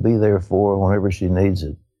you will be there for her whenever she needs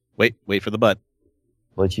it. Wait for the but.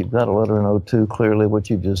 But you've got to let her know, too, clearly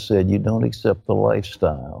what you just said. You don't accept the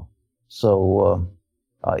lifestyle. So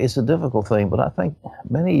it's a difficult thing, but I think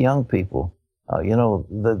many young people, they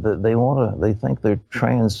think they're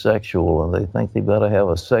transsexual, and they think they've got to have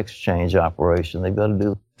a sex change operation. They've got to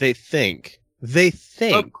do... They think. They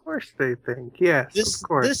think. Of course they think. Yes, of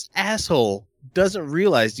course. This asshole doesn't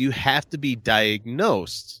realize you have to be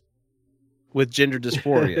diagnosed with gender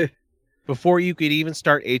dysphoria before you could even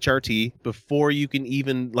start HRT, before you can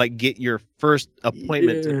even like get your first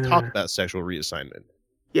appointment to talk about sexual reassignment.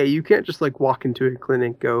 Yeah, you can't just like walk into a clinic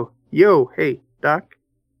and go, "Yo, hey, doc."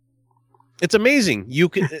 It's amazing. You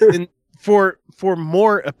can and for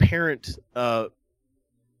more apparent I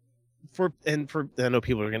know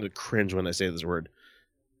people are going to cringe when I say this word,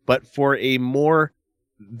 but for a more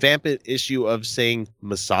vampant issue of saying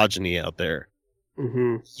misogyny out there,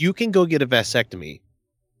 you can go get a vasectomy,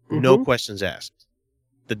 no questions asked,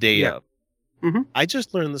 the day of. I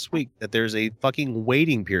just learned this week that there's a fucking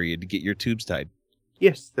waiting period to get your tubes tied.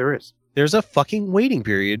 Yes, there is. There's a fucking waiting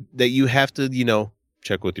period that you have to,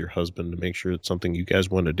 check with your husband to make sure it's something you guys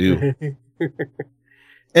want to do.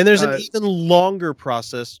 And there's an even longer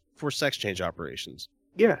process for sex change operations.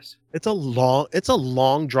 Yes. It's a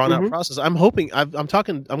long drawn out process. I'm hoping I'm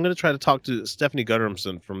going to try to talk to Stephanie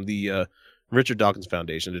Guttermson from the Richard Dawkins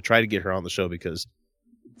Foundation to try to get her on the show, because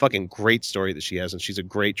fucking great story that she has. And she's a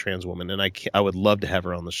great trans woman. And I would love to have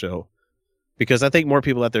her on the show, because I think more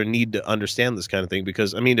people out there need to understand this kind of thing.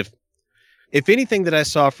 Because I mean, if anything that I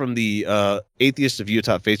saw from the Atheists of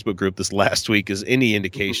Utah Facebook group this last week is any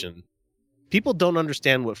indication, people don't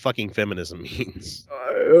understand what fucking feminism means.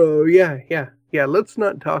 Oh, yeah. Let's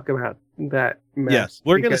not talk about that mess. Yes,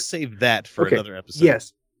 we're going to save that for another episode.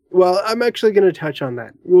 Yes. Well, I'm actually going to touch on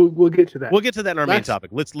that. We'll get to that. We'll get to that in our main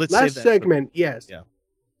topic. Let's last save that segment. Yes. Yeah.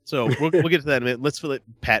 So we'll get to that in a minute. Let's let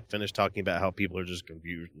Pat finish talking about how people are just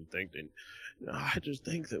confused and thinking. I just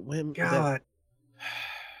think that women. God.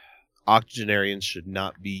 Octogenarians should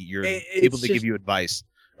not be able to give you advice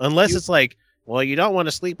unless it's like, well, you don't want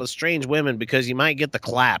to sleep with strange women because you might get the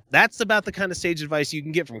clap. That's about the kind of sage advice you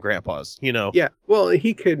can get from grandpas, Yeah. Well,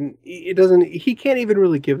 he can't even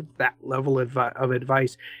really give that level of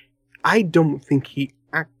advice. I don't think he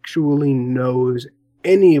actually knows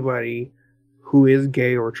anybody who is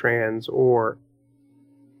gay or trans or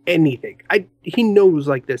anything. He knows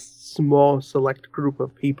like this small select group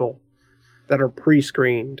of people that are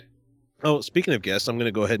pre-screened. Oh, speaking of guests, I'm going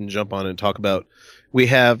to go ahead and jump on and talk about, we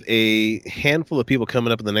have a handful of people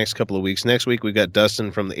coming up in the next couple of weeks. Next week, we've got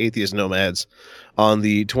Dustin from the Atheist Nomads. On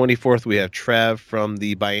the 24th, we have Trav from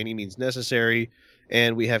the By Any Means Necessary.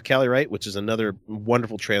 And we have Callie Wright, which is another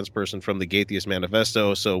wonderful trans person from the Gaytheist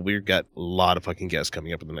Manifesto. So we've got a lot of fucking guests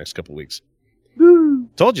coming up in the next couple of weeks. Woo.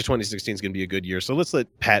 Told you 2016 is going to be a good year. So let's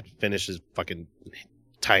let Pat finish his fucking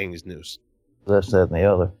tying his noose. This, that, and the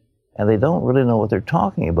other. And they don't really know what they're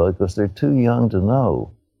talking about because they're too young to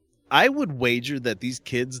know. I would wager that these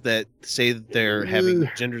kids that say that they're having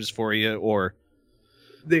gender dysphoria or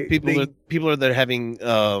people that are having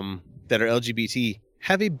that are LGBT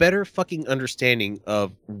have a better fucking understanding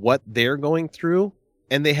of what they're going through,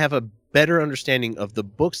 and they have a better understanding of the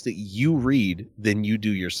books that you read than you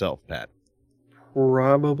do yourself, Pat.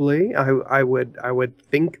 Probably. I would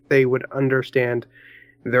think they would understand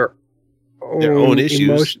their own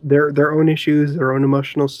issues, their own issues, their own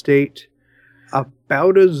emotional state,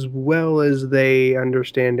 about as well as they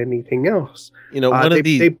understand anything else.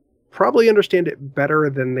 They probably understand it better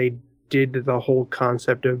than they did the whole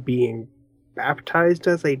concept of being baptized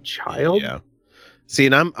as a child. Yeah. See,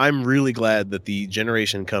 and I'm really glad that the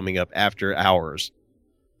generation coming up after ours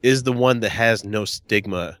is the one that has no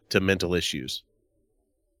stigma to mental issues.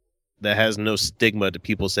 That has no stigma to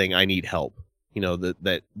people saying, I need help.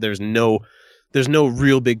 That there's no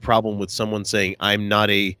real big problem with someone saying, I'm not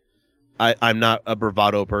a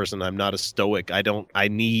bravado person. I'm not a stoic. I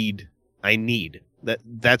need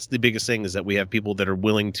that's the biggest thing, is that we have people that are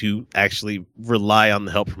willing to actually rely on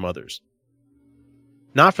the help from others.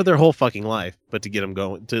 Not for their whole fucking life, but to get them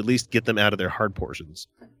going, to at least get them out of their hard portions.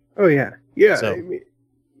 Oh yeah. Yeah. So,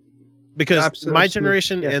 because my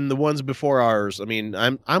generation and the ones before ours, I mean,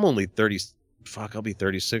 I'm only 30. Fuck, I'll be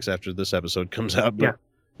 36 after this episode comes out. But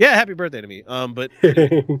yeah, happy birthday to me. But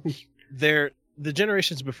they're the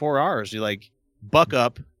generations before ours. You're like, buck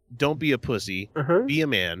up, don't be a pussy, be a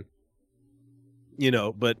man.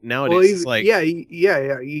 But nowadays it's like,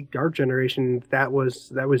 our generation, that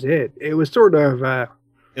was it. It was sort of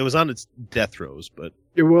it was on its death throes, but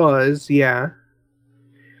it was, yeah.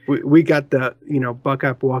 We got the buck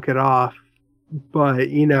up, walk it off. But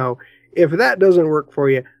if that doesn't work for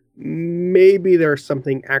you, maybe there's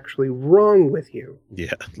something actually wrong with you.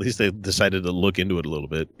 Yeah, at least they decided to look into it a little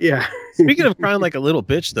bit. Yeah. Speaking of crying like a little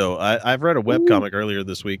bitch, though, I've read a webcomic earlier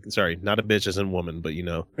this week. Sorry, not a bitch as in woman, but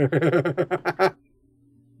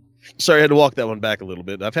Sorry, I had to walk that one back a little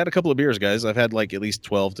bit. I've had a couple of beers, guys. I've had like at least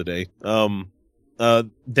 12 today.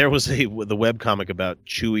 There was the webcomic about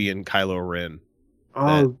Chewie and Kylo Ren.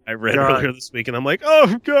 Oh, I read God. earlier this week, and I'm like,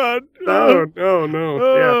 oh God, No.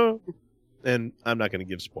 oh. And I'm not going to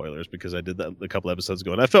give spoilers because I did that a couple episodes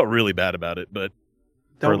ago, and I felt really bad about it. But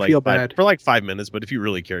Don't feel bad. for like 5 minutes. But if you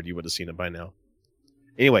really cared, you would have seen it by now.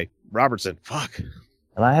 Anyway, Robertson, fuck.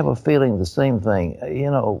 And I have a feeling the same thing.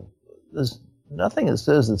 There's nothing that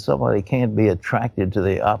says that somebody can't be attracted to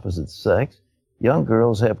the opposite sex. Young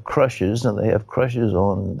girls have crushes, and they have crushes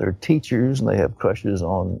on their teachers, and they have crushes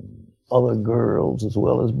on other girls as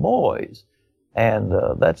well as boys. And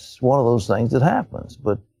that's one of those things that happens.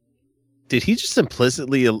 But did he just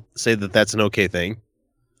implicitly say that that's an okay thing?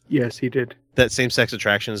 Yes, he did. That same-sex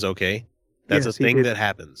attraction is okay? That's Yes, a he thing did. that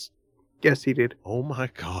happens. Yes, he did. Oh my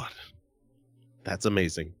God. That's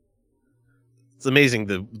amazing. It's amazing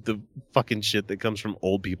the fucking shit that comes from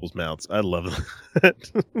old people's mouths. I love that.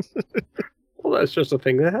 Well, that's just a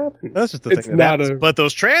thing that happened. That's just the It's thing that not happens. a- But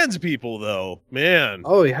those trans people, though, man.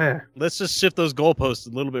 Oh, yeah. Let's just shift those goalposts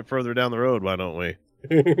a little bit further down the road, why don't we?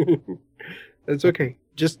 That's okay.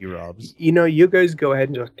 Just, You Robs. you guys go ahead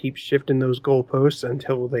and just keep shifting those goalposts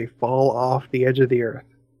until they fall off the edge of the earth.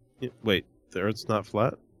 Wait, the Earth's not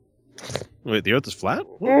flat? Wait, the Earth is flat?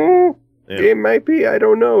 Mm, Yeah. It might be. I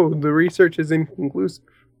don't know. The research is inconclusive.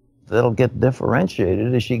 that'll get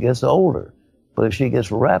differentiated as she gets older. But if she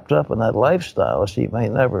gets wrapped up in that lifestyle, she may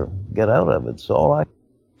never get out of it. So all I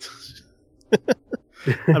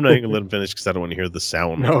I'm not even going to let him finish because I don't want to hear the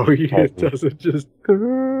sound. No, it doesn't just.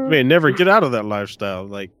 You may never get out of that lifestyle.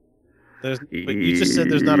 But you just said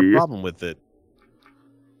there's not a problem with it.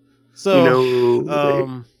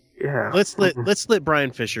 So, yeah. let's let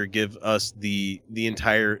Brian Fisher give us the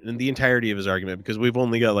entirety of his argument, because we've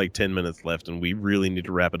only got like 10 minutes left, and we really need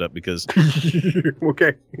to wrap it up because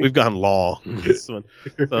Okay. we've gone long with this one.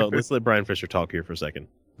 So let's let Brian Fisher talk here for a second.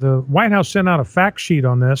 The White House sent out a fact sheet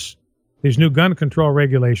on this, these new gun control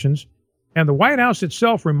regulations, and the White House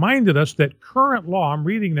itself reminded us that current law, I'm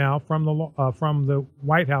reading now from the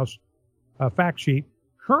White House fact sheet,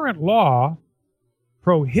 current law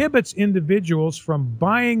prohibits individuals from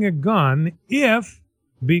buying a gun if,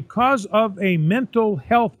 because of a mental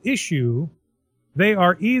health issue, they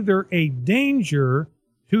are either a danger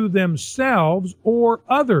to themselves or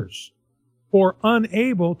others, or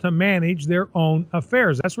unable to manage their own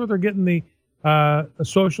affairs. That's where they're getting the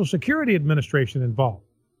Social Security Administration involved.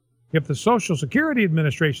 If the Social Security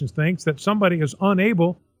Administration thinks that somebody is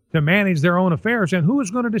unable to manage their own affairs, and who is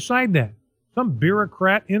going to decide that? Some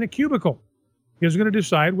bureaucrat in a cubicle is going to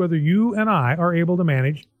decide whether you and I are able to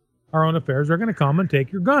manage our own affairs. They're going to come and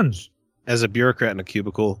take your guns. As a bureaucrat in a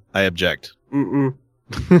cubicle, I object. Mm-mm.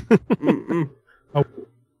 Mm-mm. Oh.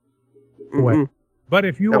 Mm-mm. But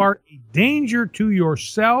if you are a danger to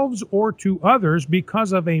yourselves or to others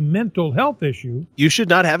because of a mental health issue, You should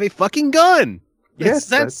not have a fucking gun. Yes,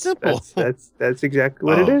 that's simple. That's exactly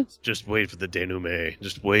what it is. Just wait for the denouement.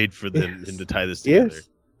 Just wait for them to tie this together.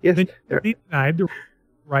 Yes. then you're denied the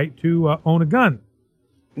right to own a gun.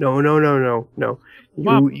 No.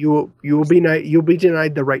 Mom. You'll be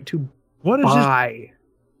denied the right to What is this? buy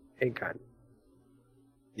a gun.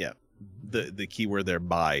 Yeah. The key word there,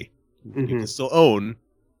 buy. You Mhm. can still own,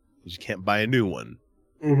 but you can't buy a new one.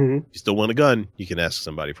 Mm-hmm. If you still want a gun, you can ask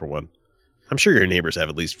somebody for one. I'm sure your neighbors have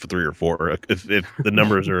at least 3 or 4 if the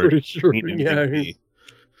numbers are Pretty sure. neat and Yeah. pinky.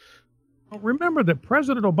 Remember that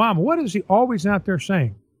President Obama, what is he always out there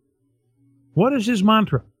saying? What is his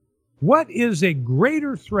mantra? What is a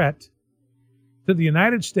greater threat to the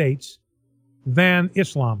United States than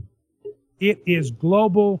Islam? It is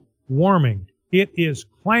global warming. It is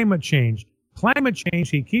climate change. Climate change,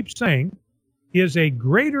 he keeps saying, is a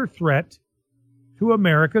greater threat to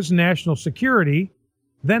America's national security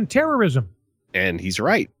than terrorism. And he's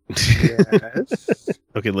right. Yes.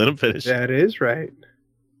 Okay, let him finish. That is right.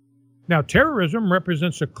 Now, terrorism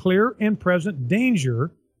represents a clear and present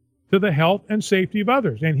danger to the health and safety of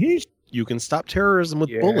others. And he's You can stop terrorism with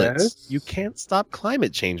Yes. bullets. You can't stop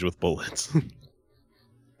climate change with bullets.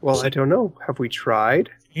 Well, I don't know. Have we tried?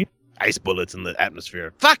 Ice bullets in the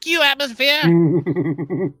atmosphere. Fuck you, atmosphere!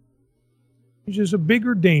 is a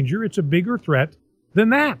bigger danger, it's a bigger threat than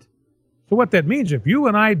that. So what that means, if you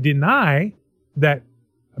and I deny that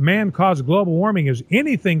man-caused global warming is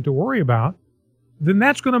anything to worry about, then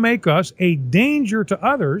that's going to make us a danger to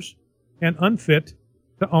others and unfit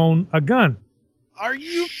to own a gun. Are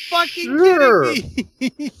you fucking Sure. kidding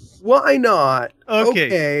me? Why not?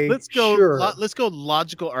 Okay, let's go. Sure. Let's go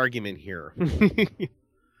logical argument here.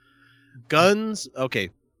 Guns. Okay,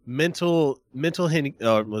 mental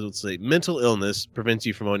illness prevents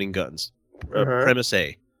you from owning guns. Uh-huh. Premise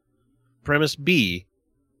A. Premise B.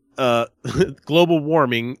 global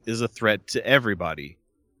warming is a threat to everybody.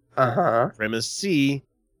 Premise C,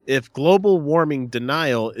 if global warming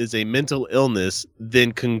denial is a mental illness,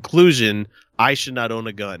 then conclusion, I should not own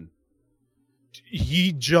a gun.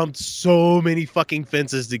 He jumped so many fucking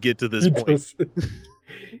fences to get to this point.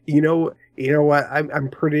 You know what? I'm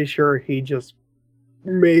pretty sure he just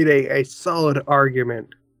made a solid argument.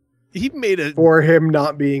 He made it for him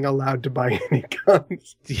not being allowed to buy any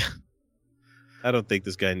guns. Yeah. I don't think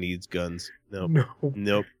this guy needs guns. Nope.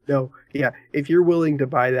 No. Yeah. If you're willing to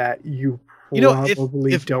buy that, you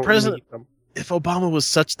probably if don't need them. If Obama was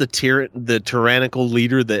such the tyrannical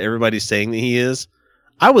leader that everybody's saying that he is,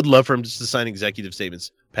 I would love for him just to sign executive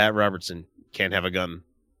statements. Pat Robertson can't have a gun.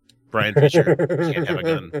 Brian Fisher can't have a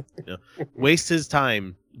gun. Waste his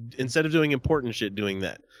time instead of doing important shit doing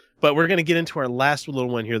that. But we're going to get into our last little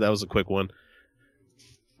one here. That was a quick one.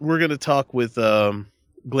 We're going to talk with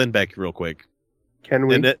Glenn Beck real quick. Can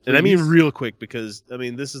we? And I mean real quick because,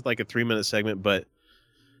 this is like a 3-minute segment, but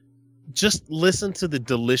just listen to the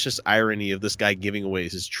delicious irony of this guy giving away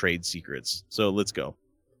his trade secrets. So let's go.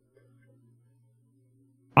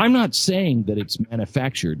 I'm not saying that it's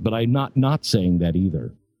manufactured, but I'm not saying that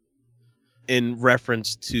either. In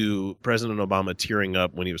reference to President Obama tearing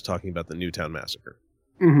up when he was talking about the Newtown massacre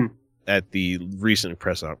at the recent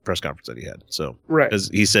press conference that he had. So, right, because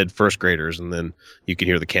he said first graders, and then you can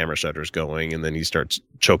hear the camera shutters going, and then he starts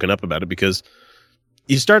choking up about it because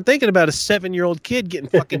you start thinking about a 7-year-old kid getting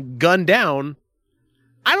fucking gunned down.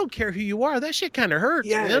 I don't care who you are. That shit kind of hurts,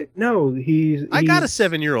 man. No, I got a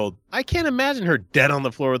 7-year-old. I can't imagine her dead on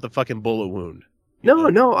the floor with a fucking bullet wound.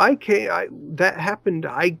 No, I can't. That happened.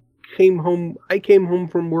 I came home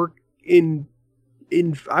from work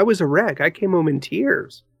I was a wreck. I came home in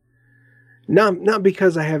tears. Not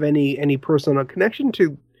because I have any personal connection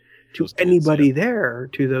to anybody there,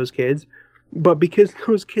 to those kids, but because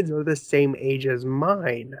those kids are the same age as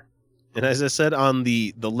mine. And as I said on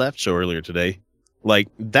the Left show earlier today, like,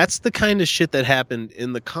 that's the kind of shit that happened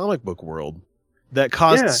in the comic book world that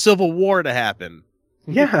caused Civil War to happen.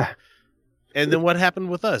 Yeah. And then what happened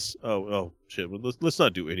with us? Oh shit. Well, let's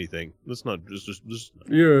not do anything. Let's not just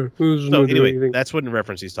yeah. So anyway, that's what in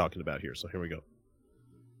reference he's talking about here. So here we go.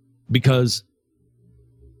 Because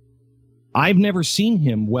I've never seen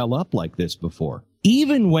him well up like this before.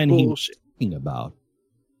 Even when he was talking about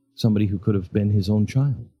somebody who could have been his own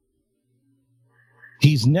child.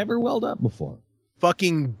 He's never welled up before.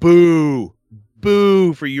 Fucking boo.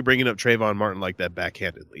 Boo for you bringing up Trayvon Martin like that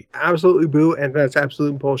backhandedly. Absolutely boo, and that's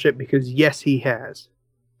absolute bullshit because yes, he has.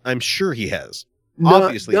 I'm sure he has.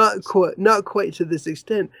 Obviously. Not quite to this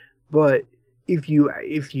extent, but if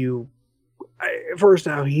you first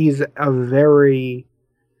off, he's a very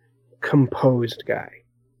composed guy.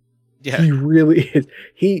 Yeah. He really is.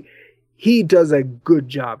 He does a good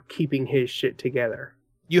job keeping his shit together.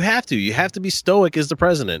 You have to be stoic as the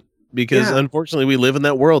president. Because unfortunately we live in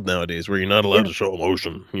that world nowadays where you're not allowed to show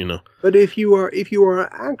emotion, But if you are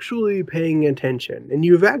actually paying attention, and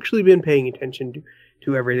you've actually been paying attention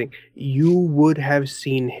to everything, you would have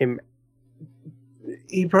seen him.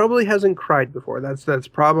 He probably hasn't cried before. That's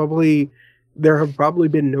probably, there have probably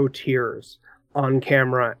been no tears on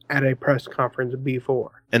camera at a press conference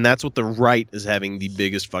before. And that's what the right is having the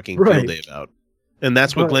biggest fucking field day about. And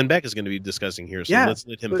that's what Glenn Beck is going to be discussing here. So let's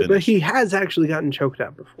let him finish. But he has actually gotten choked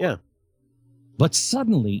up before. Yeah. But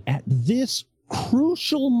suddenly, at this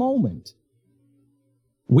crucial moment,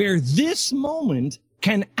 where this moment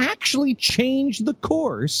can actually change the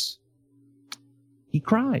course, he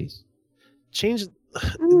cries.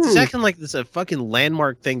 Second, like this a fucking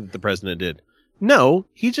landmark thing that the president did. No,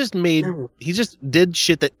 he just did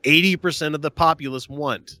shit that 80% of the populace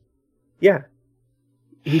want. Yeah.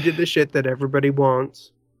 He did the shit that everybody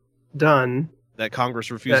wants done. That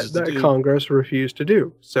Congress refuses to do. That Congress refused to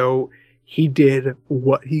do. So he did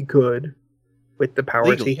what he could with the powers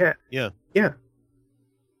legally. He had. Yeah. Yeah.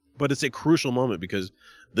 But it's a crucial moment because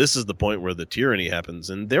this is the point where the tyranny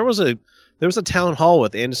happens. And there was a town hall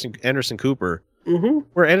with Anderson Cooper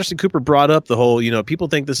where Anderson Cooper brought up the whole, people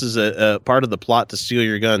think this is a part of the plot to steal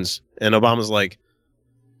your guns. And Obama's like,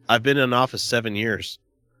 I've been in office 7 years.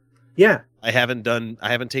 Yeah. I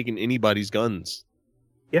haven't taken anybody's guns.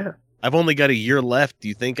 Yeah. I've only got a year left. Do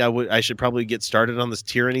you think I should probably get started on this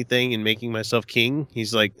tyranny thing and making myself king?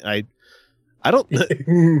 He's like, I don't,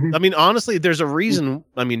 honestly, there's a reason.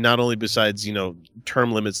 Not only besides,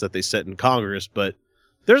 term limits that they set in Congress, but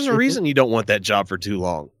there's a reason you don't want that job for too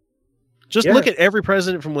long. Just look at every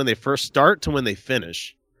president from when they first start to when they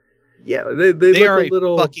finish. Yeah. They are a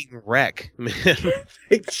little fucking wreck, man.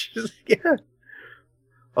 It's just, yeah.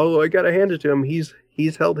 Oh, I gotta hand it to him. He's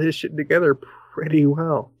held his shit together pretty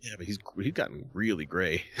well. Yeah, but he's gotten really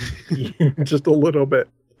gray. Just a little bit.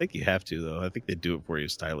 I think you have to, though. I think they do it for you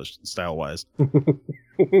style-wise.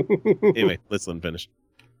 Anyway, let's let him finish.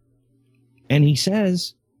 And he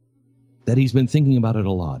says that he's been thinking about it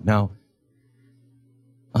a lot. Now,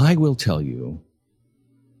 I will tell you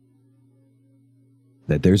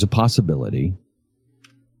that there's a possibility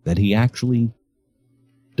that he actually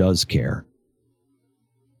does care.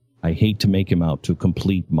 I hate to make him out to a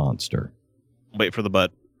complete monster. Wait for the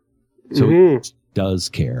butt. So he does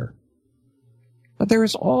care. But there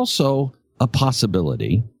is also a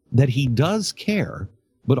possibility that he does care,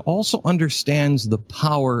 but also understands the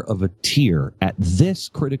power of a tear at this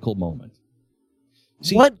critical moment.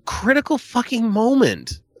 See, what critical fucking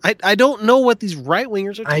moment? I don't know what these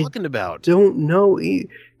right-wingers are talking about. Don't know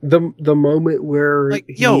the moment where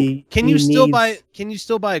can you still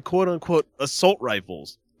buy quote unquote assault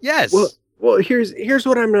rifles? Yes. Well, here's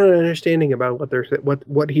what I'm not understanding about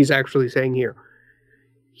what he's actually saying here.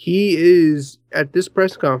 He is at this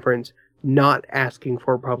press conference not asking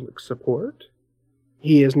for public support.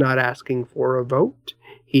 He is not asking for a vote.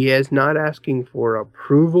 He is not asking for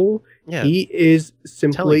approval. Yeah, he is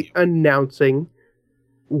simply announcing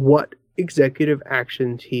what executive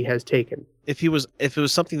actions he has taken. If it was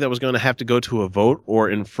something that was going to have to go to a vote or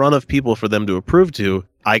in front of people for them to approve to,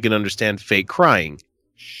 I can understand fake crying.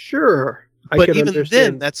 Sure. But even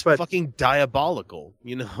then, that's fucking diabolical,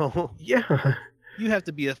 you know? Yeah. You have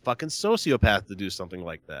to be a fucking sociopath to do something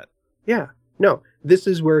like that. Yeah. No, this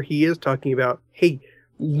is where he is talking about, hey,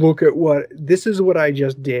 look at this is what I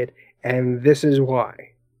just did, and this is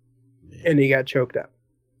why. Man. And he got choked up.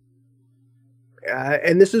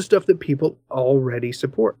 And this is stuff that people already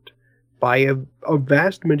support by a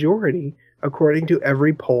vast majority, according to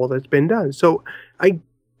every poll that's been done. So I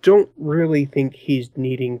don't really think he's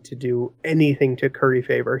needing to do anything to curry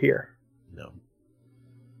favor here. No.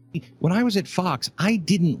 When I was at Fox, I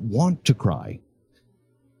didn't want to cry.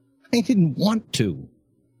 I didn't want to.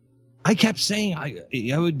 I kept saying,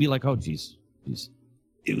 I would be like, oh, geez.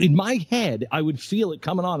 In my head, I would feel it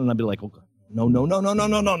coming on, and I'd be like, oh,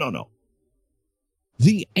 no.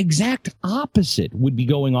 The exact opposite would be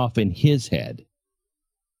going off in his head.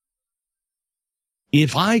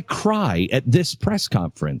 If I cry at this press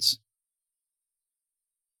conference,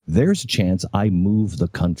 there's a chance I move the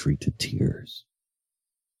country to tears.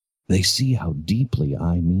 They see how deeply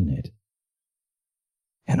I mean it.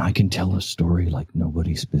 And I can tell a story like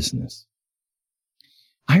nobody's business.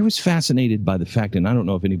 I was fascinated by the fact, and I don't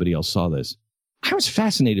know if anybody else saw this, I was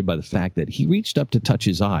fascinated by the fact that he reached up to touch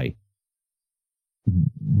his eye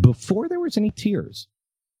before there was any tears.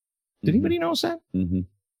 Did anybody notice that? Mm-hmm.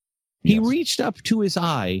 He reached up to his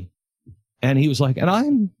eye, and he was like, and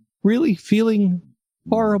I'm really feeling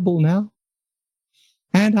horrible now.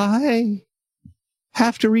 And I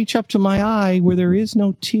have to reach up to my eye where there is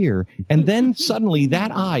no tear. And then suddenly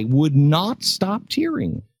that eye would not stop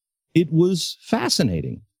tearing. It was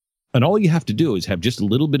fascinating. And all you have to do is have just a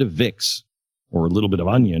little bit of Vicks or a little bit of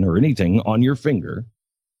onion or anything on your finger.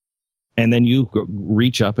 And then you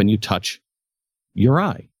reach up and you touch your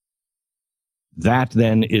eye. That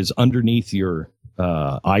then is underneath your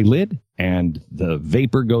eyelid, and the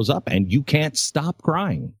vapor goes up, and you can't stop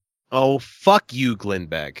crying. Oh, fuck you, Glenn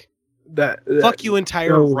Beck. Fuck you,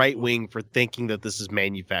 entire right wing, for thinking that this is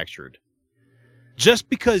manufactured. Just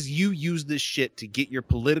because you use this shit to get your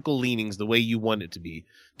political leanings the way you want it to be,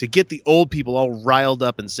 to get the old people all riled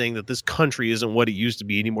up and saying that this country isn't what it used to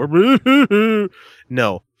be anymore.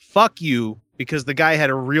 No, fuck you, because the guy had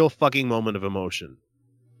a real fucking moment of emotion.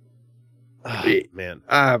 Oh, man.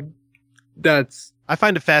 I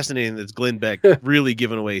find it fascinating that Glenn Beck really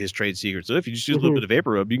giving away his trade secrets. So if you just use a little bit of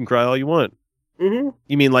vapor rub, you can cry all you want. Mm-hmm.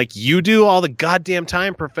 You mean like you do all the goddamn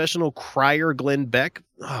time, professional crier Glenn Beck?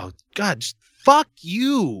 Oh, God, just fuck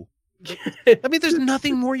you. I mean, there's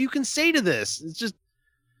nothing more you can say to this. It's just...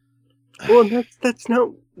 Well, that's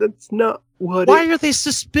not what... Why are they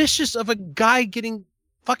suspicious of a guy getting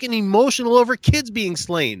fucking emotional over kids being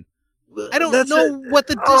slain? I don't know what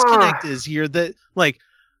the disconnect is here. That, like,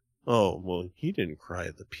 oh, well, he didn't cry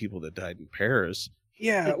at the people that died in Paris.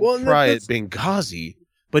 Yeah, he cried at Benghazi,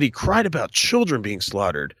 but he cried about children being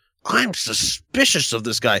slaughtered. I'm suspicious of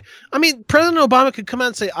this guy. I mean, President Obama could come out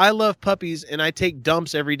and say, I love puppies and I take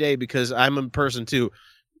dumps every day because I'm a person too.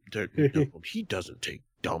 He doesn't take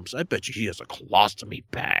dumps. I bet you he has a colostomy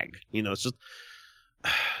bag. You know, it's just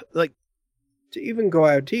like, to even go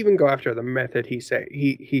after the method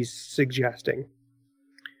he's suggesting.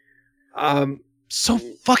 So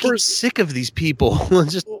fucking sick of these people.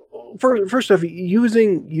 Just first off,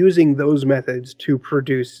 using those methods to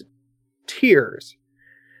produce tears.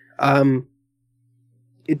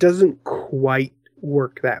 it doesn't quite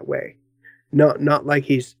work that way. Not like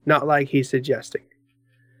he's suggesting.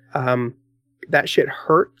 That shit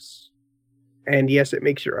hurts, and yes, it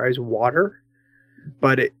makes your eyes water,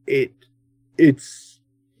 but it's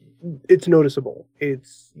noticeable.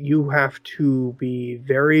 You have to be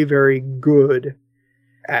very, very good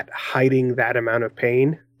at hiding that amount of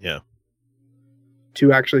pain. Yeah.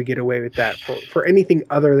 To actually get away with that for anything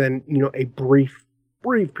other than, a brief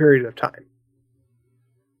period of time.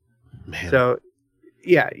 Man. So,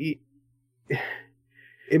 yeah, it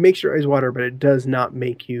makes your eyes water, but it doesn't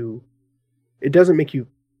make you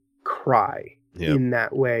cry in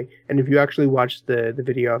that way. And if you actually watch the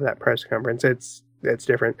video of that press conference, it's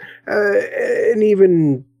different. And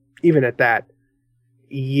even at that,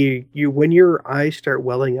 you when your eyes start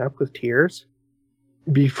welling up with tears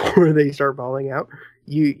before they start falling out,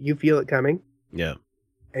 you feel it coming. Yeah.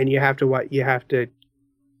 And you have to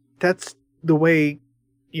that's the way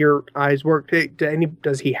your eyes work.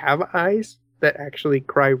 Does he have eyes that actually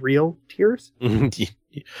cry real tears?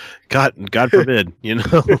 God forbid,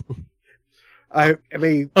 I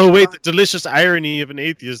mean, oh wait, the delicious irony of an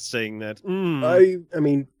atheist saying that. I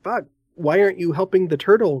mean, fuck. Why aren't you helping the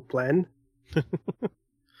turtle, Glenn?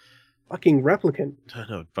 Fucking replicant. I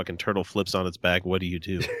know, fucking turtle flips on its back. What do you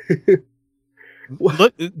do?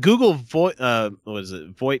 Look, Google what is it?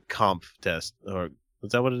 Voight-Kampff test, or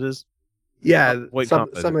is that what it is? Yeah,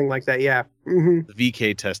 something like that. Yeah, the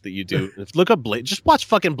VK test that you do. Look up Blade. Just watch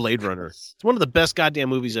fucking Blade Runner. It's one of the best goddamn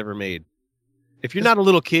movies ever made. If you're not a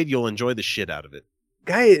little kid, you'll enjoy the shit out of it.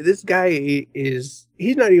 This guy he's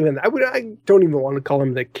not even. I don't even want to call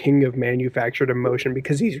him the king of manufactured emotion,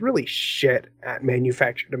 because he's really shit at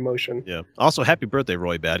manufactured emotion. Yeah. Also, happy birthday,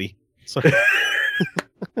 Roy Batty.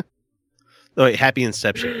 Oh, wait, happy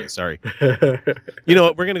Inception. Sorry. You know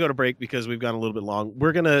what? We're going to go to break because we've gone a little bit long.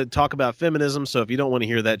 We're going to talk about feminism. So if you don't want to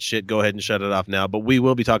hear that shit, go ahead and shut it off now. But we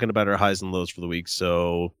will be talking about our highs and lows for the week.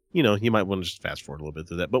 So, you might want to just fast forward a little bit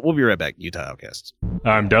through that. But we'll be right back. Utah Outcasts.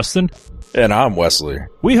 I'm Dustin. And I'm Wesley.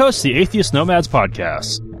 We host the Atheist Nomads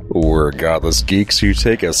podcast. We're godless geeks who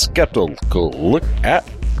take a skeptical look at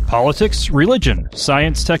politics, religion,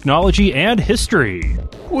 science, technology, and history.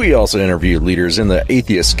 We also interview leaders in the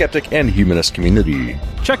atheist, skeptic, and humanist community.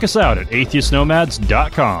 Check us out at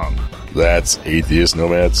atheistnomads.com. That's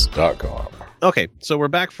atheistnomads.com. Okay, so we're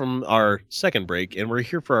back from our second break, and we're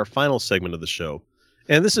here for our final segment of the show.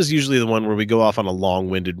 And this is usually the one where we go off on a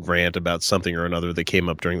long-winded rant about something or another that came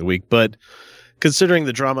up during the week. But considering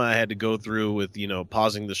the drama I had to go through with,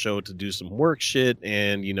 pausing the show to do some work shit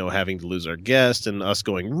and, having to lose our guest and us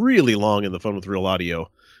going really long in the Fun with Real Audio,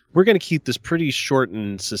 we're going to keep this pretty short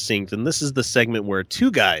and succinct. And this is the segment where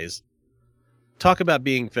two guys talk about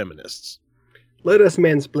being feminists. Let us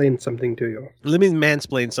mansplain something to you. Let me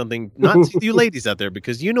mansplain something, not to you ladies out there,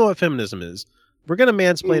 because you know what feminism is. We're going to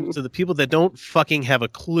mansplain it to the people that don't fucking have a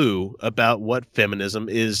clue about what feminism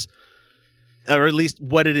is, or at least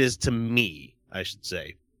what it is to me, I should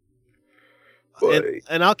say.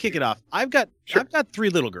 And I'll kick it off. I've got three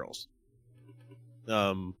little girls.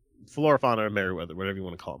 Flora, Fauna, or Merriweather, whatever you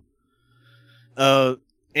want to call them.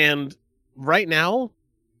 And right now,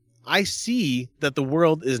 I see that the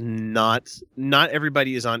world is not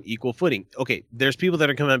everybody is on equal footing. Okay, there's people that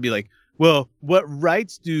are coming out and be like, well, what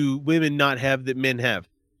rights do women not have that men have?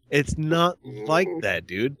 It's not like that,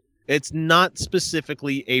 dude. It's not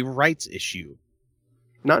specifically a rights issue.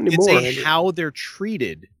 Not anymore. It's a how they're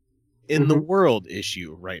treated in the world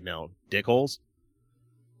issue right now, dickholes.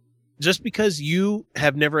 Just because you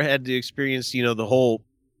have never had to experience, the whole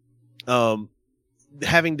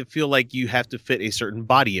having to feel like you have to fit a certain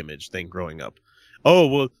body image thing growing up. Oh,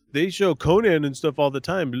 well, they show Conan and stuff all the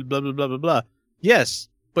time, blah, blah, blah, blah, blah. Yes,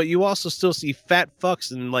 but you also still see fat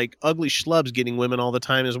fucks and, ugly schlubs getting women all the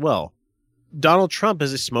time as well. Donald Trump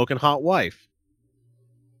has a smoking hot wife.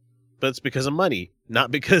 But it's because of money, not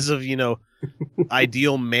because of,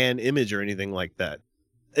 ideal man image or anything like that.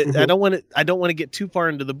 I don't want to get too far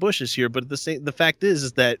into the bushes here, but the fact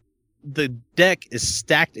is that the deck is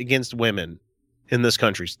stacked against women in this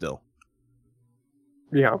country still.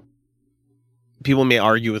 Yeah. People may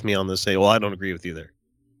argue with me on this, say, well, I don't agree with you there.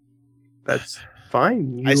 That's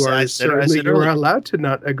fine. You are allowed to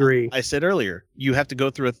not agree. I said earlier, you have to go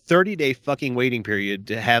through a 30-day fucking waiting period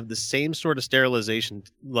to have the same sort of sterilization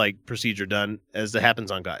procedure done as that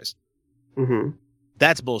happens on guys. Mm-hmm.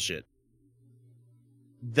 That's bullshit.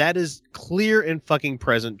 That is clear and fucking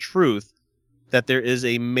present truth that there is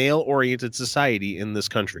a male-oriented society in this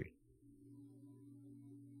country.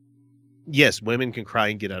 Yes, women can cry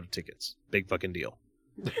and get out of tickets. Big fucking deal.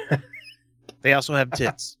 They also have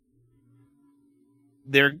tits.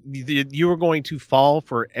 you are going to fall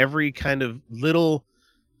for every kind of little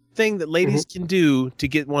thing that ladies can do to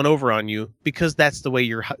get one over on you, because that's the way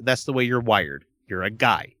you're wired. You're a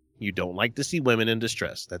guy. You don't like to see women in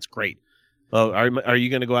distress. That's great. Oh, are you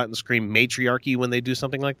going to go out and scream matriarchy when they do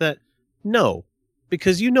something like that? No,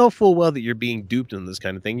 because you know full well that you're being duped in this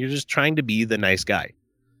kind of thing. You're just trying to be the nice guy.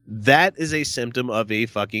 That is a symptom of a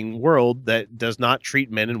fucking world that does not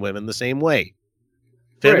treat men and women the same way.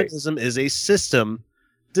 Feminism is a system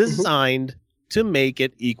designed to make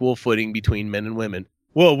it equal footing between men and women.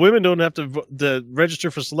 Well, women don't have to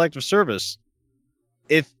register for selective service.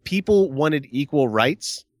 If people wanted equal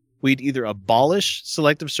rights, we'd either abolish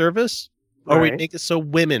selective service or we'd make it so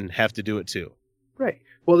women have to do it too. Right.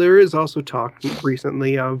 Well, there is also talk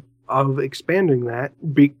recently of expanding that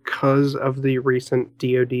because of the recent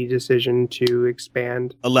DoD decision to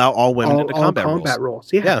allow all women into combat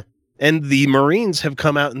roles. Yeah. And the Marines have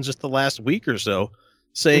come out in just the last week or so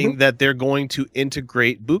saying that they're going to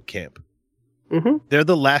integrate boot camp. They're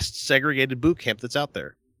the last segregated boot camp that's out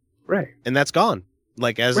there. Right. And that's gone,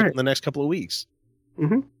 like as in the next couple of weeks.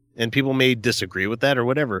 And people may disagree with that or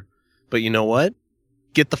whatever. But you know what?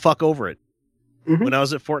 Get the fuck over it. When I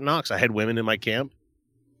was at Fort Knox, I had women in my camp.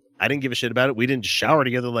 I didn't give a shit about it. We didn't shower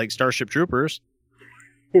together like Starship Troopers.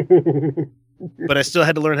 But I still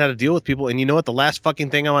had to learn how to deal with people. And you know what? The last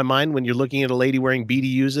fucking thing on my mind when you're looking at a lady wearing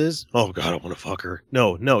BDUs is, oh, God, I want to fuck her.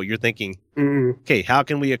 No, you're thinking, okay, how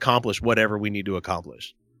can we accomplish whatever we need to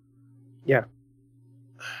accomplish? Yeah.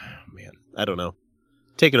 Man, I don't know.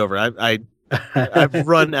 Take it over. I've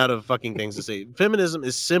run out of fucking things to say. Feminism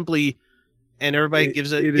is simply, and everybody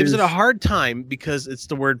gives it a hard time because it's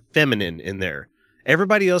the word feminine in there.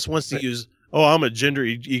 Everybody else wants to use, I'm a gender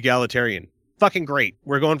egalitarian. Fucking great.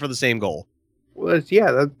 We're going for the same goal. Well,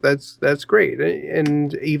 that's great,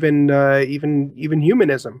 and even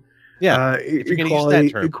humanism. Yeah, if you're going to use that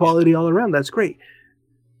term, equality all around. That's great.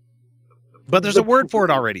 But there's a word for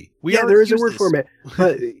it already. There is a word for it.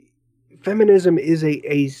 But feminism is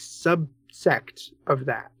a subsect of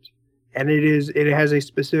that, and it has a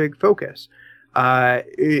specific focus.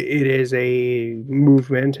 It is a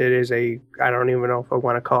movement. It is I don't even know if I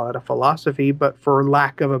want to call it a philosophy, but for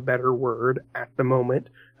lack of a better word at the moment,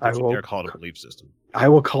 I will call it a belief system. I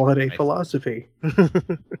will call it a philosophy.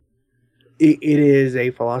 It is a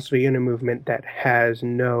philosophy and a movement that has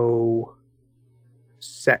no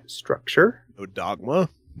set structure, no dogma,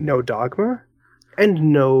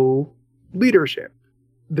 and no leadership.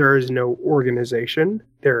 There is no organization.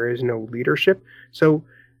 There is no leadership. So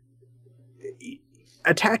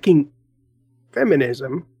attacking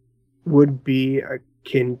feminism would be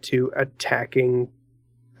akin to attacking,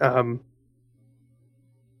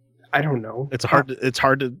 I don't know. It's hard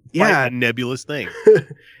to fight a nebulous thing.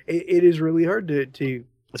 It is really hard to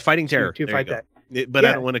it's fighting terror to fight that. But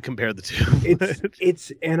I don't want to compare the two.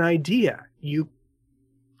 It's an idea. You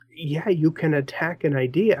can attack an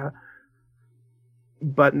idea,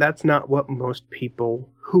 but that's not what most people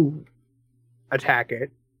who attack it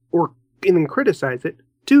or even criticize it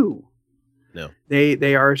do. No.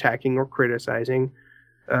 They are attacking or criticizing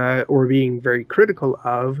or being very critical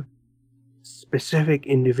of specific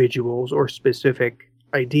individuals or specific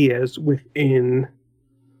ideas within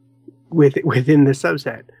the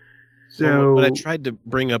subset. So what I tried to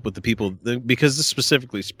bring up with the people, because this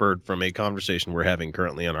specifically spurred from a conversation we're having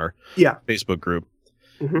currently on our Facebook group,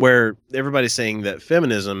 where everybody's saying that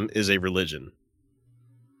feminism is a religion.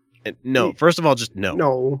 And no, first of all, just no.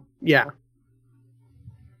 No, yeah.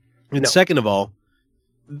 And second of all,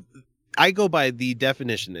 I go by the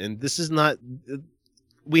definition, and this is not...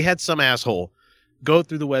 We had some asshole go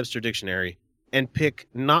through the Webster Dictionary and pick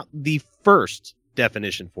not the first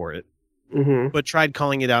definition for it, but tried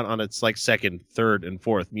calling it out on its like second, third, and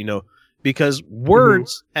fourth, because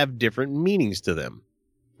words have different meanings to them.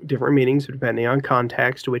 Different meanings depending on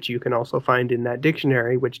context, which you can also find in that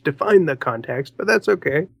dictionary, which define the context, but that's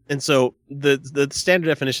okay. And so the standard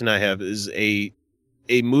definition I have is a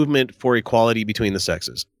movement for equality between the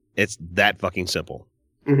sexes. It's that fucking simple.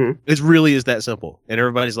 It really is that simple. And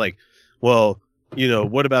everybody's like, well,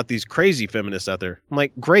 what about these crazy feminists out there? I'm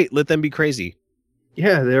like, great, let them be crazy.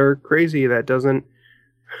 Yeah, they're crazy. That doesn't...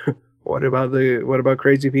 What about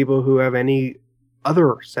crazy people who have any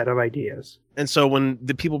other set of ideas? And so when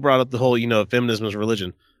the people brought up the whole, feminism is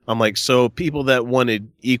religion, I'm like, so people that wanted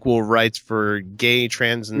equal rights for gay,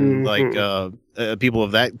 trans, and people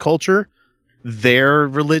of that culture, they're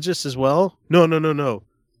religious as well? No.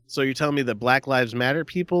 So you're telling me that Black Lives Matter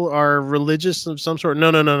people are religious of some sort?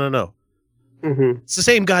 No. It's the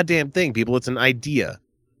same goddamn thing, people. It's an idea.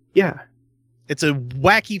 Yeah. It's a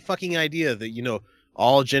wacky fucking idea that,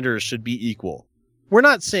 all genders should be equal. we're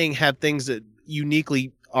not saying have things that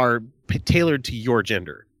uniquely are tailored to your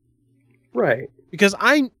gender. Right. Because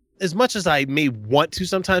as much as I may want to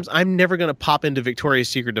sometimes, I'm never going to pop into Victoria's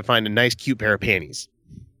Secret to find a nice, cute pair of panties.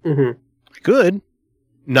 Mm-hmm. I could.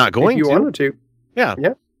 Not going if you to. wanted to. Yeah.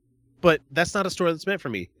 Yeah. But that's not a store that's meant for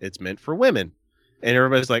me. It's meant for women. And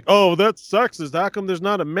everybody's like, oh, that's sexist. How come there's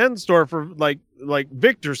not a men's store for like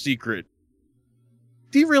Victor's Secret?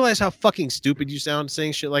 Do you realize how fucking stupid you sound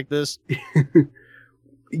saying shit like this?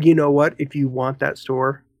 You know what? If you want that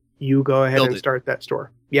store, you go ahead and start that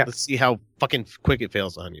store. Yeah. Let's see how fucking quick it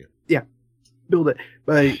fails on you. Yeah. Build it.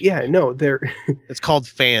 But yeah, no, they're it's called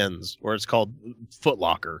Fans, or it's called Foot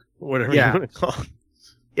Locker, whatever Yeah. you want to call it.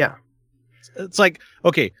 Yeah. It's like,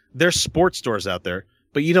 okay, there's sports stores out there,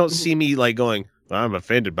 but you don't see me like going, I'm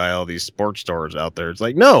offended by all these sports stores out there. It's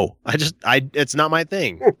like, no, it's not my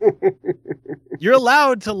thing. You're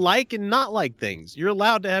allowed to like and not like things. You're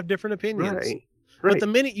allowed to have different opinions. Right. But the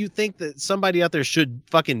minute you think that somebody out there should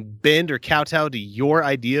fucking bend or kowtow to your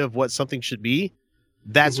idea of what something should be,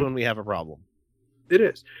 that's when we have a problem. It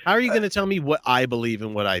is. How are you going to tell me what I believe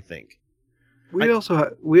and what I think? We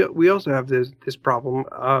also have this problem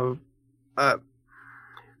of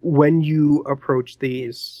when you approach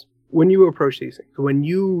these things, when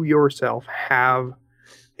you yourself have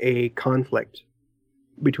a conflict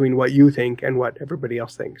between what you think and what everybody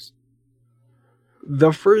else thinks,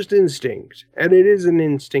 the first instinct, and it is an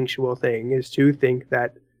instinctual thing, is to think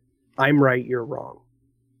that I'm right, you're wrong.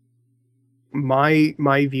 My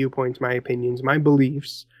viewpoints, my opinions, my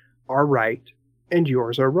beliefs are right, and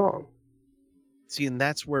yours are wrong. See, and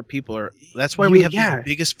that's where people are. That's why we have the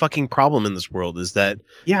biggest fucking problem in this world is that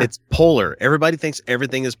it's polar. Everybody thinks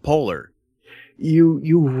everything is polar.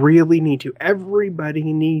 You really need to.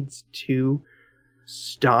 Everybody needs to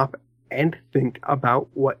stop and think about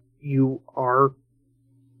what you are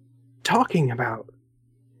talking about.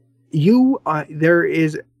 There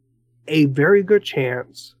is a very good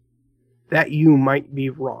chance that you might be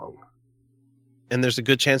wrong. And there's a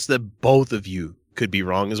good chance that both of you could be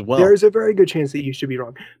wrong as well. There's a very good chance that you should be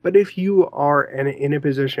wrong. But if you are in a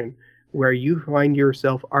position where you find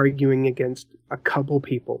yourself arguing against a couple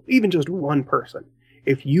people, even just one person,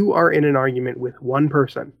 if you are in an argument with one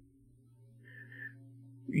person,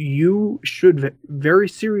 you should very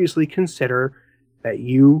seriously consider that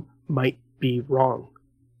you might be wrong.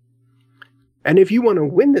 And if you want to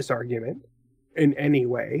win this argument in any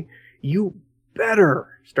way, you better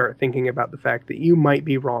start thinking about the fact that you might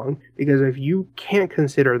be wrong, because if you can't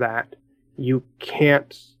consider that, you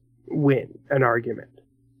can't win an argument.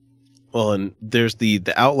 Well, and there's the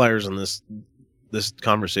outliers in this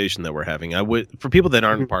conversation that we're having. I would, for people that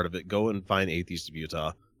aren't part of it, go and find Atheists of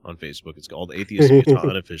Utah on Facebook. It's called Atheists of Utah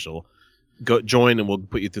Unofficial. Go join and we'll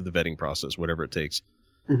put you through the vetting process, whatever it takes.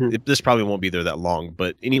 This probably won't be there that long,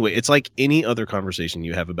 but anyway, it's like any other conversation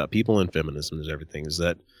you have about people and feminism and everything, is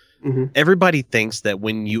that everybody thinks that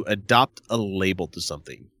when you adopt a label to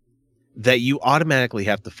something, that you automatically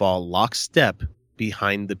have to fall lockstep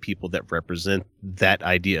behind the people that represent that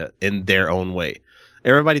idea in their own way.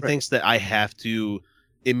 Everybody thinks that I have to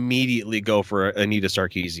immediately go for Anita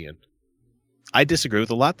Sarkeesian. I disagree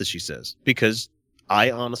with a lot that she says, because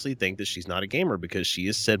I honestly think that she's not a gamer, because she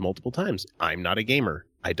has said multiple times, I'm not a gamer.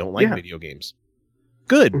 I don't like video games.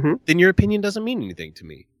 Good. Then your opinion doesn't mean anything to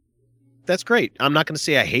me. That's great. I'm not going to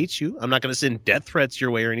say I hate you. I'm not going to send death threats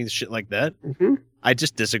your way or any shit like that. I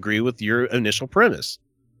just disagree with your initial premise.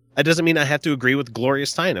 It doesn't mean I have to agree with Gloria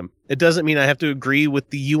Steinem. It doesn't mean I have to agree with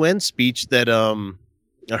the UN speech that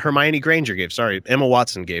Hermione Granger gave. Sorry, Emma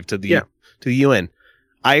Watson gave to the UN.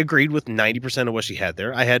 I agreed with 90% of what she had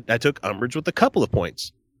there. I took umbrage with a couple of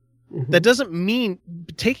points. That doesn't mean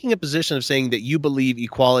taking a position of saying that you believe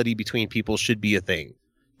equality between people should be a thing.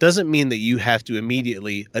 Doesn't mean that you have to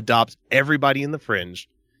immediately adopt everybody in the fringe.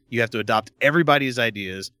 You have to adopt everybody's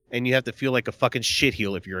ideas, and you have to feel like a fucking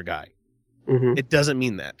shitheel if you're a guy. It doesn't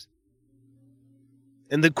mean that.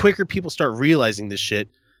 And the quicker people start realizing this shit,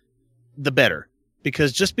 the better.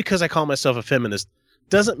 Because just because I call myself a feminist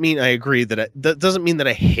doesn't mean I agree that doesn't mean that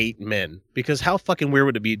I hate men. Because how fucking weird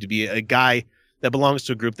would it be to be a guy that belongs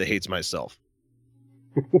to a group that hates myself?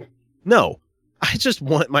 No, I just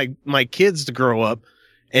want my kids to grow up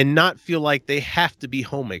and not feel like they have to be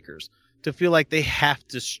homemakers, to feel like they have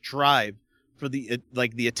to strive for the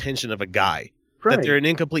attention of a guy, that they're an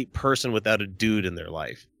incomplete person without a dude in their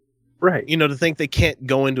life. Right. You know, to think they can't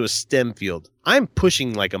go into a STEM field. I'm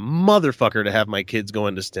pushing like a motherfucker to have my kids go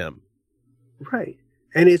into STEM. Right.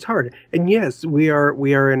 And it's hard. And yes, we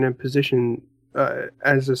are in a position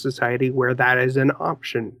as a society where that is an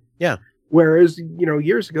option. Yeah. Whereas,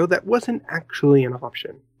 years ago, that wasn't actually an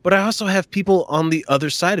option. But I also have people on the other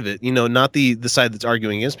side of it, not the side that's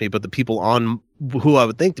arguing against me, but the people on who I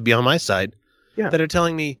would think to be on my side that are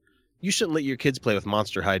telling me you shouldn't let your kids play with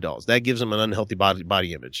Monster High dolls. That gives them an unhealthy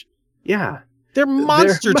body image. Yeah. They're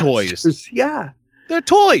monster toys. Yeah. They're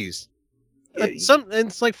toys. And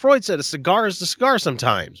it's like Freud said, a cigar is a cigar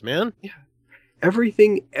sometimes, man. Yeah.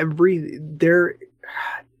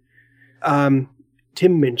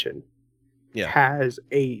 Tim Minchin has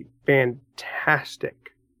a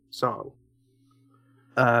fantastic song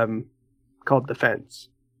called Defense.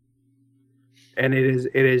 And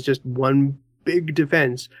it is just one big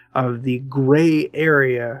defense of the gray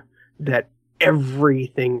area that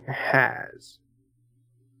everything has.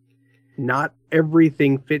 Not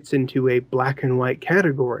everything fits into a black and white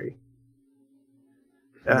category.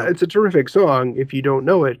 It's a terrific song. If you don't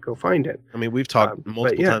know it, go find it. I mean, we've talked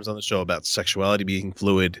multiple times on the show about sexuality being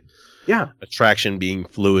fluid. Yeah. Attraction being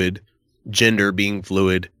fluid. Gender being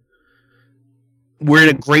fluid. We're in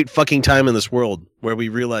a great fucking time in this world where we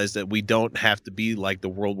realize that we don't have to be like the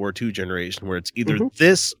World War II generation where it's either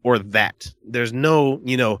this or that. There's no,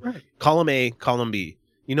 column A, column B.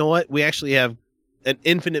 You know what? We actually have an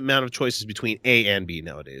infinite amount of choices between A and B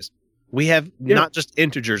nowadays. We have not just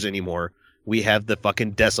integers anymore. We have the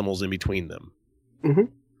fucking decimals in between them. Mm-hmm.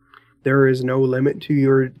 There is no limit to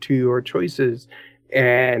your choices,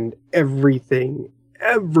 and everything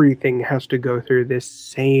has to go through this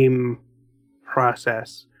same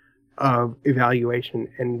process of evaluation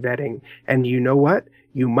and vetting. And you know what?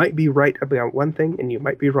 You might be right about one thing, and you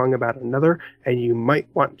might be wrong about another, and you might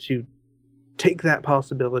want to take that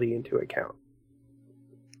possibility into account.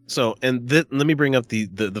 So, and let me bring up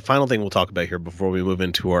the final thing we'll talk about here before we move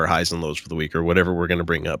into our highs and lows for the week or whatever we're going to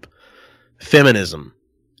bring up. Feminism.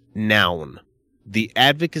 Noun. The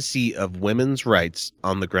advocacy of women's rights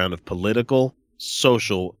on the ground of political,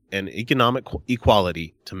 social, and economic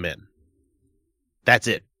equality to men. That's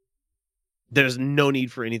it. There's no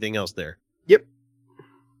need for anything else there. Yep.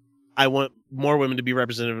 I want more women to be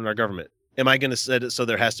represented in our government. Am I going to set it so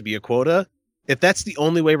there has to be a quota? If that's the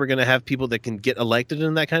only way we're going to have people that can get elected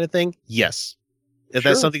and that kind of thing, yes. If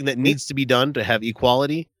that's something that needs to be done to have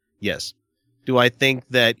equality, yes. Do I think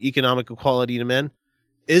that economic equality to men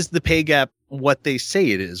is the pay gap what they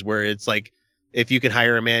say it is, where it's like if you can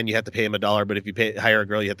hire a man, you have to pay him $1, but if you hire a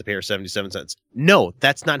girl, you have to pay her 77 cents. No,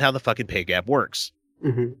 that's not how the fucking pay gap works.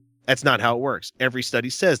 Mm-hmm. That's not how it works. Every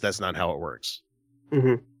study says that's not how it works.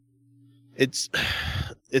 Mm-hmm. It's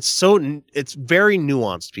very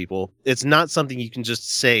nuanced, people. It's not something you can just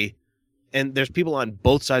say. And there's people on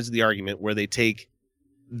both sides of the argument where they take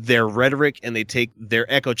their rhetoric and they take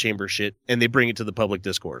their echo chamber shit and they bring it to the public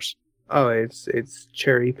discourse. Oh, it's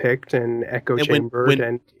cherry picked and echo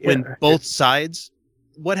chambered. When both sides,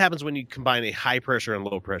 what happens when you combine a high pressure and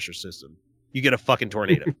low pressure system? You get a fucking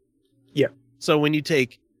tornado. Yeah. So when you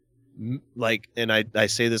take, like, and I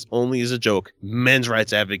say this only as a joke, men's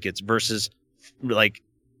rights advocates versus like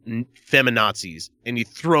feminazis, and you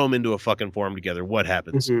throw them into a fucking forum together, what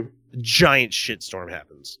happens? Mm-hmm. A giant shitstorm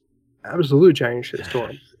happens. Absolute giant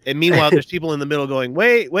shitstorm. And meanwhile, there's people in the middle going,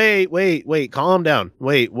 wait, calm down.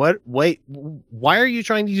 Wait, why are you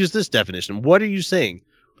trying to use this definition? What are you saying?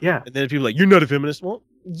 Yeah. And then people are like, you're not a feminist. Well,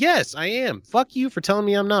 yes, I am. Fuck you for telling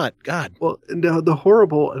me I'm not. God. Well, the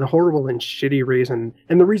horrible and shitty reason,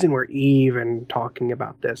 and the reason we're even talking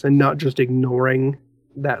about this and not just ignoring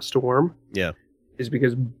that storm, is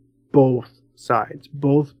because both sides,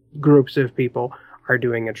 both groups of people are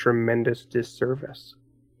doing a tremendous disservice.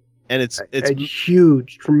 And it's a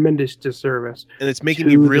huge, tremendous disservice. And it's making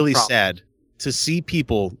me really sad to see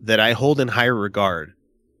people that I hold in higher regard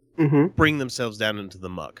bring themselves down into the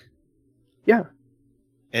muck. Yeah.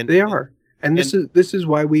 And they are. And this is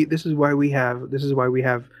why we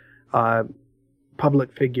have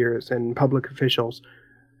public figures and public officials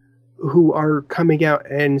who are coming out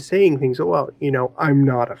and saying things. Well, I'm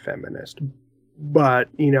not a feminist, but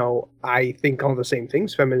I think all the same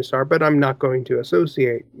things feminists are, but I'm not going to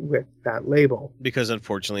associate with that label because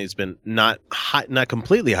unfortunately it's been not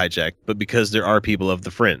completely hijacked, but because there are people of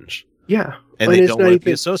the fringe. Yeah. And they don't want to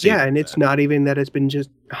be associated. Yeah, and it's not even that it's been just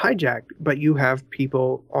hijacked, but you have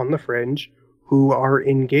people on the fringe who are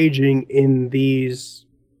engaging in these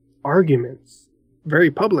arguments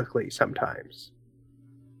very publicly sometimes.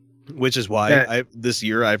 Which is why this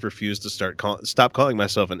year I've refused to stop calling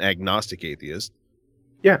myself an agnostic atheist.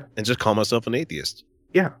 Yeah. And just call myself an atheist.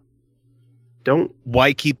 Yeah.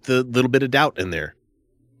 Why keep the little bit of doubt in there?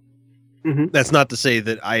 Mm-hmm. That's not to say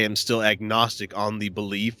that I am still agnostic on the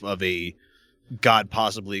belief of a God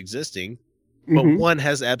possibly existing, but one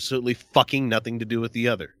has absolutely fucking nothing to do with the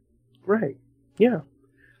other. Right. Yeah.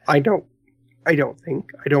 I don't I don't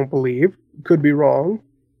think. I don't believe. Could be wrong.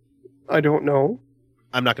 I don't know.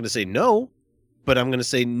 I'm not going to say no, but I'm going to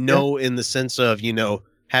say no in the sense of,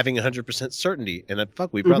 having 100% certainty. And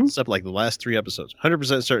we brought this up like the last 3 episodes.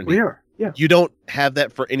 100% certainty. We are, yeah. You don't have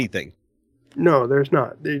that for anything. No, there's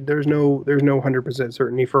not. There's no 100%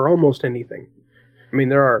 certainty for almost anything. I mean,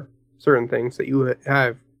 there are certain things that you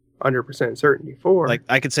have 100% certainty for. Like,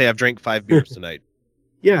 I could say I've drank 5 beers tonight.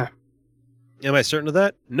 Yeah. Am I certain of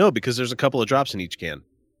that? No, because there's a couple of drops in each can.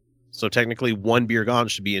 So technically 1 beer gone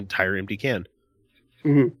should be an entire empty can.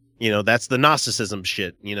 Mm-hmm. That's the Gnosticism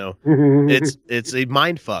shit, It's a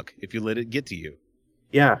mind fuck if you let it get to you.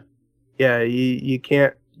 Yeah. Yeah, you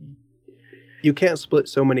can't split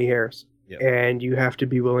so many hairs. Yep. And you have to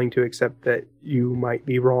be willing to accept that you might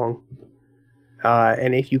be wrong.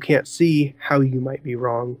 And if you can't see how you might be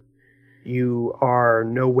wrong, you are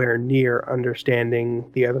nowhere near understanding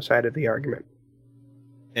the other side of the argument.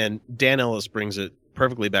 And Dan Ellis brings it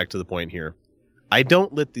perfectly back to the point here. I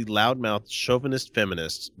don't let the loudmouth chauvinist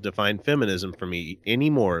feminists define feminism for me any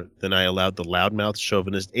more than I allowed the loudmouth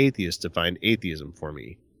chauvinist atheists define atheism for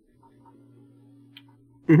me.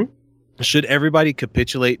 Mm-hmm. Should everybody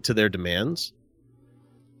capitulate to their demands?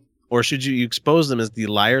 Or should you expose them as the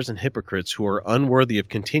liars and hypocrites who are unworthy of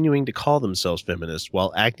continuing to call themselves feminists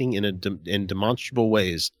while acting in demonstrable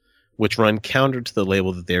ways which run counter to the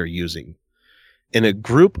label that they are using? If a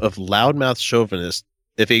group of loudmouth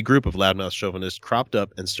chauvinists cropped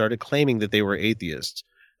up and started claiming that they were atheists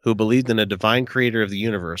who believed in a divine creator of the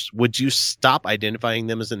universe, would you stop identifying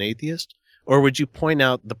them as an atheist? Or would you point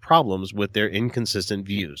out the problems with their inconsistent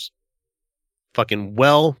views? Fucking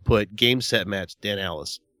well put, game, set, match, Dan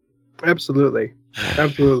Ellis. Absolutely.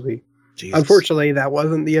 Unfortunately, that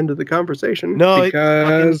wasn't the end of the conversation. No,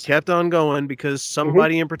 it kept on going because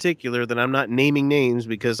somebody in particular that I'm not naming names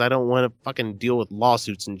because I don't want to fucking deal with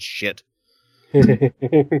lawsuits and shit.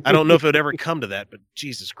 I don't know if it would ever come to that, but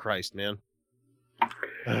Jesus Christ, man.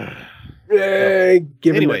 Given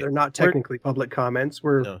that they're not technically public comments,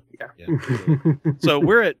 So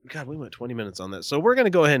we're at, God, we went 20 minutes on that. So we're going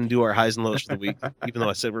to go ahead and do our highs and lows for the week, even though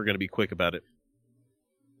I said we're going to be quick about it.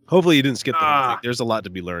 Hopefully you didn't skip the whole thing. There's a lot to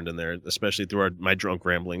be learned in there, especially through my drunk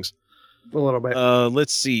ramblings. A little bit.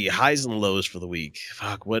 Let's see. Highs and lows for the week.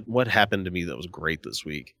 Fuck, what happened to me that was great this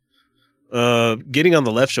week? Getting on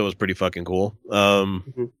the left show was pretty fucking cool. I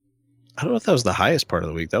don't know if that was the highest part of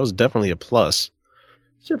the week. That was definitely a plus.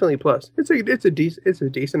 It's definitely a plus. It's a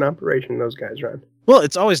decent operation those guys run. Well,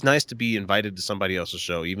 it's always nice to be invited to somebody else's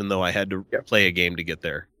show, even though I had to play a game to get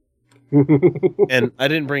there. And I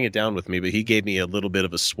didn't bring it down with me, but he gave me a little bit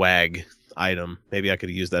of a swag item. Maybe I could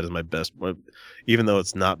have used that as my best, even though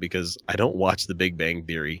it's not, because I don't watch The Big Bang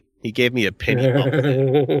Theory. He gave me a penny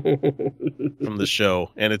from the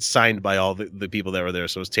show, and it's signed by all the people that were there.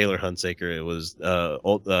 So it was Taylor Hunsaker, it was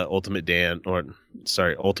Ultimate Dan,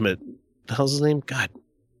 Ultimate, the hell's his name? God,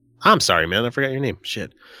 I'm sorry, man, I forgot your name.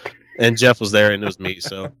 Shit. And Jeff was there, and it was me.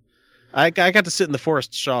 So I got to sit in the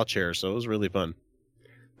Forrest Shaw chair, so it was really fun.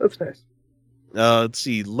 That's nice. Let's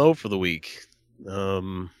see, low for the week. I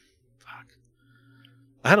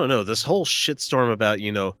don't know. This whole shitstorm about,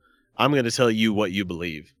 I'm going to tell you what you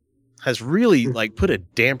believe has really put a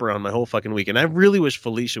damper on my whole fucking week. And I really wish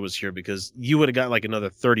Felicia was here because you would have got like another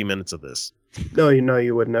 30 minutes of this. No,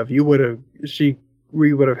 you wouldn't have. We would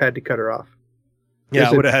have had to cut her off. Yeah,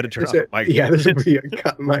 I would have had to turn off the mic. Yeah, this would be a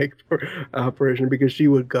cut mic operation because she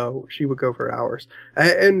would go for hours.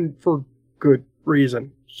 And for good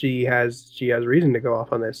reason. She has reason to go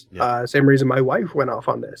off on this. Yeah. Same reason my wife went off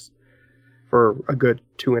on this for a good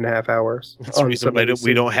 2.5 hours. That's the reason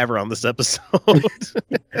we don't have her on this episode.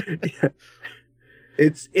 Yeah.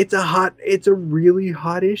 It's a really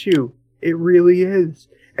hot issue. It really is.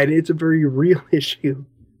 And it's a very real issue.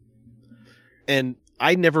 And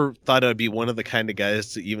I never thought I'd be one of the kind of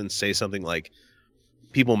guys to even say something like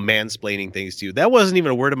people mansplaining things to you. That wasn't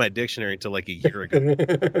even a word in my dictionary until like a year ago.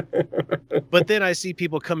 But then I see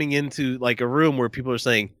people coming into like a room where people are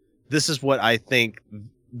saying, this is what I think,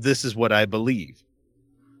 this is what I believe.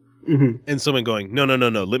 Mm-hmm. And someone going, no,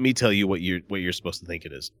 let me tell you what you're supposed to think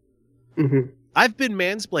it is. Mm-hmm. I've been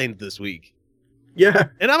mansplained this week. Yeah.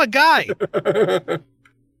 And I'm a guy.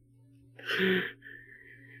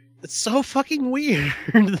 It's so fucking weird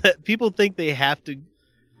that people think they have to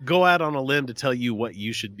go out on a limb to tell you what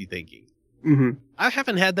you should be thinking. Mm-hmm. I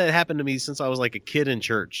haven't had that happen to me since I was like a kid in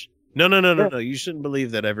church. No. You shouldn't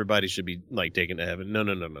believe that everybody should be like taken to heaven. No.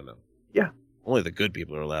 Yeah. Only the good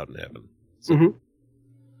people are allowed in heaven. So, mm-hmm.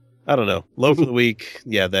 I don't know. Low for the week.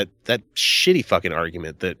 Yeah, that shitty fucking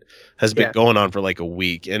argument that has been going on for like a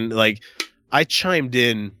week. And like I chimed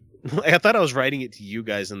in I thought I was writing it to you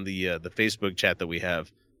guys in the Facebook chat that we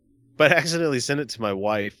have, but I accidentally sent it to my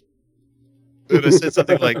wife. And I said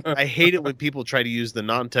something like, I hate it when people try to use the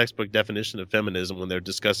non-textbook definition of feminism when they're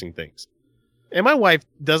discussing things. And my wife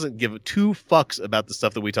doesn't give two fucks about the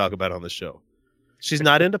stuff that we talk about on the show. She's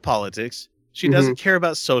not into politics. She doesn't care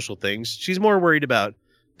about social things. She's more worried about,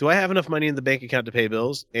 do I have enough money in the bank account to pay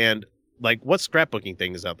bills? And like, what scrapbooking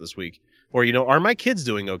thing is out this week? Or, are my kids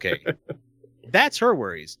doing okay? That's her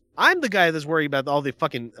worries. I'm the guy that's worried about all the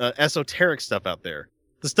fucking esoteric stuff out there.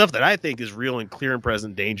 The stuff that I think is real and clear and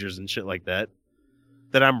present dangers and shit like that.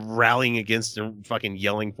 That I'm rallying against and fucking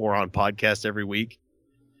yelling for on podcasts every week.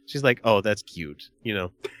 She's like, oh, that's cute. Man.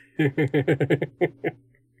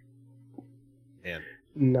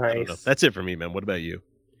 Nice. That's it for me, man. What about you?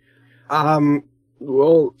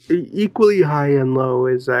 Well, equally high and low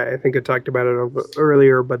is, I think I talked about it a bit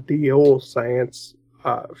earlier, but the whole science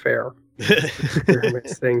fair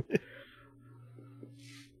experiments thing.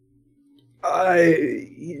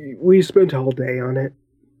 We spent all day on it.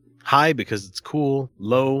 High because it's cool.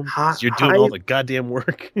 Low because you're doing all the goddamn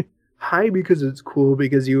work. High because it's cool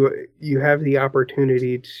because you have the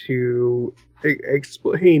opportunity to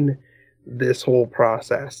explain this whole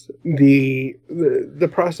process. The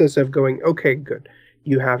process of going, okay, good.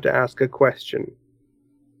 You have to ask a question.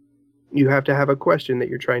 You have to have a question that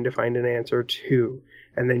you're trying to find an answer to.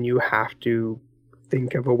 And then you have to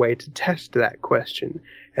think of a way to test that question.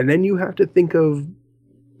 And then you have to think of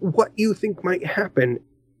what you think might happen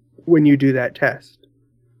when you do that test.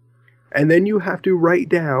 And then you have to write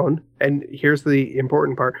down, and here's the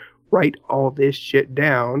important part, write all this shit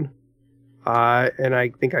down. And I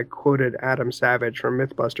think I quoted Adam Savage from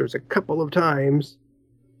Mythbusters a couple of times.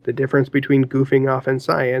 The difference between goofing off and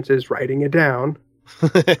science is writing it down.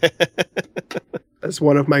 That's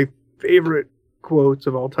one of my favorite quotes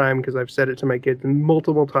of all time because I've said it to my kids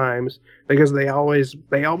multiple times because they always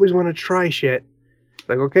want to try shit.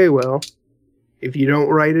 Like, okay, well, if you don't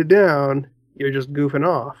write it down, you're just goofing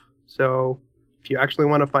off. So if you actually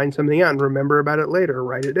want to find something out and remember about it later,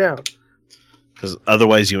 write it down. Because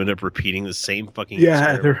otherwise you end up repeating the same fucking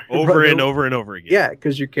experiment over and over and over again. Yeah,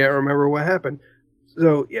 because you can't remember what happened.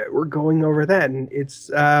 So yeah, we're going over that, and it's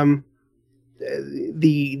the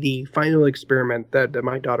final experiment that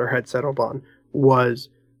my daughter had settled on was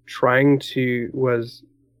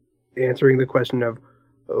answering the question of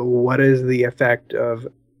what is the effect of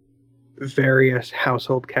various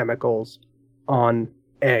household chemicals on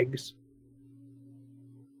eggs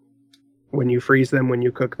when you freeze them, when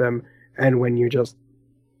you cook them, and when you just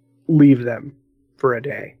leave them for a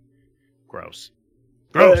day. Gross.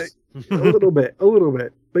 A little bit.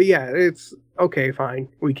 But yeah, it's okay, fine.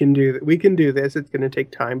 We can do this. It's going to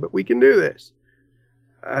take time, but we can do this.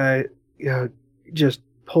 Just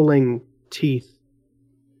pulling teeth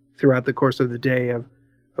throughout the course of the day of,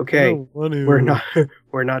 okay, we're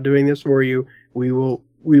not doing this for you. We will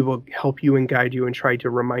help you and guide you and try to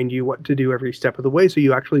remind you what to do every step of the way so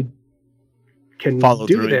you actually can follow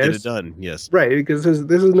do through this. and get it done. Yes. Right, because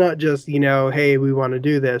this is not just, hey, we want to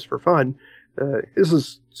do this for fun. This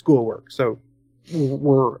is schoolwork, so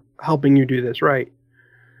we're helping you do this right.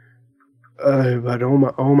 But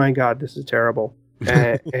oh my God, this is terrible.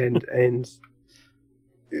 And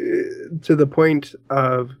to the point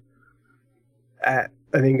of, I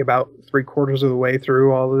think about 3/4 of the way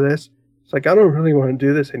through all of this, it's like, I don't really want to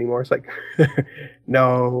do this anymore. It's like,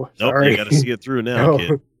 no, sorry. You got to see it through now,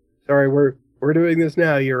 kid. Sorry, we're doing this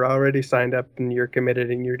now. You're already signed up and you're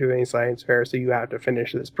committed and you're doing science fair, so you have to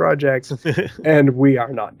finish this project, and we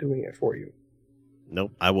are not doing it for you.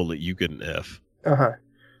 Nope, I will let you get an F. Uh-huh.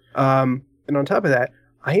 And on top of that,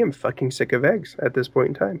 I am fucking sick of eggs at this point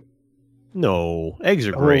in time. No, eggs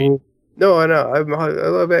are great. No, I know. I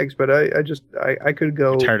love eggs, but I could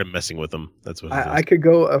go... I'm tired of messing with them. That's what it is. I could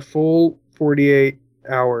go a full 48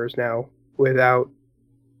 hours now without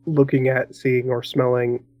looking at, seeing, or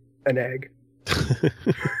smelling an egg.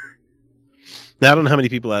 Now, I don't know how many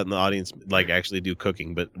people out in the audience actually do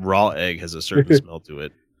cooking, but raw egg has a certain smell to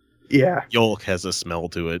it. Yeah. Yolk has a smell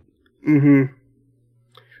to it. Mm-hmm.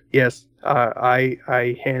 Yes,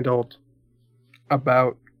 I handled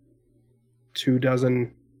about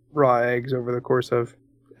 24 raw eggs over the course of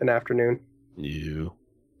an afternoon. You.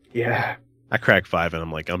 Yeah. I cracked 5 and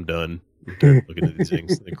I'm like, I'm done. I'm done looking at these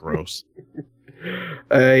things. They're gross.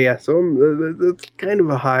 Yeah, so that's kind of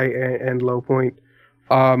a high and low point.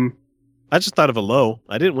 I just thought of a low.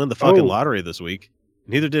 I didn't win the fucking lottery this week.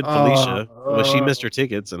 Neither did Felicia. Well, she missed her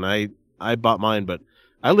tickets, and I bought mine, but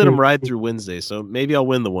I let them ride through Wednesday, so maybe I'll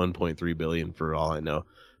win the $1.3 billion for all I know.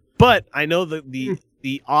 But I know that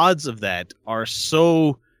the odds of that are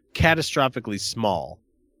so catastrophically small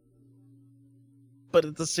But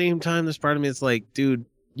at the same time, there's part of me that's like, dude,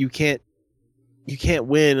 you can't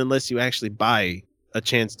win unless you actually buy a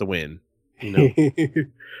chance to win. You know?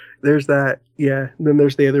 There's that, yeah. Then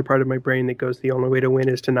there's the other part of my brain that goes, the only way to win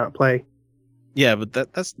is to not play. Yeah, but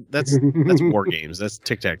that's war games. That's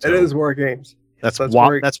tic-tac-toe. It is war games. That's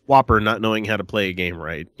Whopper not knowing how to play a game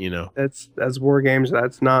right, you know. That's war games.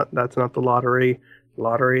 That's not the lottery.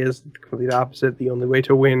 Lottery is the complete opposite. The only way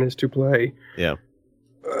to win is to play. Yeah.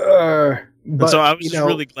 But so I was just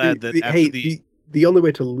really glad that the only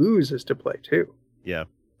way to lose is to play too. Yeah.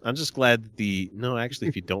 I'm just glad that actually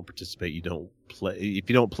if you don't participate, you don't play. If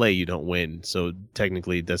you don't play, you don't win. So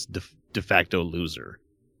technically that's de facto loser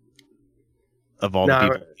of all the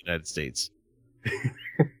people in the United States.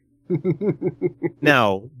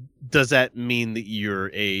 Now, does that mean that you're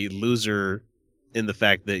a loser in the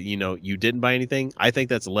fact that, you didn't buy anything? I think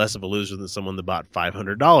that's less of a loser than someone that bought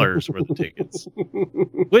 $500 worth of tickets,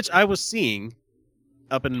 which I was seeing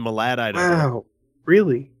up in Malad, Idaho. Wow.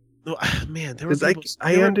 Really? Oh, man, there were people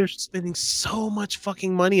spending so much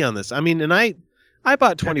fucking money on this. I mean, and I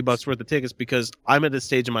bought $20 worth of tickets because I'm at a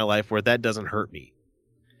stage in my life where that doesn't hurt me.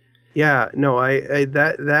 Yeah, no,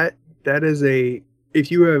 that is a,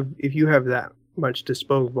 if you have that much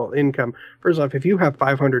disposable income, first off, if you have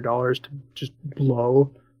 $500 to just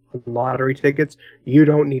blow on lottery tickets, you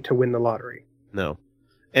don't need to win the lottery. No.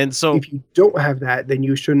 And so if you don't have that, then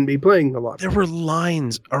you shouldn't be playing the lottery. There were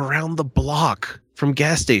lines around the block from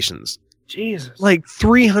gas stations. Jesus. Like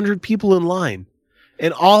 300 people in line.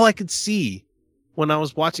 And all I could see when I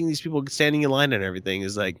was watching these people standing in line and everything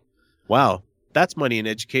is like, wow, that's money in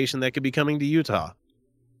education that could be coming to Utah.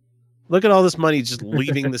 Look at all this money just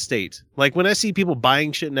leaving the state. Like when I see people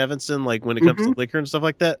buying shit in Evanston, like when it comes to liquor and stuff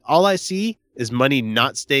like that, all I see is money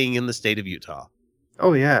not staying in the state of Utah.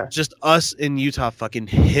 Oh, yeah. Just us in Utah fucking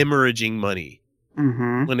hemorrhaging money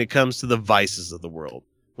when it comes to the vices of the world,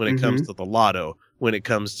 when it comes to the lotto, when it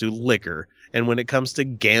comes to liquor, and when it comes to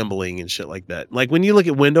gambling and shit like that. Like when you look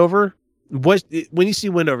at Wendover, when you see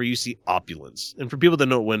Wendover, you see opulence. And for people that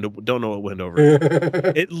don't know what Wendover is,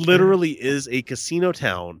 it literally is a casino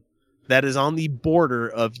town that is on the border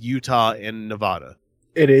of Utah and Nevada.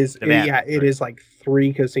 It is. It is like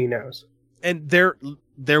 3 casinos. And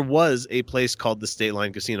there was a place called the State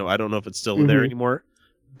Line Casino. I don't know if it's still there anymore,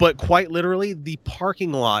 but quite literally, the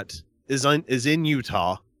parking lot is in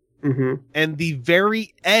Utah, and the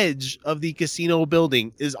very edge of the casino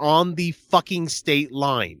building is on the fucking state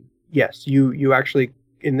line. Yes, you actually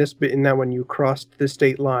in that one you crossed the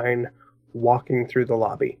state line walking through the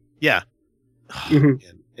lobby. Yeah,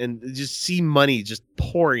 and just see money just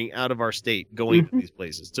pouring out of our state going to these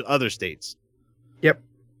places, to other states. Yep.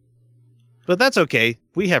 But that's okay.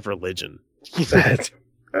 We have religion. That's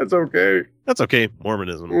okay. That's okay.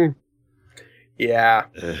 Mormonism. Yeah.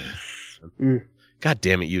 God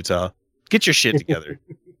damn it, Utah. Get your shit together.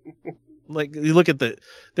 Like, you look at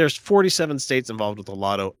there's 47 states involved with the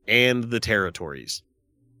lotto and the territories.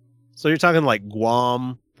 So you're talking like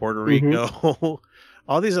Guam, Puerto Rico.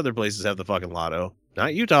 All these other places have the fucking lotto.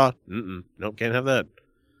 Not Utah. Nope, can't have that.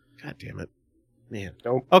 God damn it. Man.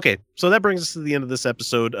 Nope. Okay, so that brings us to the end of this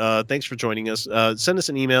episode. Thanks for joining us. Send us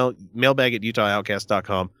an email,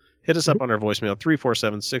 mailbag@utahoutcast.com. Hit us up on our voicemail,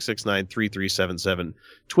 347-669-3377.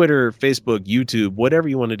 Twitter, Facebook, YouTube, whatever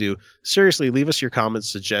you want to do. Seriously, leave us your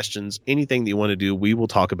comments, suggestions, anything that you want to do. We will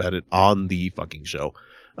talk about it on the fucking show.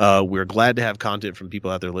 We're glad to have content from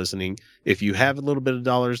people out there listening. If you have a little bit of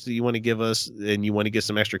dollars that you want to give us and you want to get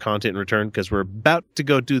some extra content in return, because we're about to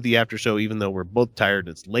go do the after show, even though we're both tired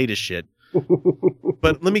and it's late as shit.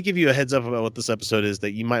 But let me give you a heads up about what this episode is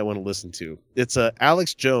that you might want to listen to. It's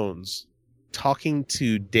Alex Jones talking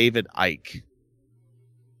to David Icke.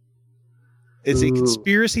 It's a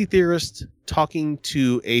conspiracy theorist talking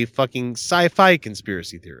to a fucking sci-fi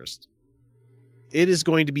conspiracy theorist. It is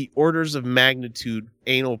going to be orders of magnitude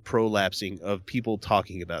anal prolapsing of people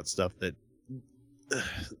talking about stuff that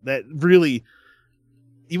really,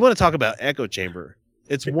 you want to talk about echo chamber.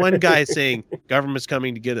 It's one guy saying, government's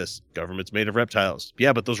coming to get us. Government's made of reptiles.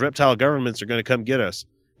 Yeah, but those reptile governments are going to come get us.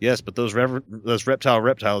 Yes, but those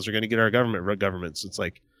reptiles are going to get our governments. It's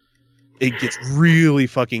like, it gets really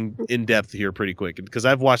fucking in-depth here pretty quick. Because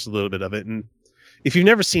I've watched a little bit of it. And if you've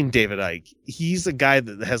never seen David Icke, he's a guy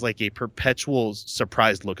that has like a perpetual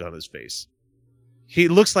surprised look on his face. He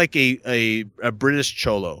looks like a British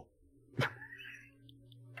cholo.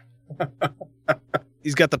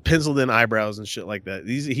 He's got the penciled in eyebrows and shit like that.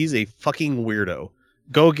 He's a fucking weirdo.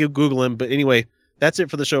 Go Google him. But anyway, that's it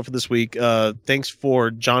for the show for this week. Thanks for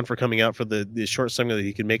John for coming out for the short segment that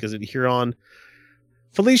he can make us here on.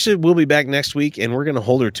 Felicia will be back next week, and we're going to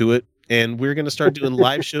hold her to it. And we're going to start doing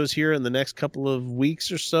live shows here in the next couple of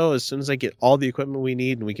weeks or so, as soon as I get all the equipment we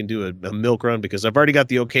need, and we can do a milk run, because I've already got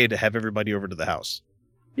the okay to have everybody over to the house.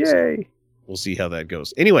 Yay. So we'll see how that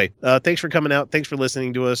goes. Anyway, thanks for coming out. Thanks for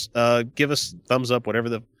listening to us. Give us thumbs up,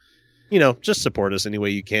 whatever just support us any way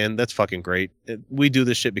you can. That's fucking great. We do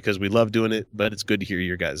this shit because we love doing it, but it's good to hear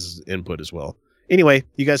your guys' input as well. Anyway,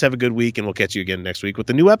 you guys have a good week, and we'll catch you again next week with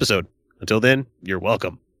a new episode. Until then, you're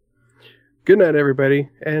welcome. Good night, everybody,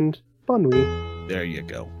 and bon nuit. There you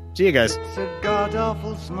go. See you guys. It's a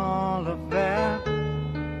god-awful small affair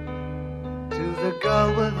to the girl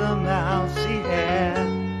with the mousy hair,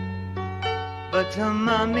 but her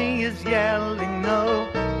mommy is yelling no,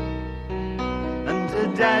 and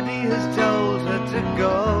her daddy has told her to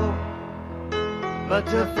go, but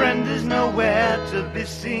her friend is nowhere to be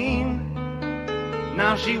seen.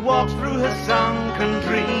 Now she walks through her sunken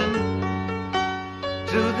dream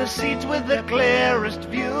to the seat with the clearest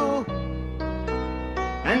view,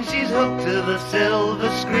 and she's hooked to the silver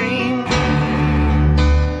screen.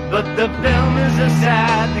 But the film is a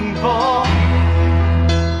sad thing for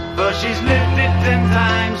she's lived it 10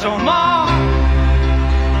 times or more.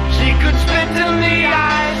 She could spit in the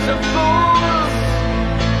eyes of fools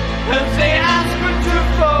if they ask her to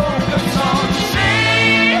focus on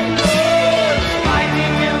sailors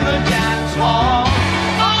fighting in the dance hall.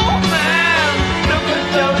 Oh man, look at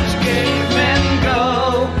those cavemen go.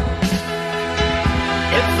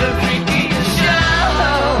 It's the freakiest show.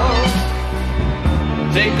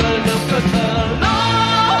 Take a look at the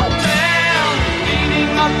low man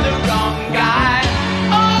beating up the wrong guy.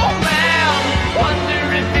 Oh man, wonder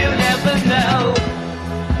if you'll ever know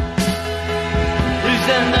who's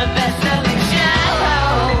in the best-selling show.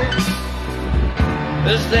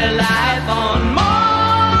 Is their life on Mars?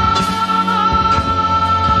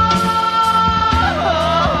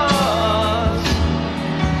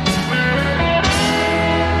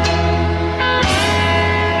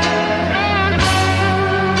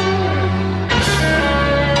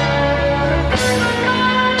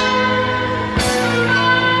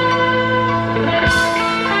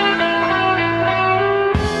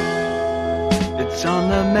 It's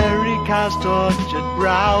on America's tortured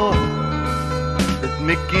brow that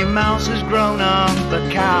Mickey Mouse has grown up a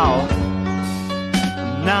cow.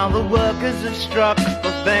 And now the workers have struck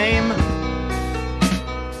for fame,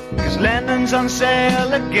 'cause Lennon's on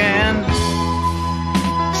sale again.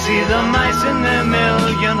 See the mice in their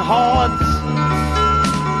million hordes,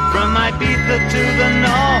 from Ibiza to the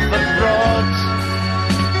Norfolk Broads.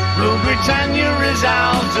 Rule Britannia is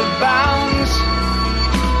out of bounds,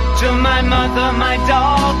 to my mother, my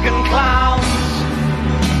dog and clowns.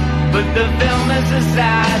 But the film is a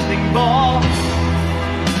sad thing more,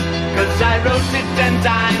 'cause I wrote it 10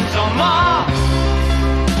 times or more.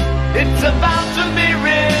 It's about to be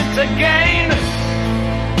writ again,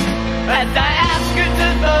 as I ask you to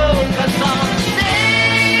focus on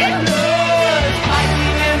sailors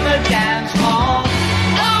fighting in the dance hall.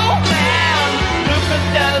 Oh man, look at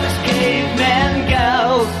those cavemen go.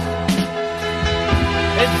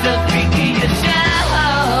 It's the freakiest show.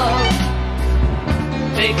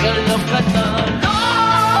 Take a look at the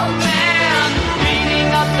low man beating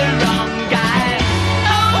up the wrong guy.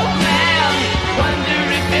 Oh man, wonder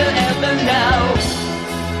if you'll ever know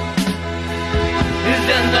who's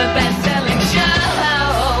in the best-selling show.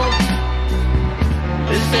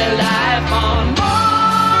 Is their life on Mars?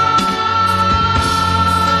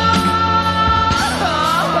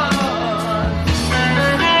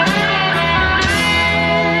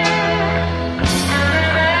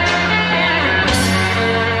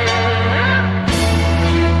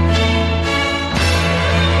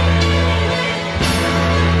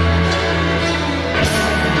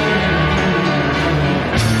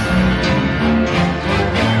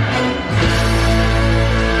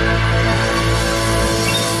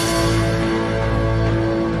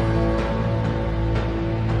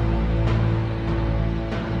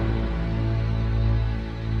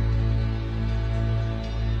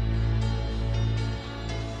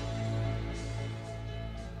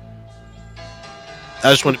 I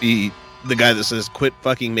just want to be the guy that says, quit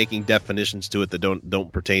fucking making definitions to it that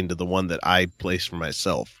don't pertain to the one that I place for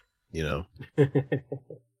myself, you know?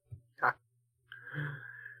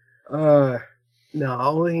 No, the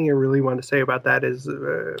only thing I really want to say about that is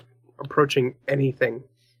approaching anything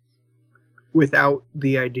without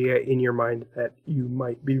the idea in your mind that you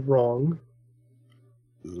might be wrong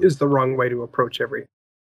is the wrong way to approach everything.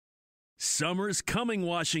 Summer's coming,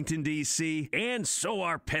 Washington, D.C., and so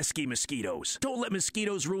are pesky mosquitoes. Don't let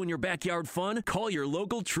mosquitoes ruin your backyard fun. Call your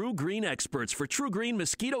local True Green experts for True Green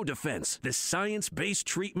Mosquito Defense. This science-based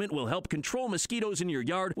treatment will help control mosquitoes in your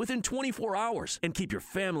yard within 24 hours and keep your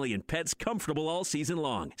family and pets comfortable all season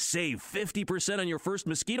long. Save 50% on your first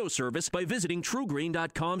mosquito service by visiting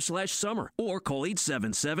truegreen.com/summer or call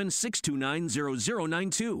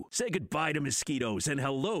 877-629-0092. Say goodbye to mosquitoes and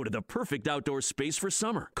hello to the perfect outdoor space for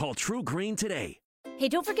summer. Call True Green today. Hey,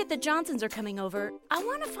 don't forget the Johnsons are coming over. I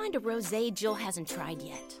want to find a rosé Jill hasn't tried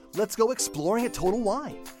yet. Let's go exploring at Total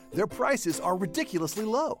Wine. Their prices are ridiculously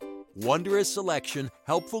low. Wondrous selection,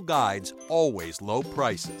 helpful guides, always low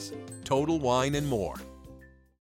prices. Total Wine and More.